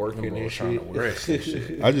 Niggas was working and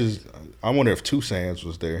shit. I wonder if Two Sands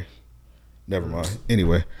was there. Never mind.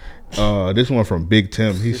 Anyway, this one from Big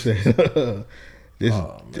Tim. He said,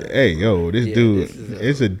 This dude,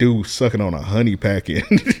 it's a dude sucking on a honey packet.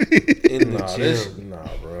 In the gym. Nah,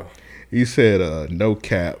 bro. He said, no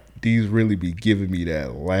cap. These really be giving me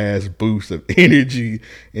that last boost of energy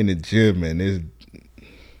in the gym, man.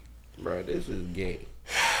 Bro, this is gay.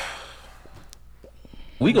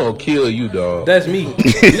 We gonna kill you, dog. That's me.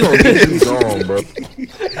 We gonna get you gone, bro.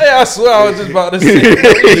 Hey, I swear I was just about to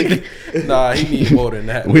say. Nah, he needs more than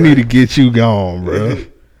that. We need to get you gone, bro.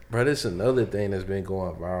 Bro, this is another thing that's been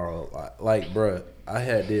going viral. Like, bro, I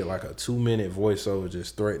did like a 2-minute voiceover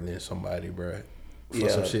just threatening somebody, bro, for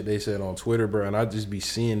some shit they said on Twitter, bro, and I just be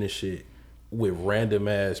seeing this shit with random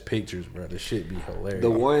ass pictures, bro. This shit be hilarious.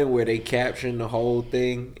 The one where they caption the whole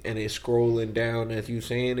thing and it's scrolling down as you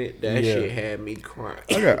saying it, that shit had me crying.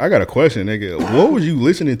 I got a question, nigga. What was you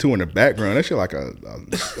listening to in the background? That shit like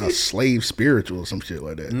a slave spiritual or some shit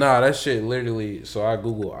like that. Nah, that shit literally. So I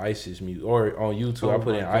Google ISIS music, or on YouTube I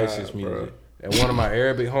put in ISIS music, bro. And one of my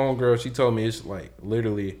Arabic homegirls, she told me it's like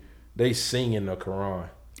literally they singing the Quran.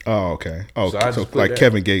 Oh, okay. Oh, so like that,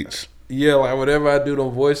 Kevin Gates. Yeah, like whenever I do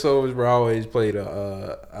them voiceovers, bro, I always play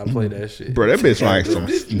I play that shit. Bro, that bitch like some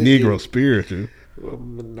Negro spiritual.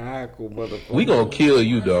 Maniacal motherfucker. We gonna kill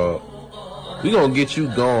you, dog. We gonna get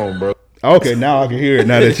you gone, bro. Okay, now I can hear it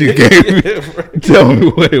now that you gave me. Tell me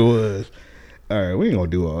what it was. All right, we ain't gonna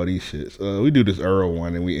do all these shits. We do this Earl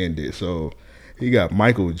one and we end it. So he got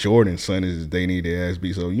Michael Jordan's son is they need their ass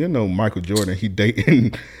beat. So you know Michael Jordan, he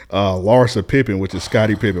dating Larsa Pippen, which is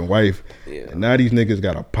Scottie Pippen's wife. Yeah. And now these niggas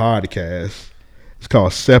got a podcast. It's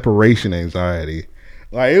called Separation Anxiety.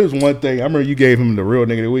 Like, it was one thing. I remember you gave him the real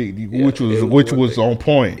nigga of the week, which was on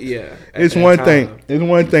point. Yeah. It's one thing. It's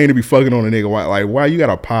one thing to be fucking on a nigga. Why you got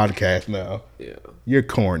a podcast now? Yeah. You're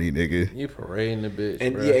corny, nigga. You parading the bitch,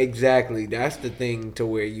 and bro. Yeah, exactly. That's the thing to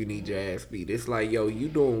where you need your ass beat. It's like, yo, you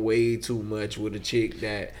doing way too much with a chick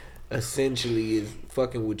that essentially is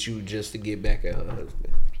fucking with you just to get back at her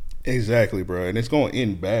husband. Exactly, bro. And it's going to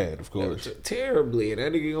end bad, of course. Terribly. And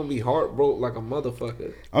that nigga gonna be heartbroken like a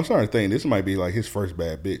motherfucker. I'm starting to think this might be like his first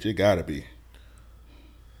bad bitch. It gotta be.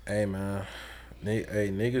 Hey, man.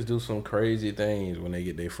 Hey, niggas do some crazy things when they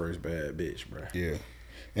get their first bad bitch, bro. Yeah.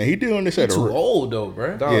 And he doing this too old though,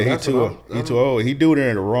 bro. Yeah, he too old. He doing it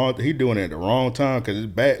at the wrong. He doing it at the wrong time because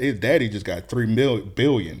his daddy just got $3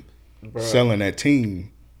 billion selling that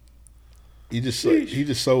team. He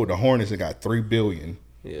just sold the Hornets and got $3 billion.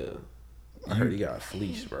 Yeah, I heard he got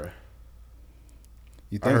fleeced, bro.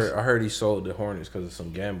 You think? I heard he sold the Hornets because of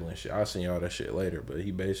some gambling shit. I'll send y'all that shit later, but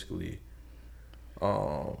he basically, he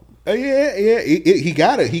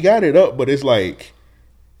got it up, but it's like,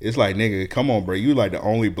 nigga, come on, bro. You like the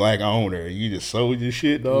only black owner. You just sold your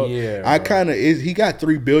shit, dog. Yeah. He got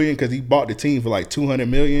 $3 billion because he bought the team for like $200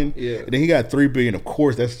 million. Yeah. And then he got $3 billion. Of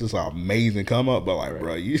course, that's just an amazing come up. But like,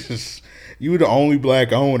 bro, you the only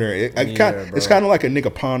black owner. It's kind of like a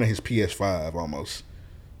nigga pawning his PS5 almost.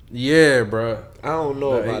 Yeah, bro. I don't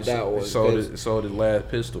know about that one. Sold his last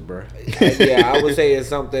pistol, bro. Yeah, I would say it's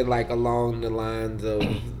something like along the lines of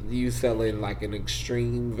you selling like an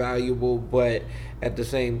extreme valuable, but at the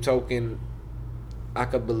same token, I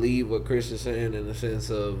could believe what Chris is saying in the sense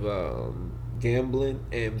of gambling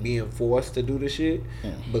and being forced to do the shit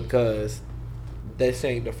because this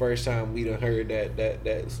ain't the first time we done heard that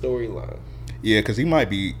storyline. Yeah, because it might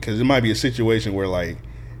be a situation where like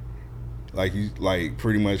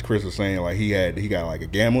pretty much Chris was saying like he got like a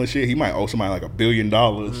gambling shit. He might owe somebody like $1 billion.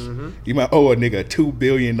 Mm-hmm. He might owe a nigga $2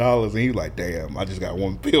 billion, and he's like, damn, I just got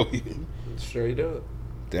 $1 billion. Straight up.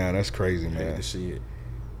 Damn, that's crazy, man. I hate to see it.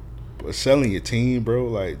 But selling your team, bro,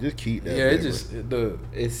 like just keep that. Yeah,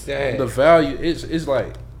 it's sad. The value it's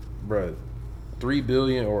like, bro, $3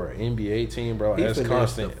 billion or an NBA team, bro. Like, that's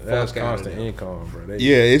constant. That's constant income, bro.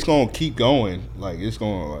 It's gonna keep going. Like it's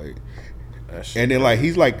gonna like. And then like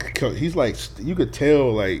he's like you could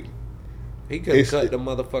tell like he could have cut the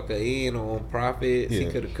motherfucker in on profits. Yeah. He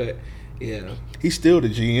could have cut. Yeah. He's still the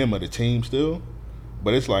GM of the team still,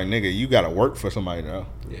 but it's like nigga, you gotta work for somebody now.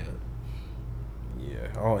 Yeah. Yeah.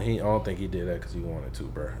 I don't think he did that because he wanted to,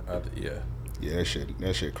 bro. Yeah,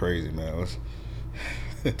 that shit crazy, man.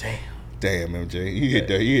 Damn, MJ, you hit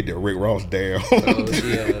the Rick Ross down.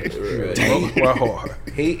 Damn.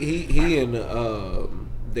 He and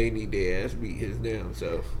they need their ass beat his damn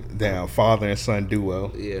self. Damn, father and son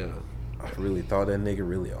duo. Yeah. I really thought that nigga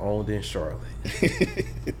really owned in Charlotte.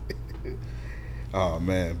 Oh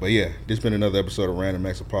man, but yeah, this been another episode of Random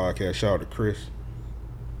Acts Podcast. Shout out to Chris.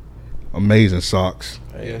 Amazing socks.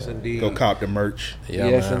 Yes, indeed. Go cop the merch. Yeah,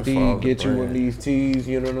 yes, man, indeed. Get you one of these tees,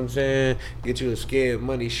 you know what I'm saying? Get you a Scared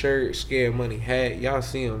Money shirt, Scared Money hat. Y'all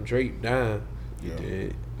see them draped down. You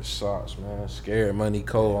did. The socks, man. Scared Money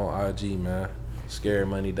Co. on IG, man.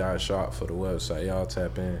 scaremoney.shop for the website. Y'all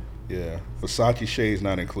tap in. Yeah. Versace shades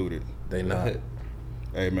not included. They not.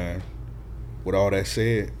 Hey, man. With all that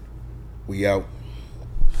said, we out.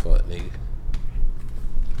 Fuck, nigga.